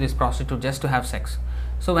went to see this prostitute just to have sex.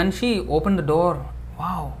 So when she opened the door,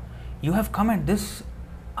 wow, you have come at this.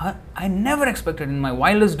 I never expected in my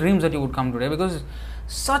wildest dreams that you would come today, because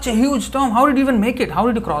such a huge storm. How did you even make it? How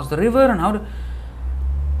did you cross the river? And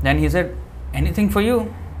then he said, anything for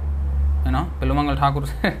you. Bilamangal Thakur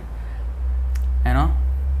said,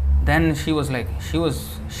 Then she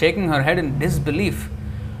was shaking her head in disbelief.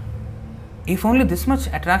 If only this much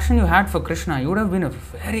attraction you had for Krishna, you would have been a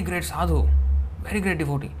very great sadhu, very great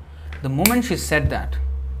devotee. The moment she said that,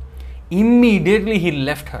 immediately he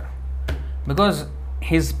left her. Because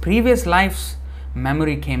his previous life's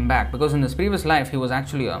memory came back. Because in his previous life, he was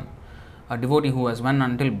actually a devotee who has went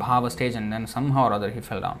until Bhava stage, and then somehow or other he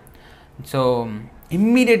fell down. So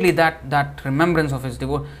immediately that remembrance of his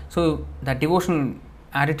so that devotional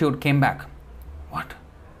attitude came back. What?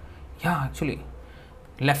 Yeah, actually.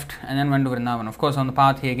 Left and then went to Vrindavan. Of course, on the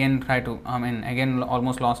path, he again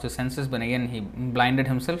almost lost his senses, but again he blinded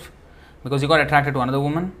himself because he got attracted to another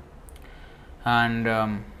woman. And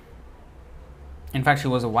in fact, she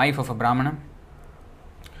was a wife of a Brahmana.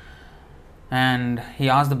 And he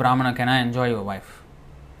asked the Brahmana, can I enjoy your wife?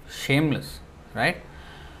 Shameless, right?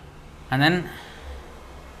 And then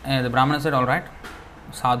the Brahmana said, all right,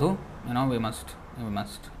 sadhu, we must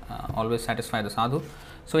always satisfy the sadhu.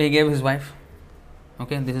 So he gave his wife.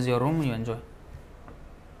 Okay, this is your room, you enjoy.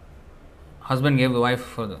 Husband gave the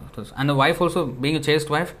wife and the wife also, being a chaste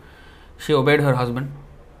wife, she obeyed her husband,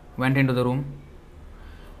 went into the room.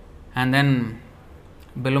 And then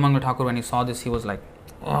Bilamangal Thakur, when he saw this, he was like,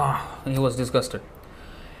 he was disgusted.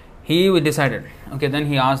 He decided, okay, then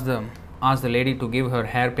he asked the lady to give her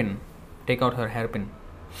hairpin, take out her hairpin.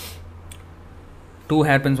 2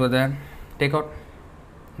 hairpins were there, take out.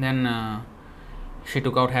 Then she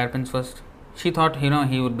took out hairpins first. She thought,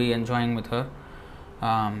 he would be enjoying with her,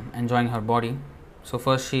 enjoying her body. So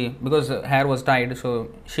first because the hair was tied, so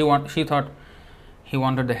she thought he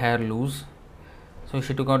wanted the hair loose. So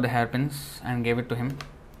she took out the hairpins and gave it to him.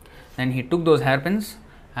 Then he took those hairpins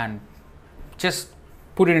and just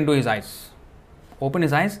put it into his eyes. Opened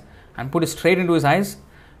his eyes and put it straight into his eyes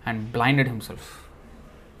and blinded himself.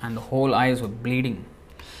 And the whole eyes were bleeding.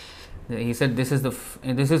 He said, this is the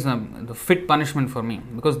fit punishment for me,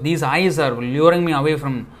 because these eyes are luring me away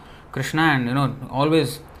from Krishna, and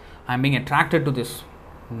always I am being attracted to this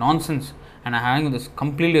nonsense, and I am having this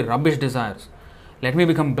completely rubbish desires. Let me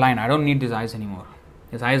become blind. I don't need these eyes anymore.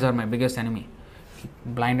 His eyes are my biggest enemy. He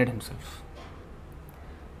blinded himself.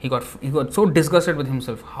 He got so disgusted with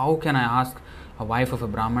himself. How can I ask a wife of a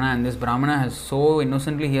Brahmana, and this Brahmana has so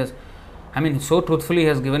innocently, so truthfully he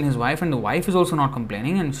has given his wife, and the wife is also not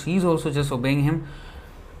complaining, and she is also just obeying him.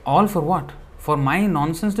 All for what? For my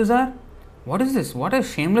nonsense desire? What is this? What a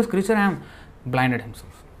shameless creature I am. Blinded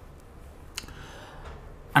himself.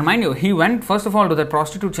 And mind you, he went first of all to that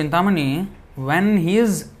prostitute Chintamani when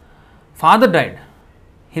his father died.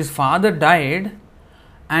 His father died,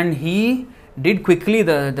 and he did quickly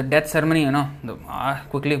the death ceremony,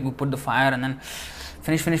 quickly put the fire and then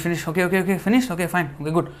finish, okay, finished, okay, fine,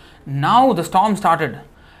 okay, good. Now the storm started,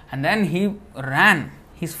 and then he ran.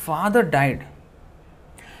 His father died,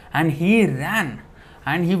 and he ran,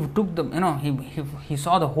 and he took he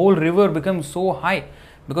saw the whole river become so high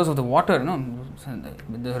because of the water,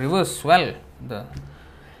 the river swell,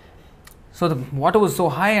 so the water was so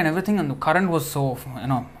high and everything, and the current was so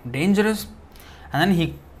dangerous. And then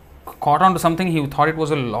he caught onto something. He thought it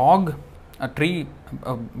was a log, a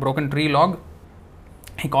broken tree log.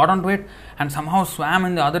 He caught onto it and somehow swam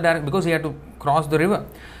in the other direction, because he had to cross the river.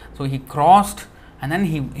 So he crossed, and then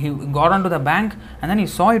he got onto the bank, and then he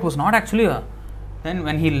saw it was not actually then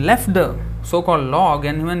when he left the so-called log,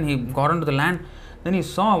 and when he got onto the land, then he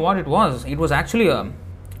saw what it was. It was actually a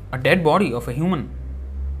dead body of a human.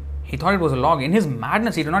 He thought it was a log. In his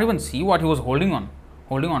madness, he did not even see what he was holding on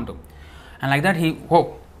to. And like that,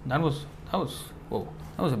 that was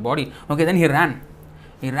a body. Okay, then he ran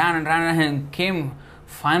and came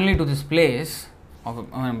finally to this place of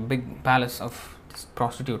a big palace of this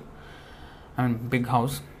prostitute. Big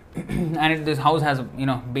house. And this house has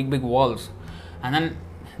big walls. And then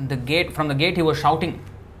from the gate he was shouting,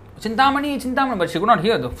 Chintamani, but she could not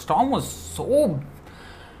hear. The storm was so,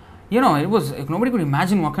 it was, nobody could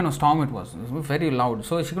imagine what kind of storm it was. It was very loud.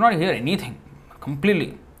 So she could not hear anything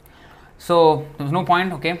completely. So there was no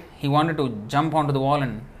point. Okay, he wanted to jump onto the wall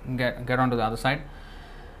and get onto the other side.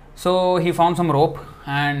 So he found some rope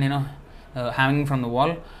and hanging from the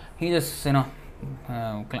wall. He just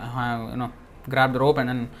grabbed the rope and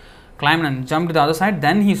then climbed and jumped to the other side.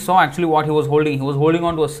 Then he saw actually what he was holding. He was holding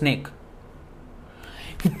on to a snake.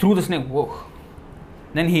 He threw the snake. Whoa!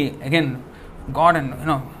 Then he again got and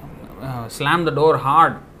slammed the door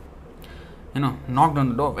hard. Knocked on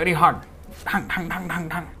the door very hard. Dang, dang, dang, dang,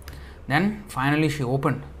 dang. Then finally she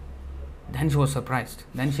opened. Then she was surprised.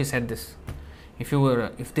 Then she said this: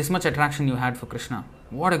 if this much attraction you had for Krishna,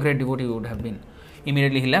 what a great devotee you would have been.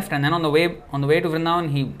 Immediately he left, and then on the way to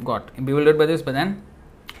Vrindavan, he got bewildered by this, but then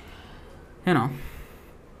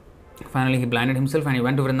finally he blinded himself and he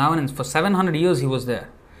went to Vrindavan, and for 700 years he was there.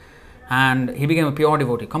 And he became a pure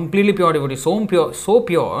devotee, completely pure devotee, so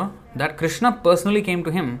pure that Krishna personally came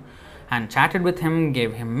to him and chatted with him,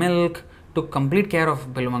 gave him milk, took complete care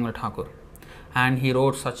of Bilumangal Thakur. And he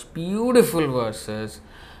wrote such beautiful verses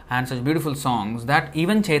and such beautiful songs that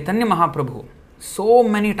even Chaitanya Mahaprabhu so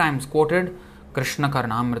many times quoted Krishna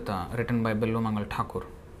Karnamrita written by Bilumangal Thakur.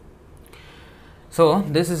 So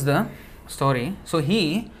this is the story. So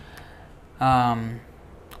he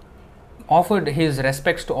offered his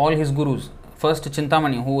respects to all his gurus. First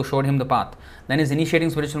Chintamani, who showed him the path. Then his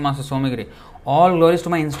initiating spiritual master Somagiri. All glories to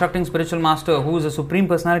my instructing spiritual master, who is the supreme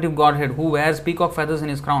personality of Godhead, who wears peacock feathers in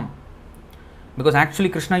his crown. Because actually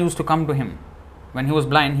Krishna used to come to him. When he was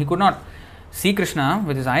blind, he could not see Krishna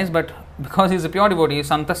with his eyes, but because he is a pure devotee,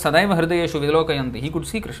 Santas Sadaiva Hridayeshu Vilokayanti, he could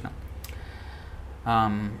see Krishna.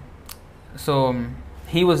 So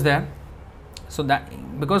he was there. So that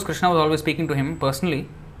because Krishna was always speaking to him personally,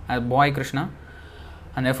 as boy Krishna,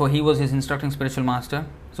 and therefore he was his instructing spiritual master,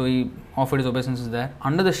 so he offered his obeisances there.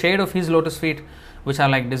 Under the shade of his lotus feet, which are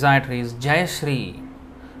like desire trees, Jayashri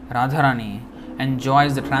Radharani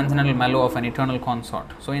enjoys the transcendental mellow of an eternal consort.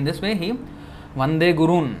 So in this way he Vande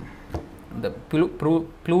Gurun, the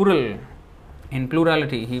plural, in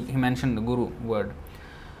plurality he mentioned the Guru word.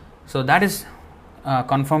 So that is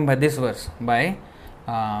confirmed by this verse by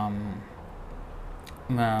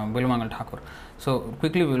Bilumangal Thakur. So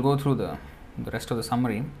quickly we will go through the rest of the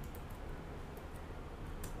summary.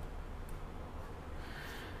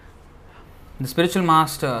 The spiritual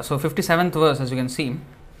master, so 57th verse, as you can see.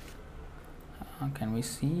 Can we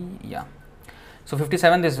see? Yeah. So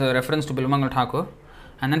 57th is a reference to Bilumangal Thakur.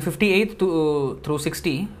 And then 58th through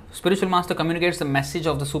 60, spiritual master communicates the message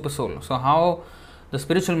of the super soul. So how the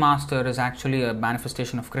spiritual master is actually a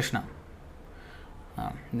manifestation of Krishna.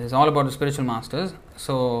 This is all about the spiritual masters.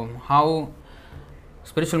 So, how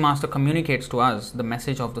spiritual master communicates to us the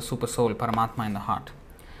message of the super soul, Paramatma in the heart.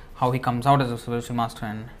 How he comes out as a spiritual master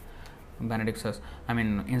and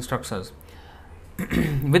instructs us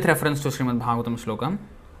with reference to Srimad Bhagavatam Shloka,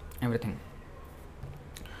 everything.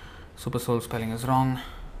 Super soul spelling is wrong.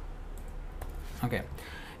 Okay.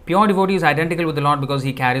 Pure devotee is identical with the Lord because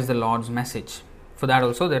he carries the Lord's message. For that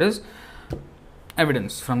also there is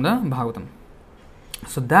evidence from the Bhagavatam.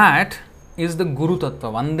 So that is the Guru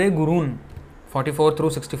Tattva. Vande Gurun, 44 through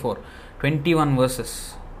 64. 21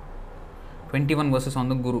 verses. 21 verses on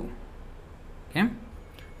the Guru. Okay.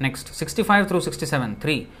 Next, 65 through 67.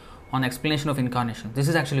 3 on explanation of incarnation. This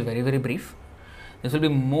is actually very, very brief. This will be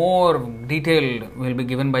more detailed, will be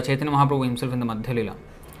given by Chaitanya Mahaprabhu himself in the Madhya Lila.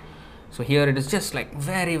 So here it is just like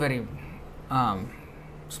very, very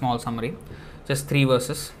small summary. Just 3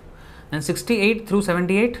 verses. Then 68 through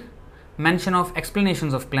 78, mention of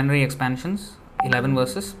explanations of plenary expansions, 11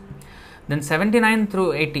 verses. Then 79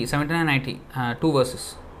 through 80, 2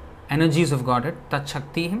 verses, energies of Godhead, Tat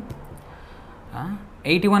Shakti.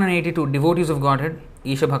 81 and 82, devotees of Godhead,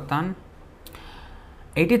 Isha Bhaktan.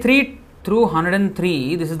 83 through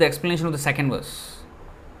 103, this is the explanation of the second verse.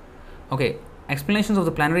 Okay, explanations of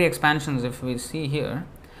the plenary expansions, if we see here,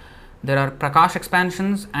 there are Prakash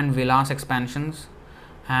expansions and Vilas expansions.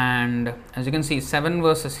 And as you can see, 7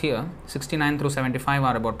 verses here, 69 through 75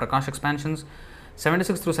 are about Prakash expansions,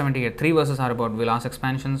 76 through 78, 3 verses are about Vilas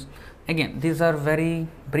expansions. Again, these are very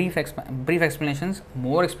brief explanations.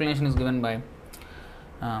 More explanation is given by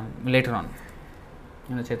later on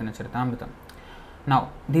in the Chaitanya Charitamrita.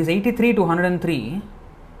 Now, these 83 to 103,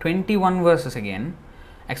 21 verses again,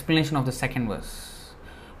 explanation of the second verse.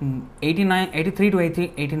 83 to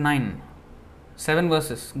 89, 7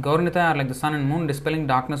 verses. Gaur-Nitai are like the sun and moon, dispelling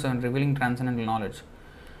darkness and revealing transcendental knowledge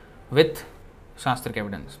with Shastric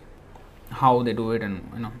evidence. How they do it,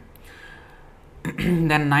 and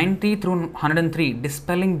Then 90 through 103,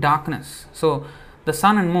 dispelling darkness. So, the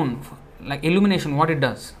sun and moon, like illumination, what it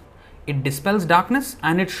does? It dispels darkness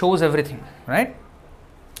and it shows everything, right?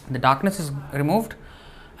 The darkness is removed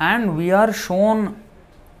and we are shown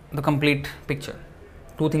the complete picture.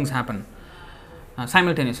 2 things happen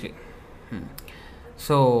simultaneously.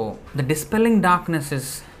 So, the dispelling darkness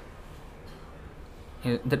is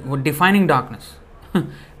defining darkness.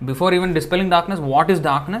 Before even dispelling darkness, what is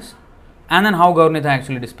darkness? And then how Gaur-Nitai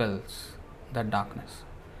actually dispels that darkness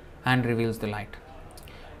and reveals the light,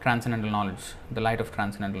 transcendental knowledge, the light of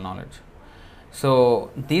transcendental knowledge. So,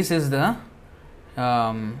 this is the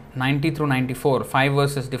 90 through 94, 5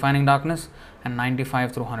 verses defining darkness, and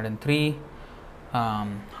 95 through 103, how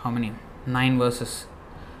many? 9 verses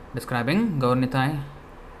describing Gaur-Nitai,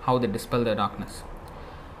 how they dispel the darkness.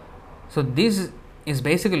 So, this is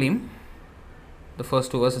basically the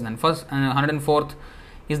first 2 verses. And first 104th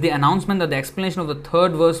is the announcement that the explanation of the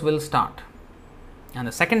third verse will start. And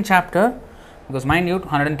the second chapter, because mind you,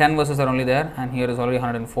 110 verses are only there, and here is already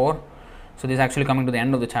 104. So this is actually coming to the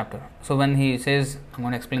end of the chapter. So when he says, I'm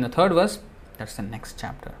going to explain the third verse, that's the next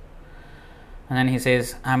chapter. And then he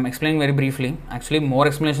says, I'm explaining very briefly. Actually, more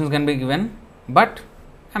explanations can be given, but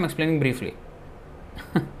I'm explaining briefly.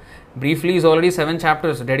 Briefly is already 7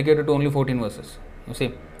 chapters dedicated to only 14 verses. You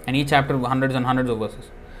see, and each chapter hundreds and hundreds of verses.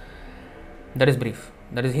 That is brief.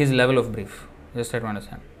 That is his level of brief. Just try to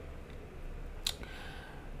understand.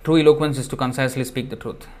 True eloquence is to concisely speak the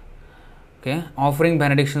truth. Okay, offering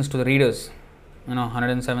benedictions to the readers.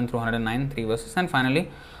 107 through 109, 3 verses, and finally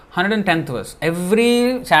 110th verse.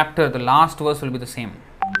 Every chapter, the last verse will be the same.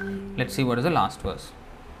 Let's see what is the last verse.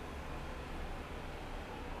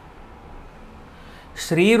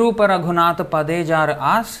 Shri Rupa Raghunatha Pade Jar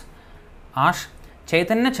Ash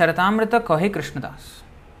Chaitanya Charitamrita Kahi Krishnadas.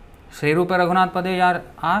 Shri Rupa Raghunath Pade Jar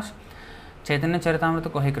Ash Chaitanya Charitamrita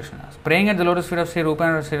Kahi Krishnadas. Praying at the lotus feet of Shri Rupa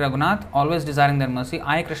and Shri Raghunath, always desiring their mercy,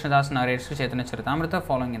 I Krishnadas narrate Shri Chaitanya Charitamrita,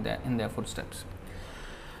 following in their footsteps.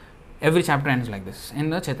 Every chapter ends like this in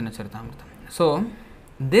the Chaitanya Charitamrita. So,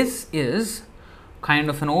 this is kind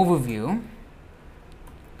of an overview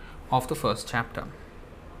of the first chapter.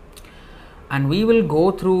 And we will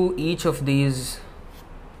go through each of these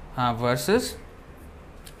verses.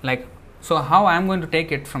 So how I am going to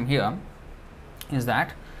take it from here is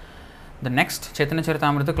that the next Chaitanya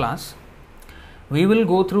Charitamrita class, we will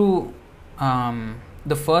go through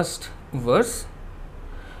the first verse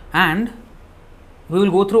and we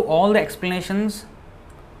will go through all the explanations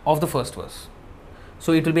of the first verse.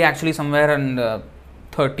 So it will be actually somewhere in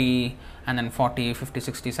 30 and then 40, 50,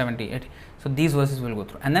 60, 70, 80. So these verses we will go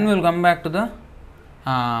through. And then we will come back to the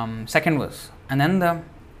second verse. And then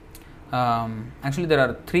actually there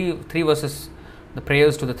are three verses the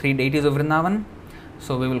prayers to the three deities of Vrindavan.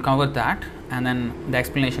 So we will cover that and then the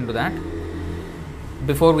explanation to that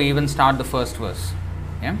before we even start the first verse.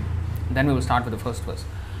 Yeah, then we will start with the first verse,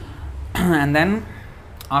 and then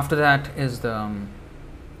after that is the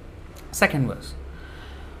second verse,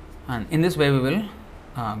 and in this way we will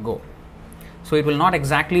go. So it will not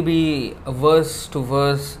exactly be a verse to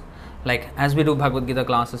verse like as we do Bhagavad Gita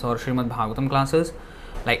classes or Srimad Bhagavatam classes,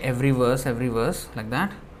 like every verse like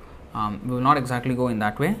that. We will not exactly go in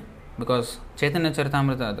that way, because Chaitanya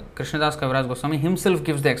Charitamrita, Krishnadas Kaviraj Goswami himself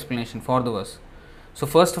gives the explanation for the verse. So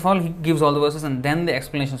first of all he gives all the verses and then the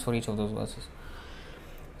explanations for each of those verses.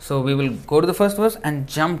 So we will go to the first verse and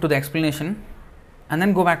jump to the explanation, and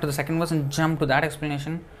then go back to the second verse and jump to that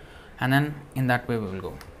explanation, and then in that way we will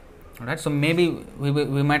go. Alright, so maybe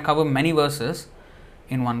we might cover many verses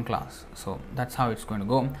in one class. So that's how it's going to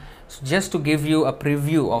go. So just to give you a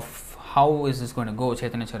preview of how is this going to go,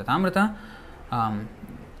 Chaitanya Charitamrita, I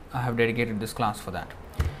have dedicated this class for that.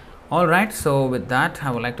 Alright, so with that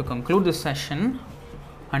I would like to conclude this session,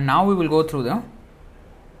 and now we will go through the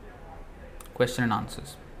question and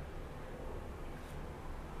answers.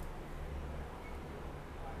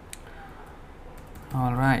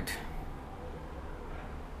 Alright.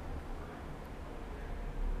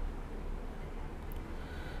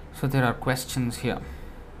 So there are questions here.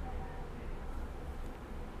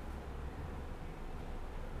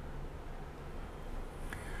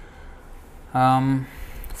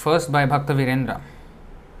 First by Bhakta Virendra.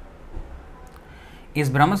 Is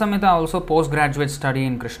Brahma Samhita also postgraduate study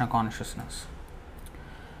in Krishna consciousness?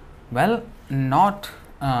 Well,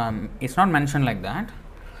 it's not mentioned like that,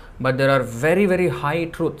 but there are very, very high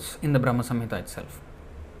truths in the Brahma Samhita itself.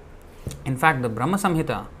 In fact, the Brahma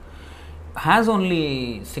Samhita has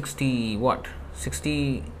only 63 or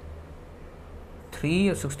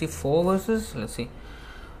 64 verses. Let's see.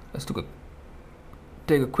 Let's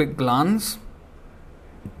take a quick glance.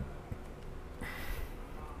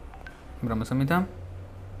 Brahma Samhita.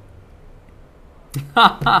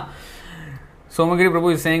 Somagiri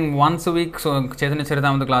Prabhu is saying once a week, so Chaitanya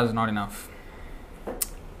Charitamrita class is not enough.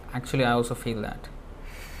 Actually, I also feel that.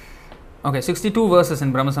 Okay, 62 verses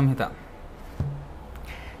in Brahma Samhita.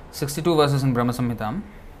 62 verses in Brahma Samhita.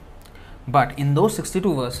 But in those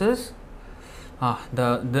 62 verses,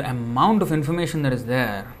 the amount of information that is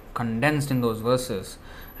there, condensed in those verses,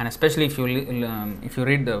 and especially if you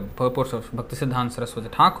read the purports of Bhaktisiddhanta Saraswati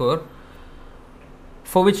Thakur,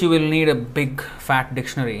 for which you will need a big fat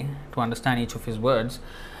dictionary to understand each of his words.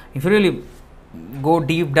 If you really go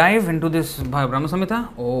deep dive into this Brahma Samhita,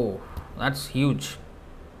 oh, that's huge.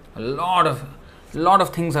 A lot of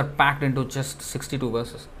things are packed into just 62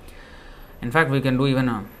 verses. In fact, we can do even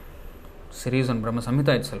a series on Brahma Samhita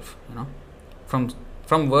itself, from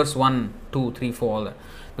verse 1, 2, 3, 4, all that.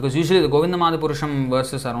 Because usually the Govindamada Purusham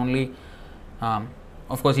verses are only,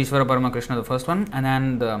 of course, Ishvara Parama Krishna, the first one, and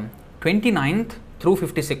then the 29th through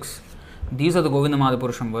 56. These are the Govindamada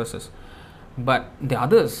Purusham verses. But the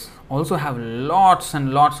others also have lots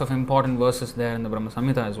and lots of important verses there in the Brahma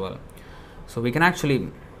Samhita as well. So we can actually,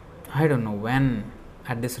 I don't know when,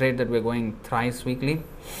 at this rate that we're going thrice weekly,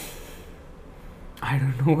 I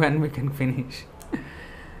don't know when we can finish.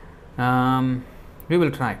 We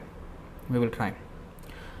will try.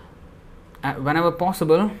 Whenever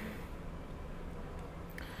possible,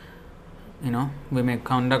 we may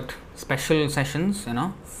conduct special sessions,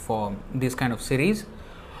 for this kind of series.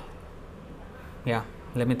 Yeah,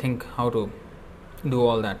 let me think how to do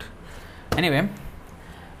all that. Anyway,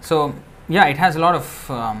 so yeah, it has a lot of,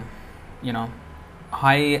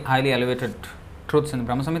 highly elevated truths in the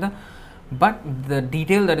Brahma Samhita, but the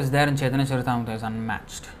detail that is there in Chaitanya Charitamrita is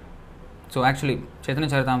unmatched. So actually, Chaitanya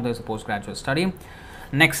Charitamrita is a postgraduate study.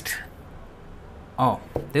 Next, there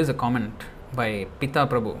is a comment by Pita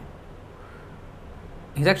Prabhu.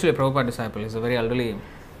 He's actually a Prabhupada disciple. He's a very elderly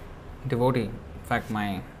devotee. In fact,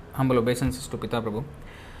 my humble obeisances to Pita Prabhu.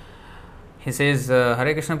 He says,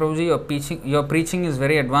 Hare Krishna Prabhuji, your preaching is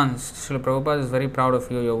very advanced. Srila Prabhupada is very proud of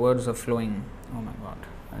you. Your words are flowing. Oh my God,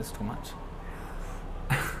 that is too much.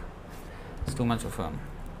 It's too much of a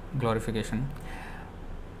glorification.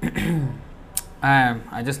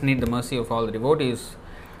 I just need the mercy of all the devotees.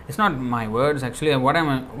 It's not my words actually.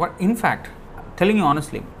 In fact, telling you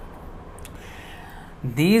honestly,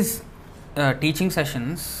 these teaching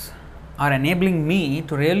sessions are enabling me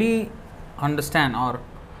to really understand, or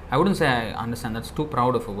I wouldn't say I understand, that's too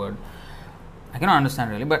proud of a word. I cannot understand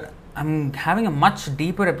really, but I'm having a much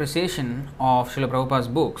deeper appreciation of Srila Prabhupada's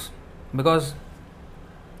books, because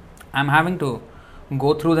I'm having to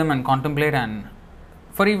go through them and contemplate, and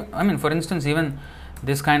for instance, even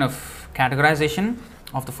this kind of categorization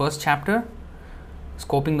of the first chapter,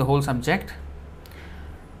 scoping the whole subject,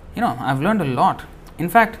 I've learned a lot. In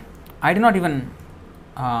fact, I did not even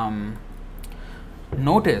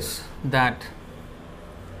notice that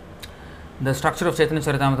the structure of Chaitanya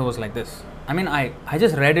Charitamrita was like this. I mean, I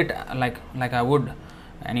just read it like I would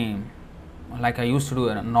like I used to do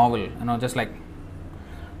a novel, just like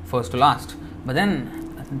first to last. But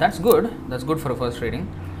then that's good for a first reading.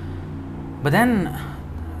 But then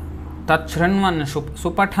Tachranvan,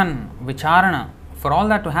 Supathan, Vicharana, for all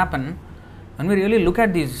that to happen, when we really look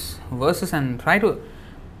at these verses and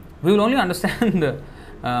we will only understand the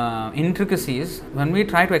intricacies when we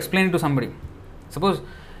try to explain it to somebody. Suppose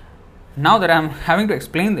now that I am having to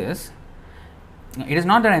explain this, it is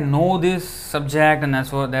not that I know this subject and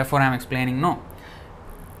therefore I am explaining. No.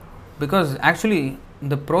 Because actually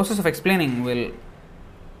the process of explaining will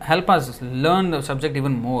help us learn the subject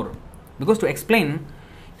even more. Because to explain,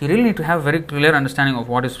 you really need to have very clear understanding of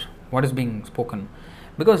what is being spoken.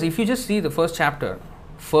 Because if you just see the first chapter,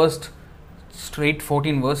 first straight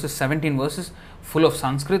 14 verses, 17 verses, full of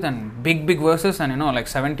Sanskrit and big verses, and like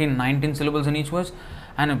 17, 19 syllables in each verse,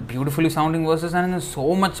 and beautifully sounding verses, and there's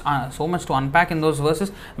so much to unpack in those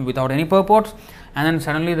verses without any purports. And then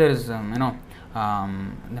suddenly there is the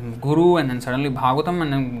Guru, and then suddenly Bhagavatam,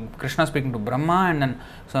 and then Krishna speaking to Brahma, and then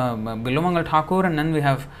Bilomangal Thakur, and then we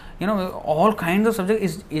have all kinds of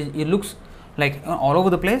subjects. It looks like all over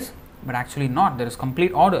the place, but actually not. There is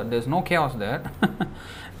complete order. There is no chaos there.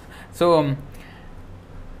 So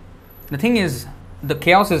the thing is, the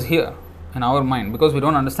chaos is here in our mind because we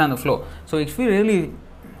don't understand the flow. So if we really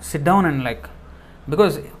sit down and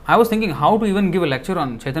because I was thinking how to even give a lecture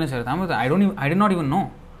on Chaitanya Charitamrita, I did not even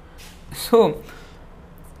know. So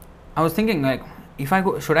I was thinking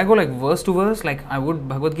should I go like verse to verse like I would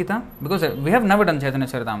Bhagavad Gita, because we have never done Chaitanya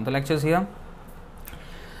Charitamrita lectures here.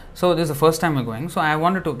 So this is the first time we're going. So I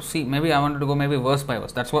wanted to see, maybe I wanted to go verse by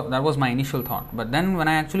verse. That was my initial thought. But then when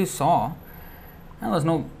I actually saw, there was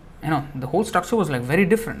no, the whole structure was like very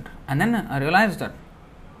different. And then I realized that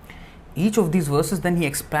each of these verses, then he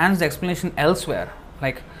expands the explanation elsewhere.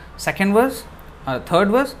 Like second verse,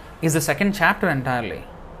 third verse is the second chapter entirely.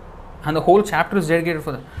 And the whole chapter is dedicated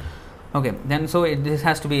for that. Okay, then so this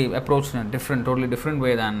has to be approached in a totally different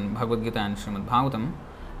way than Bhagavad Gita and Srimad Bhagavatam.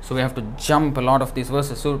 So we have to jump a lot of these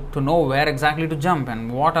verses. So to know where exactly to jump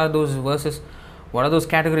and what are those verses, what are those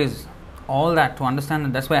categories, all that to understand.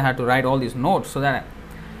 And that's why I had to write all these notes so that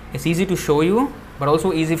it's easy to show you, but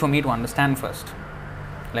also easy for me to understand first.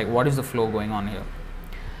 Like what is the flow going on here.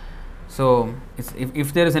 So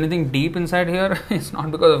if there is anything deep inside here, it's not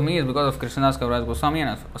because of me, it's because of Krishnadas Kaviraj Goswami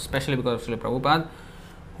and especially because of Srila Prabhupada,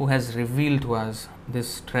 who has revealed to us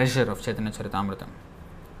this treasure of Chaitanya Charitamrita.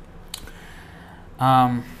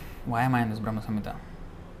 Why am I in this Brahma Samhita?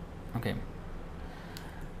 Okay.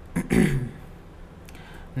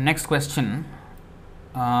 Next question.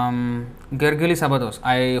 Gargali Sabados.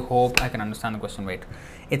 I hope I can understand the question right.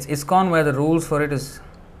 It's ISKCON where the rules for it is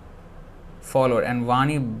followed and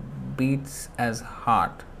Vani beats as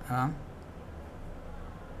heart.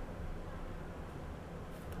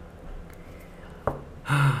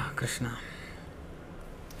 Krishna.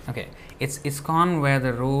 Okay. It's ISKCON where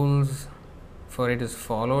the rules for it is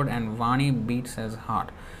followed and Vani beats as heart.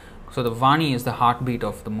 So the Vani is the heartbeat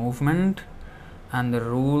of the movement and the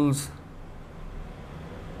rules,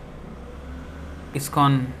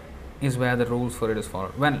 ISKCON is where the rules for it is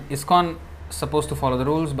followed. Well, ISKCON is supposed to follow the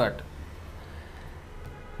rules, but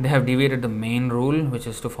they have deviated the main rule, which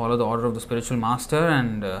is to follow the order of the spiritual master,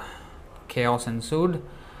 and chaos ensued.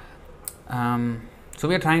 So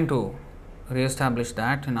we are trying to re-establish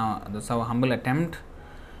that. That's our humble attempt.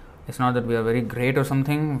 It's not that we are very great or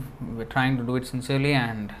something. We're trying to do it sincerely,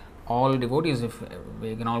 and all devotees, if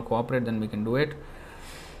we can all cooperate, then we can do it.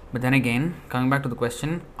 But then again, coming back to the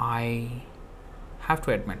question, I have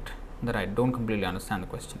to admit that I don't completely understand the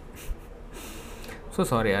question. So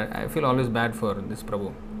sorry, I feel always bad for this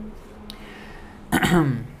Prabhu.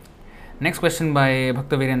 Next question by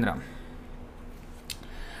Bhakta Virendra.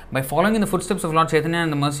 By following in the footsteps of Lord Chaitanya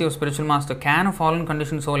and the mercy of spiritual master, can a fallen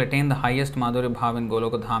conditioned soul attain the highest Madhurya Bhav in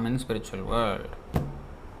Goloka Dham in spiritual world?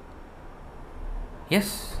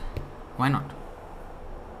 Yes. Why not?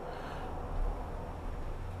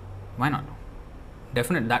 Why not?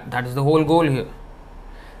 Definitely. That is the whole goal here.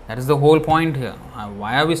 That is the whole point here.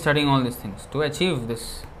 Why are we studying all these things? To achieve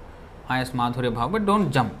this highest Madhurya Bhav. But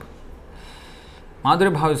don't jump.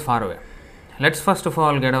 Madhurya Bhav is far away. Let's first of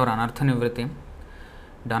all get our Anartha Nivritti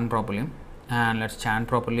done properly, and let's chant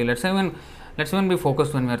properly. Let's even be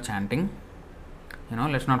focused when we are chanting.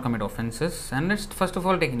 Let's not commit offenses, and let's first of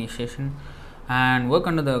all take initiation and work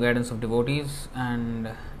under the guidance of devotees, and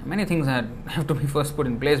many things that have to be first put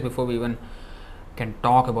in place before we even can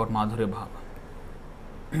talk about Madhurya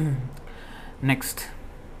Bhava. Next,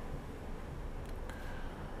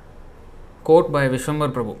 quote by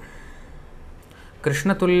Vishwambar Prabhu.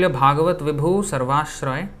 Krishna tulya bhagavat vibhu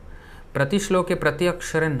sarvashraya prati shloke prati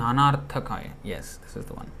akshare nanarthakaya. Yes, this is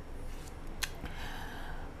the one.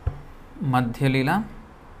 Madhya Leela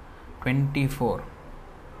 24.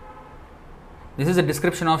 This is a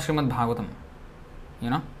description of Srimad Bhagavatam.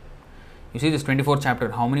 You see this 24th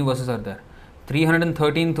chapter, how many verses are there?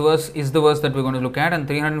 313th verse is the verse that we're going to look at, and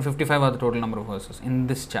 355 are the total number of verses in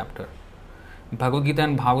this chapter. Bhagavad Gita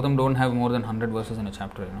and Bhagavatam don't have more than 100 verses in a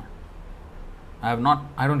chapter, I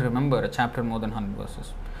don't remember a chapter more than 100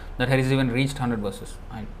 verses. That has even reached 100 verses.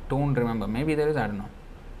 I don't remember. Maybe there is, I don't know.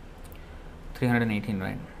 318,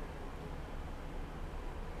 right?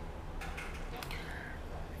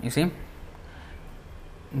 You see?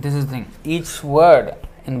 This is the thing. Each word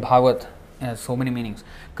in Bhagavat has so many meanings.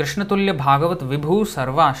 Krishna tulya bhagavat vibhu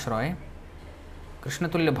sarvashroy. Krishna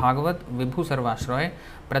tulya bhagavat vibhu sarvashroy.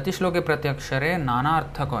 Pratishloke pratyakshare nana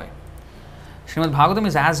arthakoy. Srimad Bhagavatam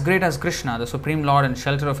is as great as Krishna, the Supreme Lord and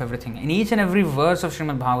shelter of everything. In each and every verse of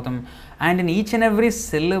Srimad Bhagavatam and in each and every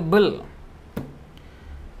syllable,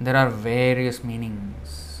 there are various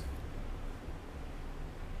meanings.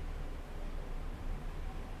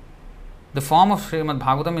 The form of Srimad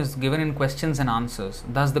Bhagavatam is given in questions and answers.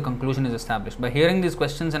 Thus, the conclusion is established. By hearing these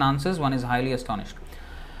questions and answers, one is highly astonished.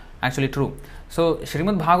 Actually, true. So,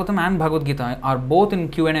 Srimad Bhagavatam and Bhagavad Gita are both in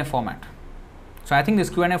Q&A format. So, I think this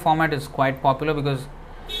Q&A format is quite popular because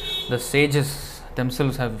the sages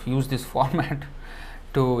themselves have used this format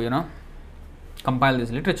to, compile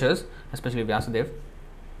these literatures, especially Vyasadeva.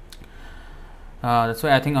 That's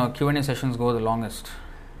why I think our Q&A sessions go the longest.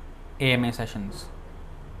 AMA sessions.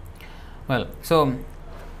 Well, so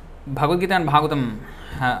Bhagavad Gita and Bhagavatam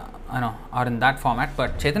are in that format,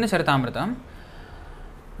 but Chaitanya Charitamrita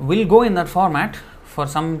will go in that format for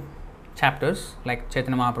some chapters, like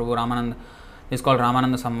Chaitanya Mahaprabhu, Ramananda. This is called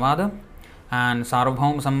Ramananda Samvada, and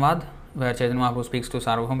Sarvabhaum Samvad, where Chaitanya Mahaprabhu speaks to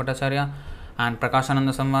Sarvabhaum Bhattacharya, and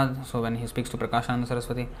Prakashananda Samvad, so when he speaks to Prakashananda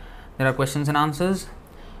Saraswati. There are questions and answers,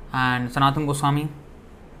 and Sanatana Goswami,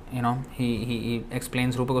 he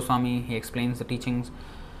explains Rupa Goswami, he explains the teachings.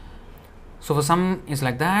 So for some it's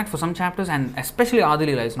like that, for some chapters, and especially Adi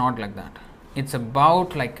Leela is not like that. It's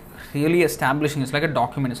about really establishing, it's like a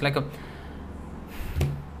document, it's like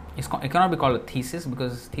it cannot be called a thesis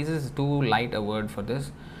because thesis is too light a word for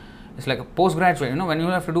this. It's like a postgraduate, when you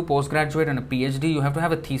have to do postgraduate and a PhD, you have to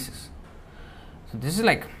have a thesis. So this is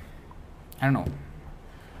I don't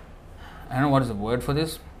know what is the word for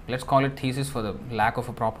this. Let's call it thesis for the lack of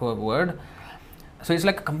a proper word. So it's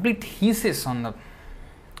like a complete thesis on the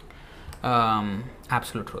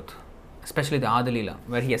absolute truth, especially the Adi Leela,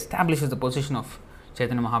 where he establishes the position of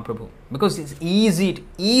Chaitanya Mahaprabhu, because it's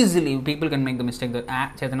easily people can make the mistake that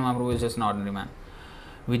Chaitanya Mahaprabhu is just an ordinary man.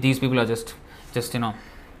 These people are just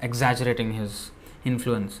exaggerating his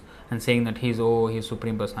influence and saying that he's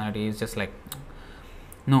Supreme Personality. He's just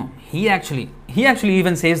no, he actually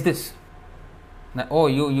even says this, that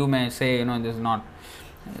you may say this is not.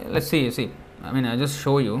 Let's see, I just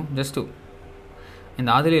show you just to. In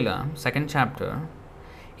the Adi Leela, 2nd chapter,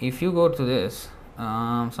 if you go to this,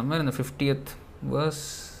 somewhere in the 50th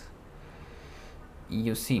verse,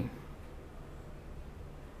 you see.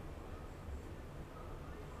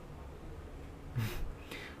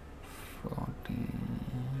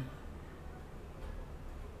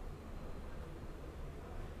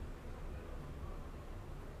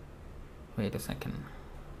 Wait a second.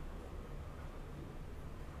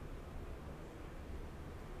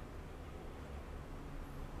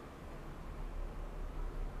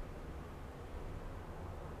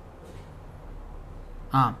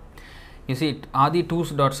 You see, Adi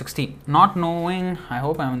 2.60. Not knowing, I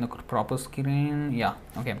hope I am in the proper screen. Yeah,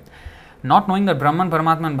 okay. Not knowing that Brahman,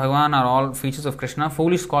 Paramatma and Bhagavan are all features of Krishna,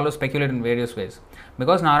 foolish scholars speculate in various ways.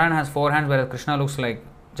 Because Narayana has 4 hands, whereas Krishna looks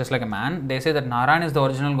just like a man, they say that Narayana is the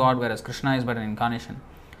original God, whereas Krishna is but an incarnation.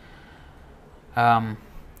 In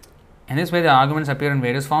this way, the arguments appear in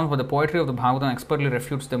various forms, but the poetry of the Bhagavatam expertly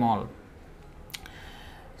refutes them all.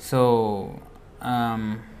 So,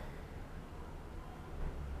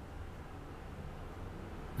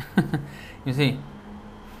 you see,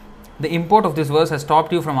 the import of this verse has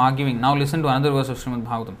stopped you from arguing. Now listen to another verse of Srimad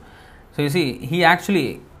Bhagavatam. So you see, he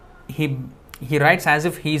actually he writes as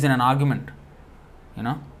if he is in an argument.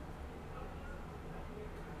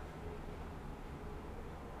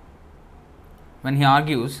 When he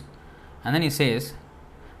argues, and then he says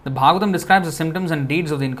The Bhagavatam describes the symptoms and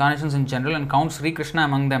deeds of the incarnations in general and counts Sri Krishna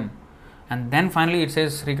among them. And then finally it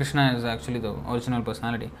says Sri Krishna is actually the original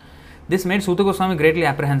personality. This made Suta Goswami greatly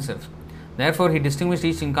apprehensive. Therefore, he distinguished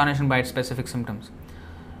each incarnation by its specific symptoms.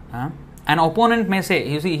 An opponent may say,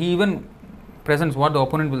 you see, he even presents what the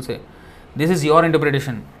opponent will say. This is your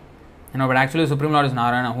interpretation. But actually Supreme Lord is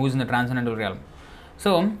Narayana, who is in the transcendental realm.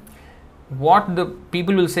 So, what the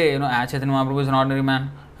people will say, Chaitanya Mahaprabhu is an ordinary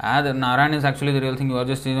man. The Narayana is actually the real thing. You are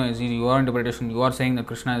just, it's your interpretation. You are saying that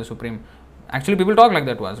Krishna is supreme. Actually, people talk like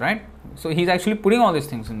that to us, right? So, he's actually putting all these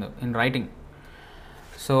things in writing.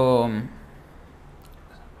 So,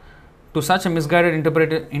 to such a misguided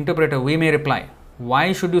interpreter, we may reply,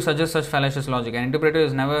 why should you suggest such fallacious logic? An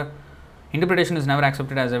interpretation is never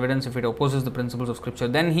accepted as evidence if it opposes the principles of scripture.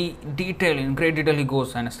 Then in great detail, he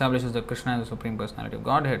goes and establishes that Krishna is the supreme personality of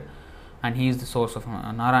Godhead and he is the source of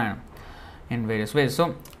Narayana in various ways.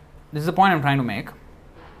 So, this is the point I am trying to make,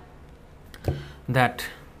 that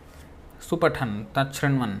Supathan,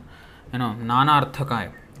 Tachrinvan, Nana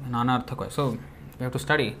Arthakaya. So, we have to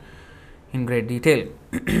study in great detail.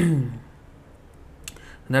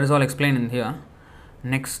 That is all explained in here.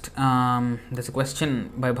 Next, there's a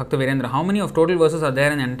question by Bhakta Virendra. How many of total verses are there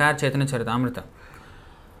in the entire Chaitanya Charitamrita?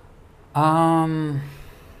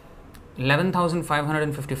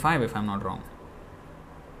 11,555 if I'm not wrong.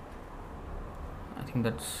 I think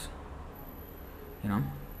that's,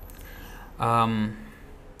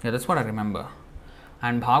 that's what I remember.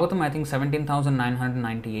 And Bhagavatam, I think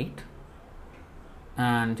 17,998.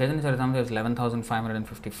 And Chaitanya Charitamrita is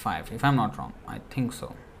 11,555 if I'm not wrong. I think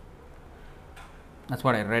so. That's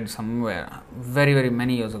what I read somewhere very, very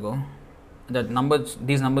many years ago. These numbers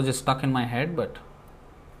just stuck in my head, but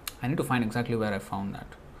I need to find exactly where I found that.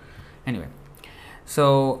 Anyway,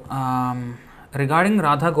 so regarding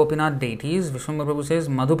Radha Gopinath deities, Vishwambara Prabhu says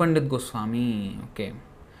Madhu Pandit Goswami. Okay,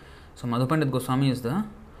 so Madhu Pandit Goswami is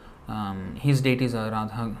his deities are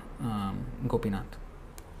Radha Gopinath.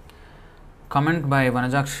 Comment by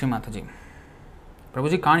Vanajakshi Mataji.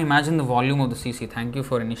 Prabhuji, can't imagine the volume of the CC. Thank you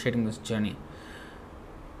for initiating this journey.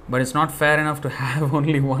 But it's not fair enough to have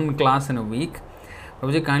only one class in a week.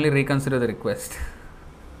 Prabhuji, kindly reconsider the request.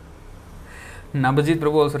 Nabajit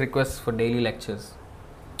Prabhu also requests for daily lectures.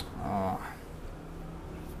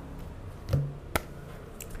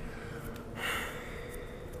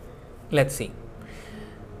 Let's see.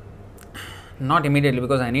 Not immediately,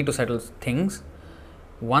 because I need to settle things.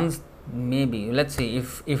 Once, maybe. Let's see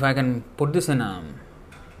if I can put this in a,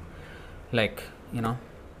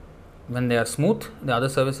 when they are smooth, the other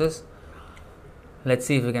services, let's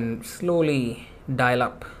see if we can slowly dial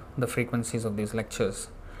up the frequencies of these lectures.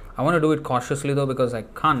 I want to do it cautiously though, because I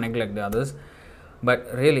can't neglect the others.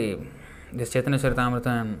 But really, this Chaitanya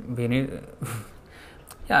Charitamrita, we need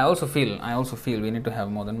I also feel we need to have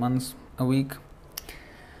more than once a week.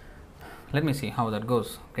 Let me see how that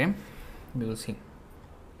goes. Okay, we will see.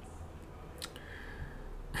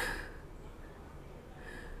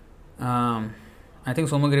 I think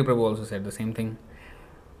Somagiri Prabhu also said the same thing.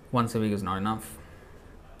 Once a week is not enough.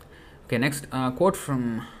 Okay, next quote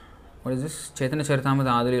from, what is this? Chaitanya Charitamrita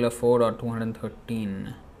Adilila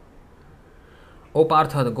 4.213. O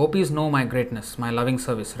Partha, the gopis know my greatness, my loving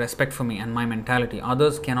service, respect for me and my mentality.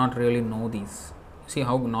 Others cannot really know these. See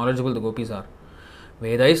how knowledgeable the gopis are.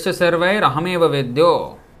 Vedaischa sarvair ahameva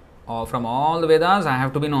vedyo. From all the Vedas, I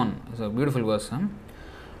have to be known. It's a beautiful verse.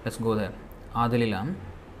 Let's go there. Adilila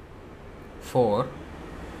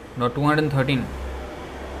 4.213.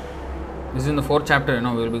 This is in the 4th chapter,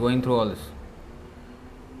 we will be going through all this.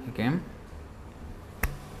 Okay.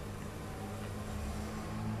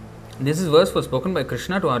 This verse was spoken by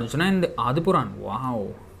Krishna to Arjuna in the Adipuran.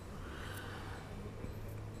 Wow.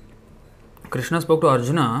 Krishna spoke to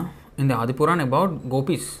Arjuna in the Adipuran about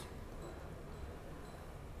gopis.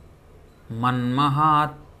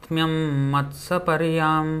 Manmahatmyam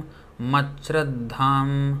matsapariyam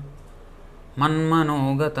machradham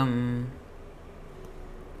manmanogatam.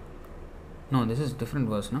 No, this is different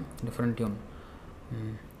verse, no? Different tune.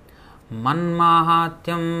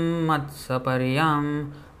 Manmahatyam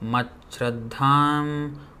matsapariyam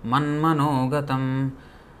machradham manmanogatam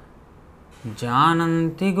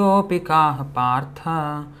jananti gopikah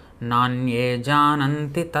partha nanye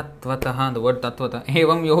jananti tatvatah. The word tatvatah.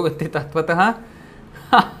 Evam yogati tatvatah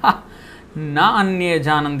na anye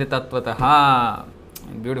jananti tatvatah.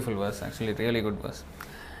 Beautiful verse, actually, really good verse.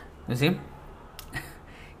 You see,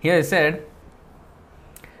 here it said,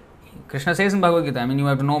 Krishna says in Bhagavad Gita, you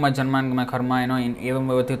have to know my janma and my karma, in evam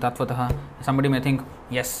yogati tatvatah. Somebody may think,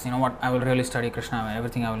 yes, you know what, I will really study Krishna,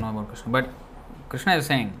 everything I will know about Krishna. But Krishna is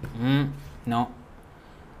saying, no,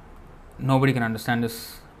 nobody can understand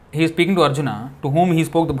this he is speaking to Arjuna, to whom he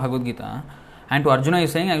spoke the Bhagavad Gita, and to Arjuna he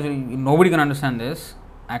is saying, actually, nobody can understand this,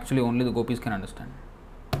 actually only the gopis can understand.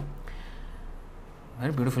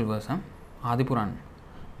 Very beautiful verse, huh? Adi Puran.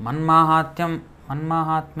 Manmahatyam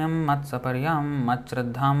matsaparyam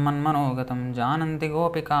matshraddham manmanogatam jananti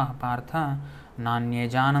gopika partha nanye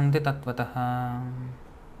jananti tatvatah.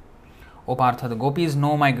 O Partha, the gopis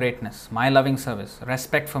know my greatness, my loving service,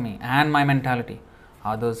 respect for me and my mentality.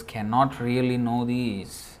 Others cannot really know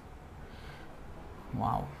these.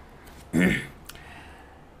 Wow.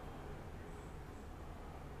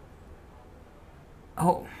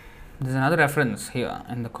 Oh, there's another reference here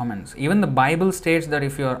in the comments. Even the Bible states that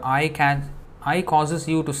if your eye causes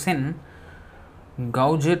you to sin,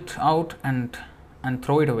 gouge it out and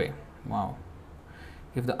throw it away. Wow.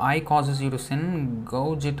 If the eye causes you to sin,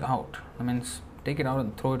 gouge it out. That means take it out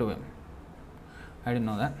and throw it away. I didn't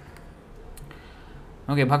know that.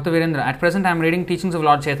 Okay, Bhakta Virendra. At present, I am reading Teachings of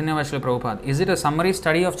Lord Chaitanya by Srila Prabhupada. Is it a summary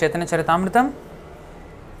study of Chaitanya Charitamritam?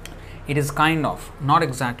 It is kind of, not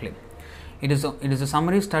exactly. It is a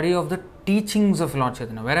summary study of the teachings of Lord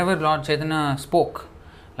Chaitanya. Wherever Lord Chaitanya spoke,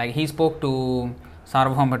 like he spoke to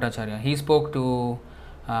Sarvabhauma Bhattacharya, he spoke to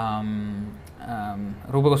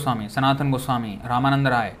Rupa Goswami, Sanatana Goswami,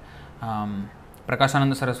 Ramananda Rai,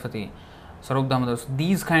 Prakashananda Saraswati, Sarup Damodar.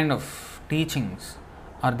 These kind of teachings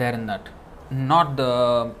are there in that. Not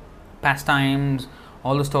the pastimes,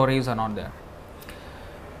 all the stories are not there.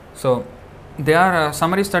 So, they are a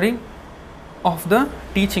summary study of the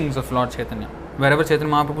teachings of Lord Chaitanya, wherever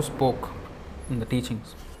Chaitanya Mahaprabhu spoke in the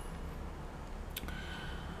teachings.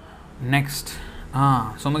 Next,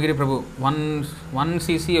 Somagiri Prabhu, one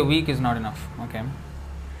cc a week is not enough. Okay.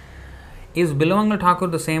 Is Bilavangal Thakur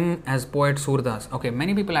the same as poet Surdas? Okay,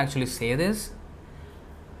 many people actually say this,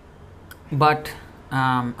 but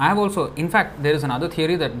I have also, in fact, there is another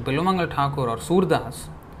theory that Bilavangal Thakur or Surdas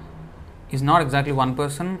is not exactly one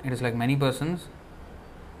person, it is like many persons.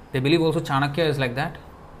 They believe also Chanakya is like that,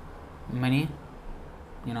 many,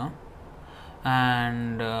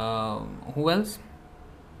 and who else?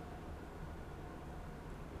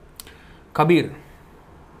 Kabir,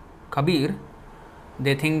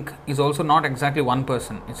 they think is also not exactly one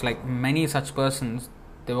person. It's like many such persons.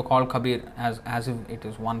 They were called Kabir as if it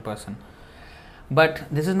is one person. But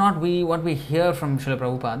this is not what we hear from Srila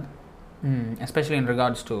Prabhupada, especially in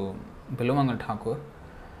regards to Bilavangal Thakur.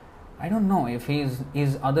 I don't know if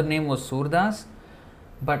his other name was Surdas,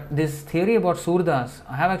 but this theory about Surdas,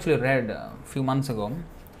 I have actually read a few months ago,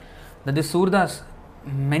 that this Surdas,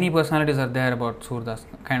 many personalities are there about Surdas,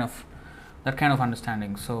 that kind of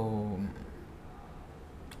understanding. So,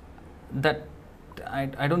 that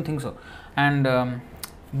I don't think so. And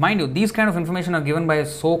mind you, these kind of information are given by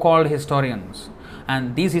so-called historians.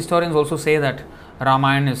 And these historians also say that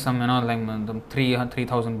Ramayana is some, like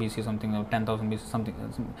 3000 BC something, or 10,000 BC something,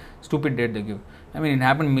 some stupid date they give. I mean, it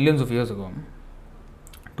happened millions of years ago,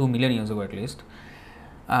 2 million years ago at least.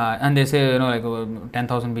 And they say, like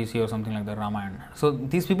 10,000 BC or something like that, Ramayana. So,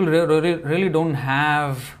 these people really don't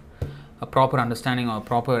have a proper understanding or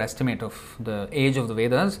proper estimate of the age of the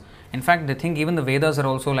Vedas. In fact, they think even the Vedas are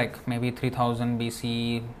also like maybe 3000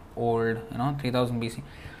 BC old, 3000 BC.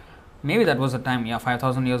 Maybe that was the time,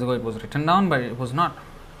 5,000 years ago it was written down, but it was not.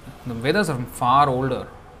 The Vedas are far older,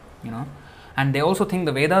 And they also think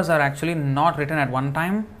the Vedas are actually not written at one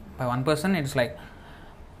time by one person. It's like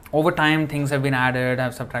over time things have been added,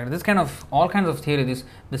 have subtracted. This kind of, all kinds of theory.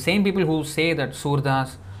 The same people who say that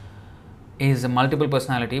Surdas is a multiple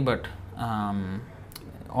personality, but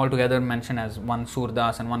altogether mentioned as one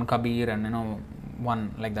Surdas and one Kabir and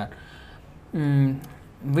one like that.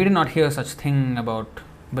 We did not hear such thing about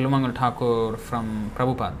Bilavangal Thakur from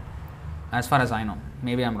Prabhupada, as far as I know.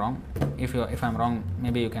 Maybe I'm wrong. If I'm wrong,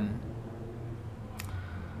 maybe you can.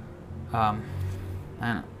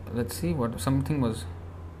 Let's see what something was.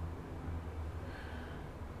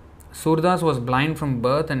 Surdas was blind from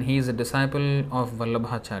birth and he is a disciple of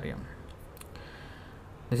Vallabhacharya.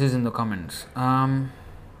 This is in the comments.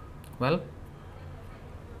 Well,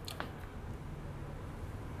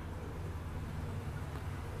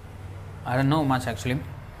 I don't know much actually.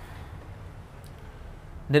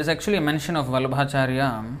 There is actually a mention of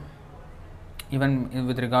Vallabhacharya even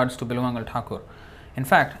with regards to Bilavangal Thakur. In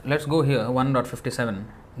fact, let's go here, 1.57.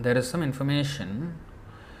 There is some information.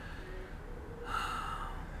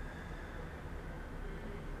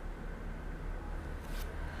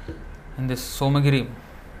 In this Somagiri,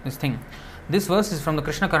 this thing. This verse is from the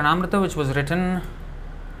Krishna Karnamrita, which was written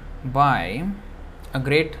by a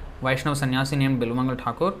great Vaishnava sannyasi named Bilavangal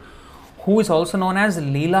Thakur, who is also known as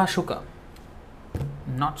Leela Shuka.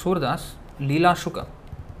 Not Surdas, Leela Shuka.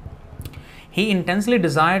 He intensely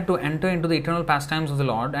desired to enter into the eternal pastimes of the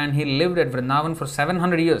Lord, and he lived at Vrindavan for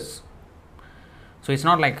 700 years. So it's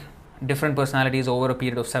not like different personalities over a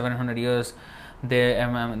period of 700 years. They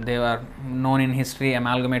are known in history,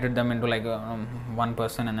 amalgamated them into like one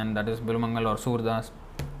person, and then that is Bilumangal or Surdas.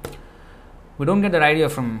 We don't get that idea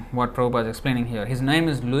from what Prabhupada is explaining here. His name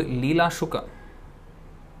is Leela Shuka.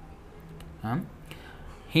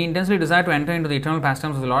 He intensely desired to enter into the eternal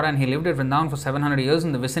pastimes of the Lord, and he lived at Vrindavan for 700 years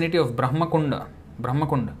in the vicinity of Brahmakunda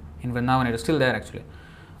in Vrindavan. It is still there actually.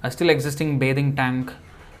 A still existing bathing tank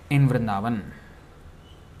in Vrindavan.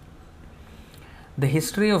 The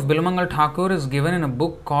history of Bilumangal Thakur is given in a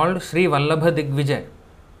book called Sri Vallabha Digvijay.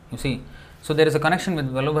 You see, so there is a connection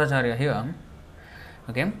with Vallabhacharya here.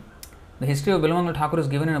 Okay, the history of Bilumangal Thakur is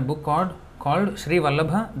given in a book called Sri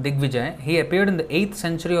Vallabha Digvijay. He appeared in the 8th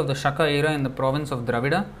century of the Shaka era in the province of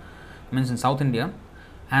Dravida, means in South India,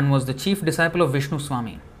 and was the chief disciple of Vishnu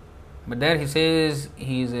Swami. But there he says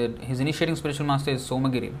his initiating spiritual master is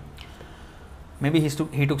Somagiri. Maybe he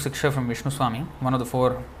took Siksha from Vishnu Swami, one of the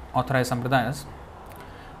 4 authorized sampradayas,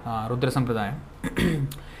 Rudra Sampradaya.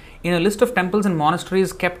 In a list of temples and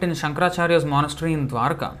monasteries kept in Shankaracharya's monastery in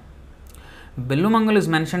Dwarka, Bilumangal is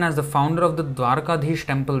mentioned as the founder of the Dwarkadhish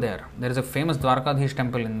temple there. There is a famous Dwarkadhish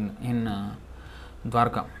temple in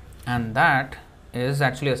Dwarka, and that is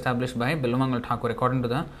actually established by Bilumangal Thakur according to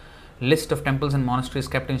the list of temples and monasteries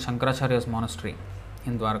kept in Shankaracharya's monastery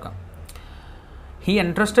in Dwarka. He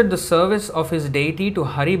entrusted the service of his deity to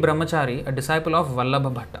Hari Brahmachari, a disciple of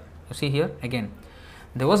Vallabha Bhatta. You see here again,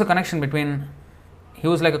 there was a connection between, he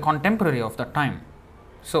was like a contemporary of that time.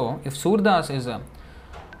 So if Surdas is a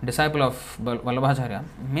disciple of Vallabhacharya,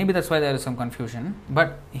 maybe that's why there is some confusion.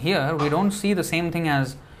 But here we don't see the same thing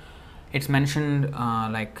as it's mentioned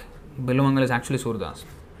like Bilumangal is actually Surdas.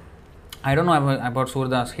 I don't know about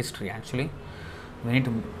Surdas' history actually. I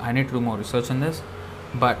need to do more research on this.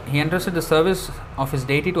 But he entrusted the service of his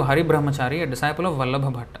deity to Hari Brahmachari, a disciple of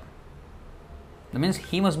Vallabha Bhatta. That means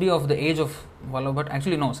he must be of the age of Vallabha Bhatta.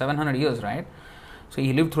 Actually no, 700 years, right? So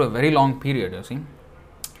he lived through a very long period, you see.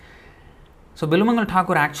 So Bilumangal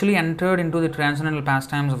Thakur actually entered into the transcendental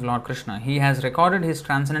pastimes of Lord Krishna. He has recorded his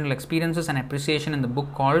transcendental experiences and appreciation in the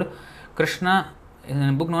book known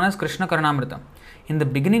as Krishna Karnamrita. In the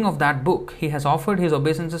beginning of that book, he has offered his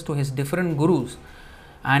obeisances to his different gurus,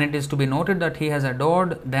 and it is to be noted that he has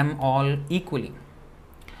adored them all equally.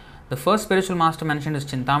 The first spiritual master mentioned is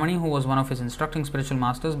Chintamani, who was one of his instructing spiritual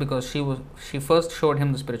masters because she first showed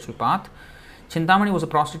him the spiritual path. Chintamani was a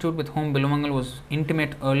prostitute with whom Bilumangal was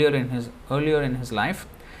intimate earlier in his life.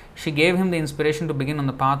 She gave him the inspiration to begin on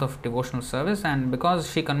the path of devotional service, and because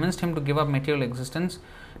she convinced him to give up material existence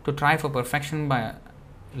to try for perfection by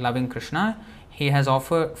loving Krishna, he has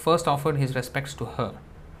first offered his respects to her.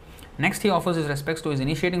 Next, he offers his respects to his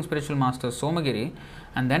initiating spiritual master Somagiri,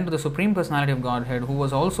 and then to the Supreme Personality of Godhead, who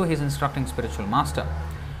was also his instructing spiritual master.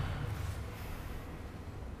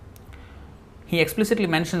 He explicitly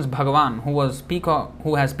mentions Bhagavan, who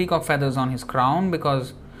has peacock feathers on his crown,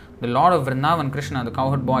 because the Lord of Vrindavan, Krishna, the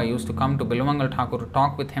cowherd boy, used to come to Bilumangal Thakur to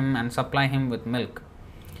talk with him and supply him with milk.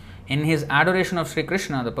 In his adoration of Sri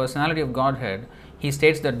Krishna, the personality of Godhead, he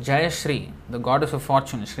states that Jayashri, the goddess of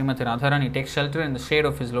fortune, Srimati Radharani, takes shelter in the shade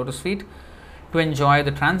of his lotus feet to enjoy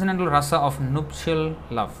the transcendental rasa of nuptial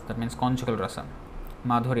love, that means conjugal rasa,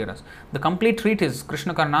 Madhurya rasa. The complete treatise,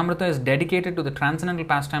 Krishna Karnamrita, is dedicated to the transcendental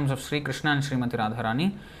pastimes of Sri Krishna and Srimati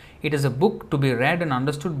Radharani. It is a book to be read and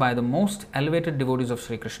understood by the most elevated devotees of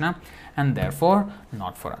Sri Krishna, and therefore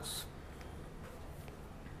not for us.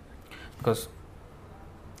 Because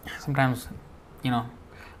sometimes,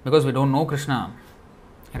 because we don't know Krishna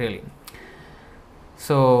really.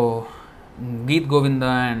 So Geet Govinda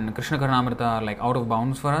and Krishna Karnamrita are like out of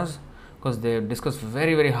bounds for us, because they discuss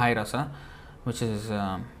very, very high rasa, which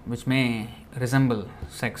may resemble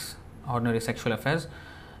ordinary sexual affairs.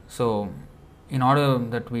 So in order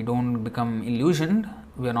that we don't become illusioned,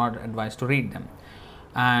 we are not advised to read them.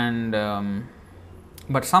 And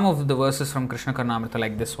but some of the verses from Krishna Karnamrita,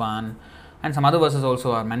 like this one, and some other verses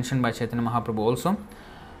also are mentioned by Chaitanya Mahaprabhu also.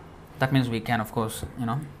 That means we can, of course,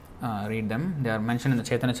 read them. They are mentioned in the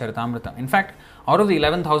Chaitanya Charitamrita. In fact, out of the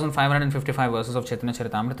 11,555 verses of Chaitanya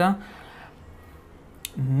Charitamrita,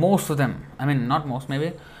 most of them, not most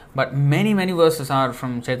maybe, but many verses are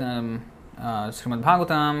from Srimad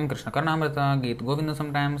Bhagavatam, Krishna Karnamrita, Geet Govinda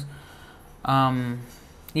sometimes,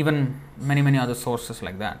 even many other sources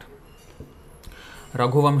like that.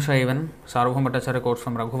 Raghuvamsha even, Sarvabhauma Bhattacharya quotes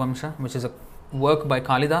from Raghuvamsha, which is a work by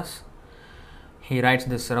Kalidas. He writes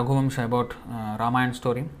this Raghuvamsha about Ramayana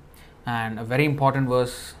story, and a very important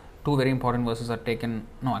verse, two very important verses are taken,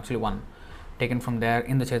 one, taken from there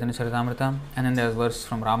in the Chaitanya Charitamrita, and then there's verse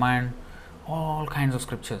from Ramayana, all kinds of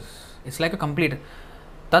scriptures. It's like a complete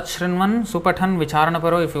Tat Shrinvan Supathan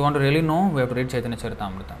Vicharanaparo. If you want to really know, we have to read Chaitanya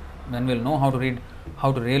Charitamrita. Then we'll know how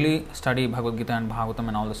to really study Bhagavad Gita and Bhagavatam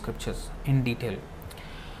and all the scriptures in detail.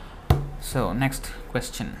 So, next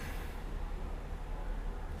question.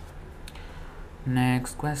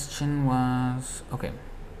 Next question was, okay,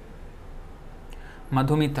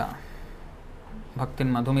 Madhumita,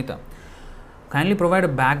 Bhaktin Madhumita. Kindly provide a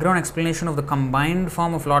background explanation of the combined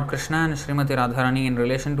form of Lord Krishna and Srimati Radharani in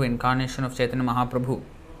relation to incarnation of Chaitanya Mahaprabhu.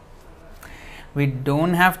 We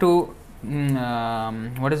don't have to,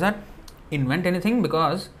 invent anything,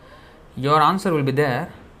 because your answer will be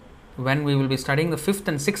there when we will be studying the 5th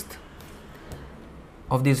and 6th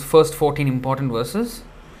of these first 14 important verses.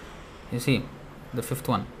 You see, the 5th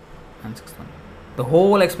one and 6th one. The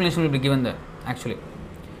whole explanation will be given there, actually.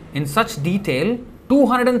 In such detail,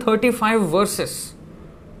 235 verses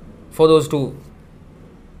for those two.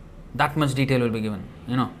 That much detail will be given,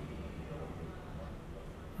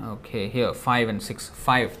 Okay, here 5 and 6.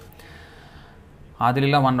 5.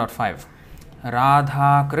 Adilila 1.5.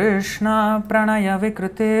 Radha Krishna Pranaya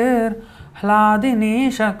Vikritir Hladini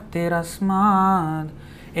Shaktirasmad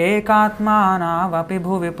Ekatmanavapi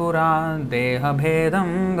Bhuvipura Deha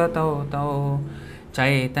Bhedam Gatotau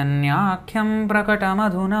Chaitanyakhyam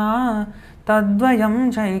Prakatamadhuna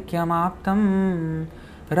Tadvayam Chaikyamaptam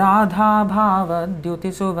Radha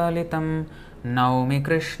Bhavadyuti Suvalitam Naumi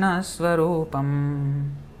Krishna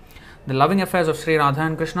Swarupam. The loving affairs of Sri Radha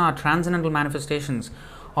and Krishna are transcendental manifestations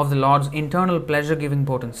of the Lord's internal pleasure-giving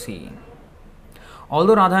potency.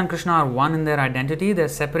 Although Radha and Krishna are one in their identity, they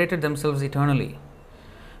have separated themselves eternally.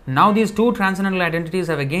 Now these two transcendental identities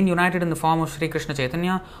have again united in the form of Sri Krishna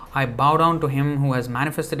Chaitanya. I bow down to him who has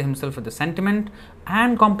manifested himself with the sentiment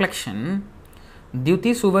and complexion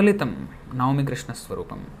Dyuti Suvalitam Naumi Krishna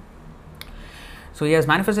Swarupam. So he has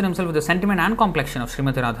manifested himself with the sentiment and complexion of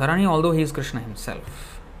Srimati Radharani, although he is Krishna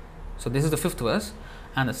himself. So this is the 5th verse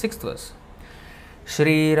and the 6th verse.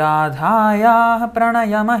 Shri Radhaya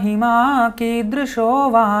Pranaya Mahima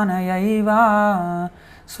Kidrisho Vanayaiva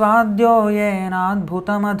Swadyo Yena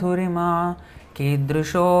Adbhuta Madhurima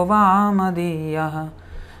Kidrisho Vamadiyah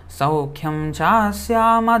Saukhyam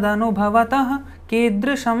Chasya Madanubhavatah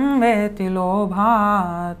Kidrisham Veti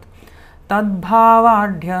Lobhat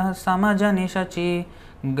Tadbhavadhya Samajanishachi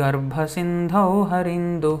Garbha Sindhau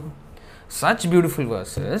Harindu. Such beautiful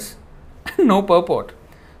verses, no purport.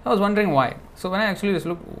 I was wondering why. So when I actually just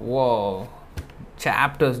looked, whoa,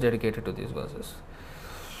 chapters dedicated to these verses.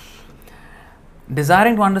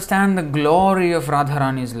 Desiring to understand the glory of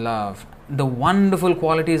Radharani's love, the wonderful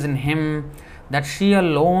qualities in him that she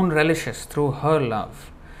alone relishes through her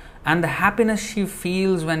love, and the happiness she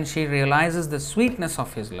feels when she realizes the sweetness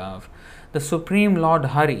of his love, the Supreme Lord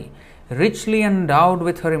Hari, richly endowed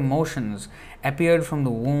with her emotions, appeared from the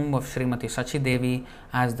womb of Srimati Sachi Devi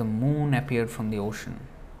as the moon appeared from the ocean.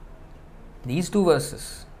 These two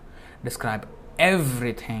verses describe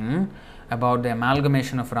everything about the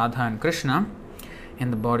amalgamation of Radha and Krishna in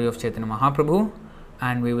the body of Chaitanya Mahaprabhu,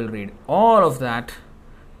 and we will read all of that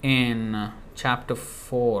in chapter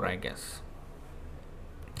 4, I guess.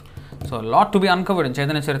 So a lot to be uncovered in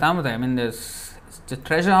Chaitanya Charitamrita. I mean, the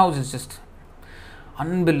treasure house is just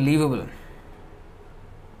unbelievable.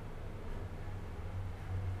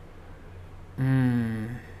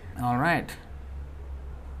 All right.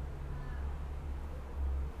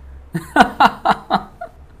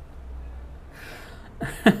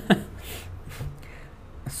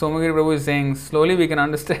 Somagiri Prabhu is saying, slowly we can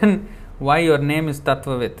understand why your name is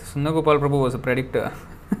Tattvavit. Sundar Prabhu was a predictor.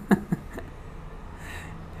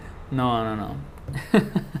 No.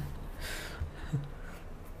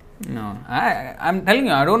 No, I'm telling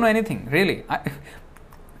you, I don't know anything, really.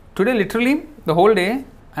 Today, literally, the whole day,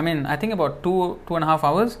 I think about 2.5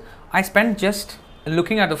 hours, I spent just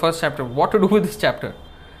looking at the first chapter, what to do with this chapter.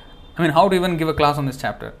 How to even give a class on this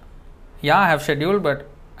chapter. Yeah, I have scheduled, but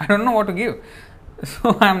I don't know what to give.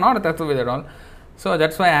 So, I am not a Tattvavid at all. So,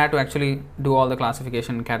 that's why I had to actually do all the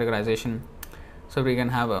classification, categorization, so we can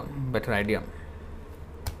have a better idea.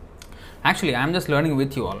 Actually, I am just learning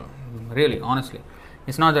with you all, really, honestly.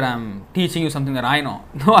 It's not that I am teaching you something that I know.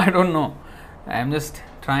 No, I don't know. I am just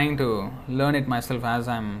trying to learn it myself as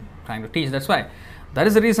I am trying to teach. That's why. That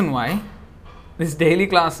is the reason why these daily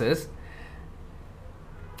classes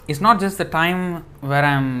is not just the time where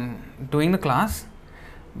I am doing the class,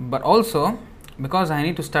 but also because I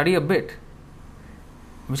need to study a bit,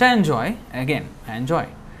 which I enjoy. Again, I enjoy.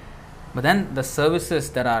 But then the services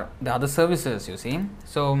that are the other services, you see.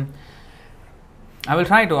 So I will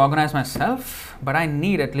try to organize myself, but I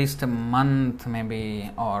need at least a month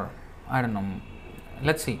maybe, or I don't know.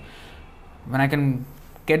 Let's see. When I can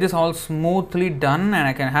get this all smoothly done and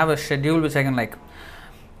I can have a schedule which I can like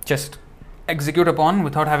just execute upon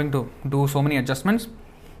without having to do so many adjustments,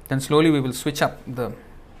 then slowly we will switch up the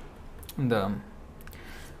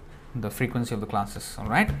frequency of the classes. All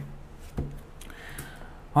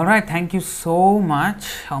right. Thank you so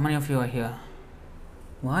much. How many of you are here?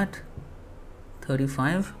 What?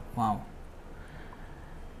 35? Wow.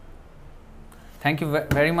 Thank you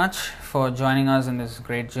very much for joining us in this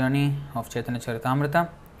great journey of Chaitanya Charitamrita.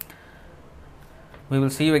 We will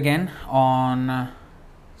see you again on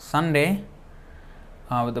Sunday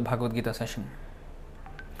with the Bhagavad Gita session.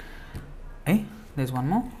 Hey, there's one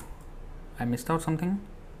more. I missed out something.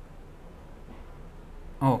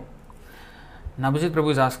 Oh, Nabhajit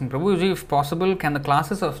Prabhu is asking, Prabhuji, if possible, can the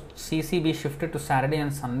classes of CC be shifted to Saturday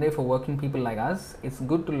and Sunday for working people like us? It's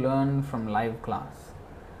good to learn from live class.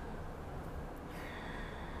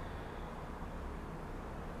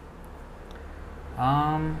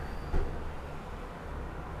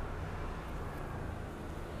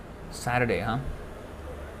 Saturday, huh?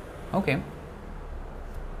 Okay.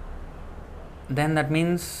 Then that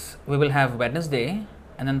means we will have Wednesday,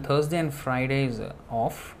 and then Thursday and Friday is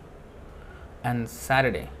off, and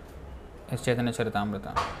Saturday is Chaitanya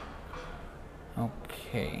Charitamrita.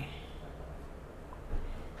 Okay.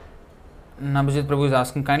 Nabhajit Prabhu is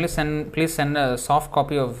asking, please send a soft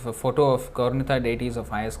copy of a photo of Gaurnita deities of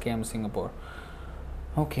ISKM Singapore.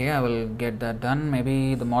 Okay, I will get that done.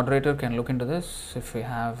 Maybe the moderator can look into this if we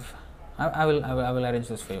have. I will arrange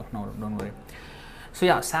this for you. No, don't worry. So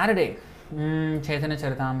yeah, Saturday, Chaitanya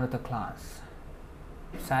Charitamrita class.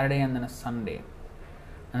 Saturday and then a Sunday,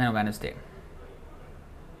 and then a Wednesday.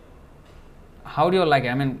 How do you like it?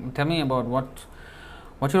 I mean, tell me about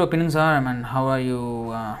what your opinions are. I mean, how are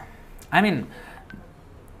you?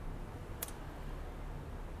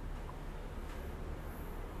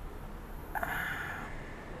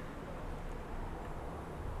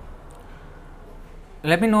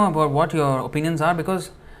 Let me know about what your opinions are, because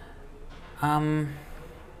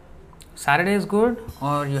Saturday is good,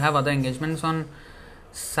 or you have other engagements on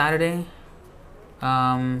Saturday.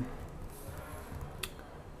 How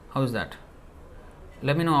is that?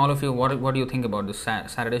 Let me know, all of you, what do you think about this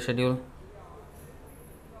Saturday schedule?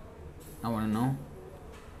 I want to know.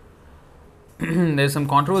 There's some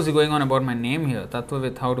controversy going on about my name here, Tattva,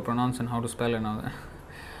 with how to pronounce and how to spell and all that.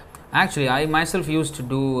 Actually, I myself used to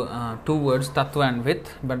do two words, Tattva and With,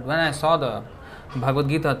 but when I saw the Bhagavad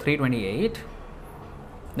Gita 3.28,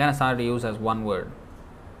 then I started to use as one word.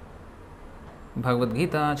 Bhagavad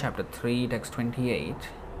Gita chapter 3, text 28.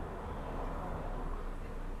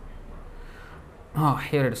 Oh,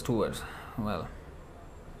 here it is, two words. Well,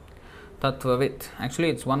 Tattva With.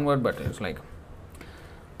 Actually, it's one word, but it's like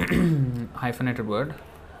hyphenated word.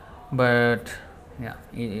 But yeah,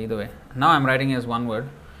 either way. Now I'm writing as one word.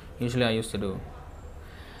 Usually I used to do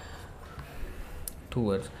two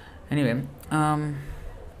words. Anyway,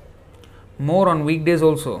 more on weekdays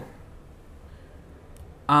also.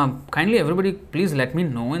 Kindly everybody please let me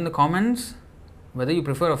know in the comments whether you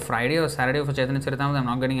prefer a Friday or Saturday for Chaitanya Charitamrita. I'm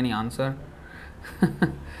not getting any answer.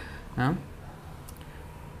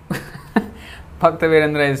 Bhakta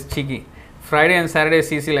Virendra is cheeky. Friday and Saturday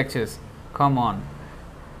CC lectures. Come on.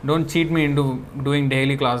 Don't cheat me into doing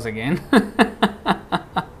daily class again.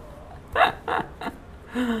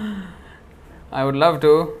 I would love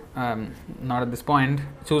to, not at this point,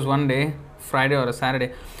 choose one day, Friday or a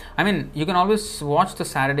Saturday. I mean, you can always watch the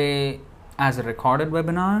Saturday as a recorded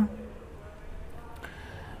webinar.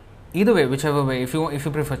 Either way, whichever way. If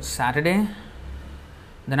you prefer Saturday,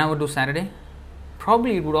 then I would do Saturday.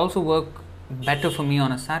 Probably it would also work better for me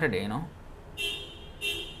on a Saturday, you know.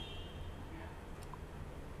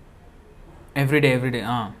 Every day,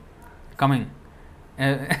 coming.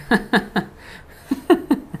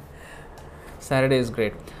 Saturday is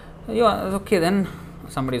great. Yeah, okay, then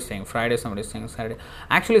somebody is saying Friday, somebody is saying Saturday.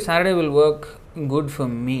 Actually, Saturday will work good for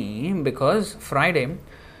me, because Friday,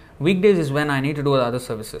 weekdays is when I need to do other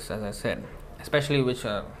services, as I said, especially which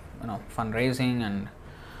are, fundraising and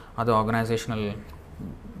other organizational,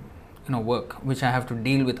 work, which I have to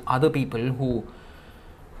deal with other people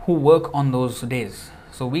who work on those days.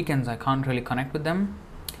 So weekends I can't really connect with them.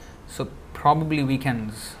 So probably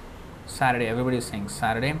weekends, Saturday. Everybody is saying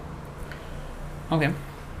Saturday. Okay,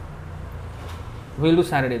 we'll do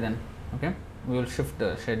Saturday then. Okay, we will shift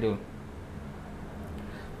the schedule.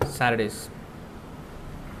 Saturdays.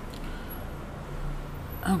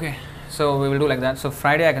 Okay, so we will do like that. So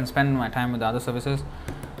Friday I can spend my time with the other services.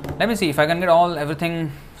 Let me see if I can get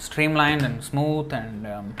everything streamlined and smooth and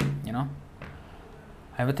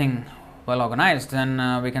everything well organized,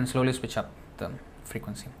 then we can slowly switch up the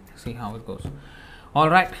frequency, see how it goes. All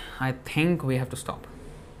right, I think we have to stop.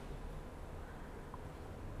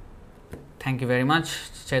 Thank you very much.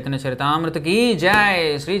 Chaitanya Charitamrita ki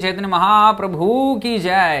jai, Sri Chaitanya Mahaprabhu ki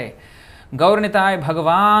jai, Gaur Nitai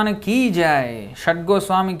Bhagavan ki jai, Shad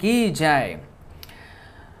Goswami ki jai,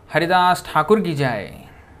 Haridas Thakur ki jai,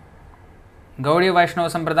 Gaudiya Vaishnava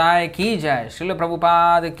Sampradaya ki jai, Srila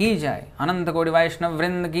Prabhupada ki jai, Ananta Gaudi Vaishnava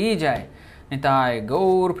Vrind ki jai, Nitai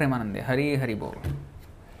Gaur Premanande. Hari Hari Bol.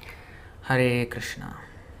 Hare Krishna.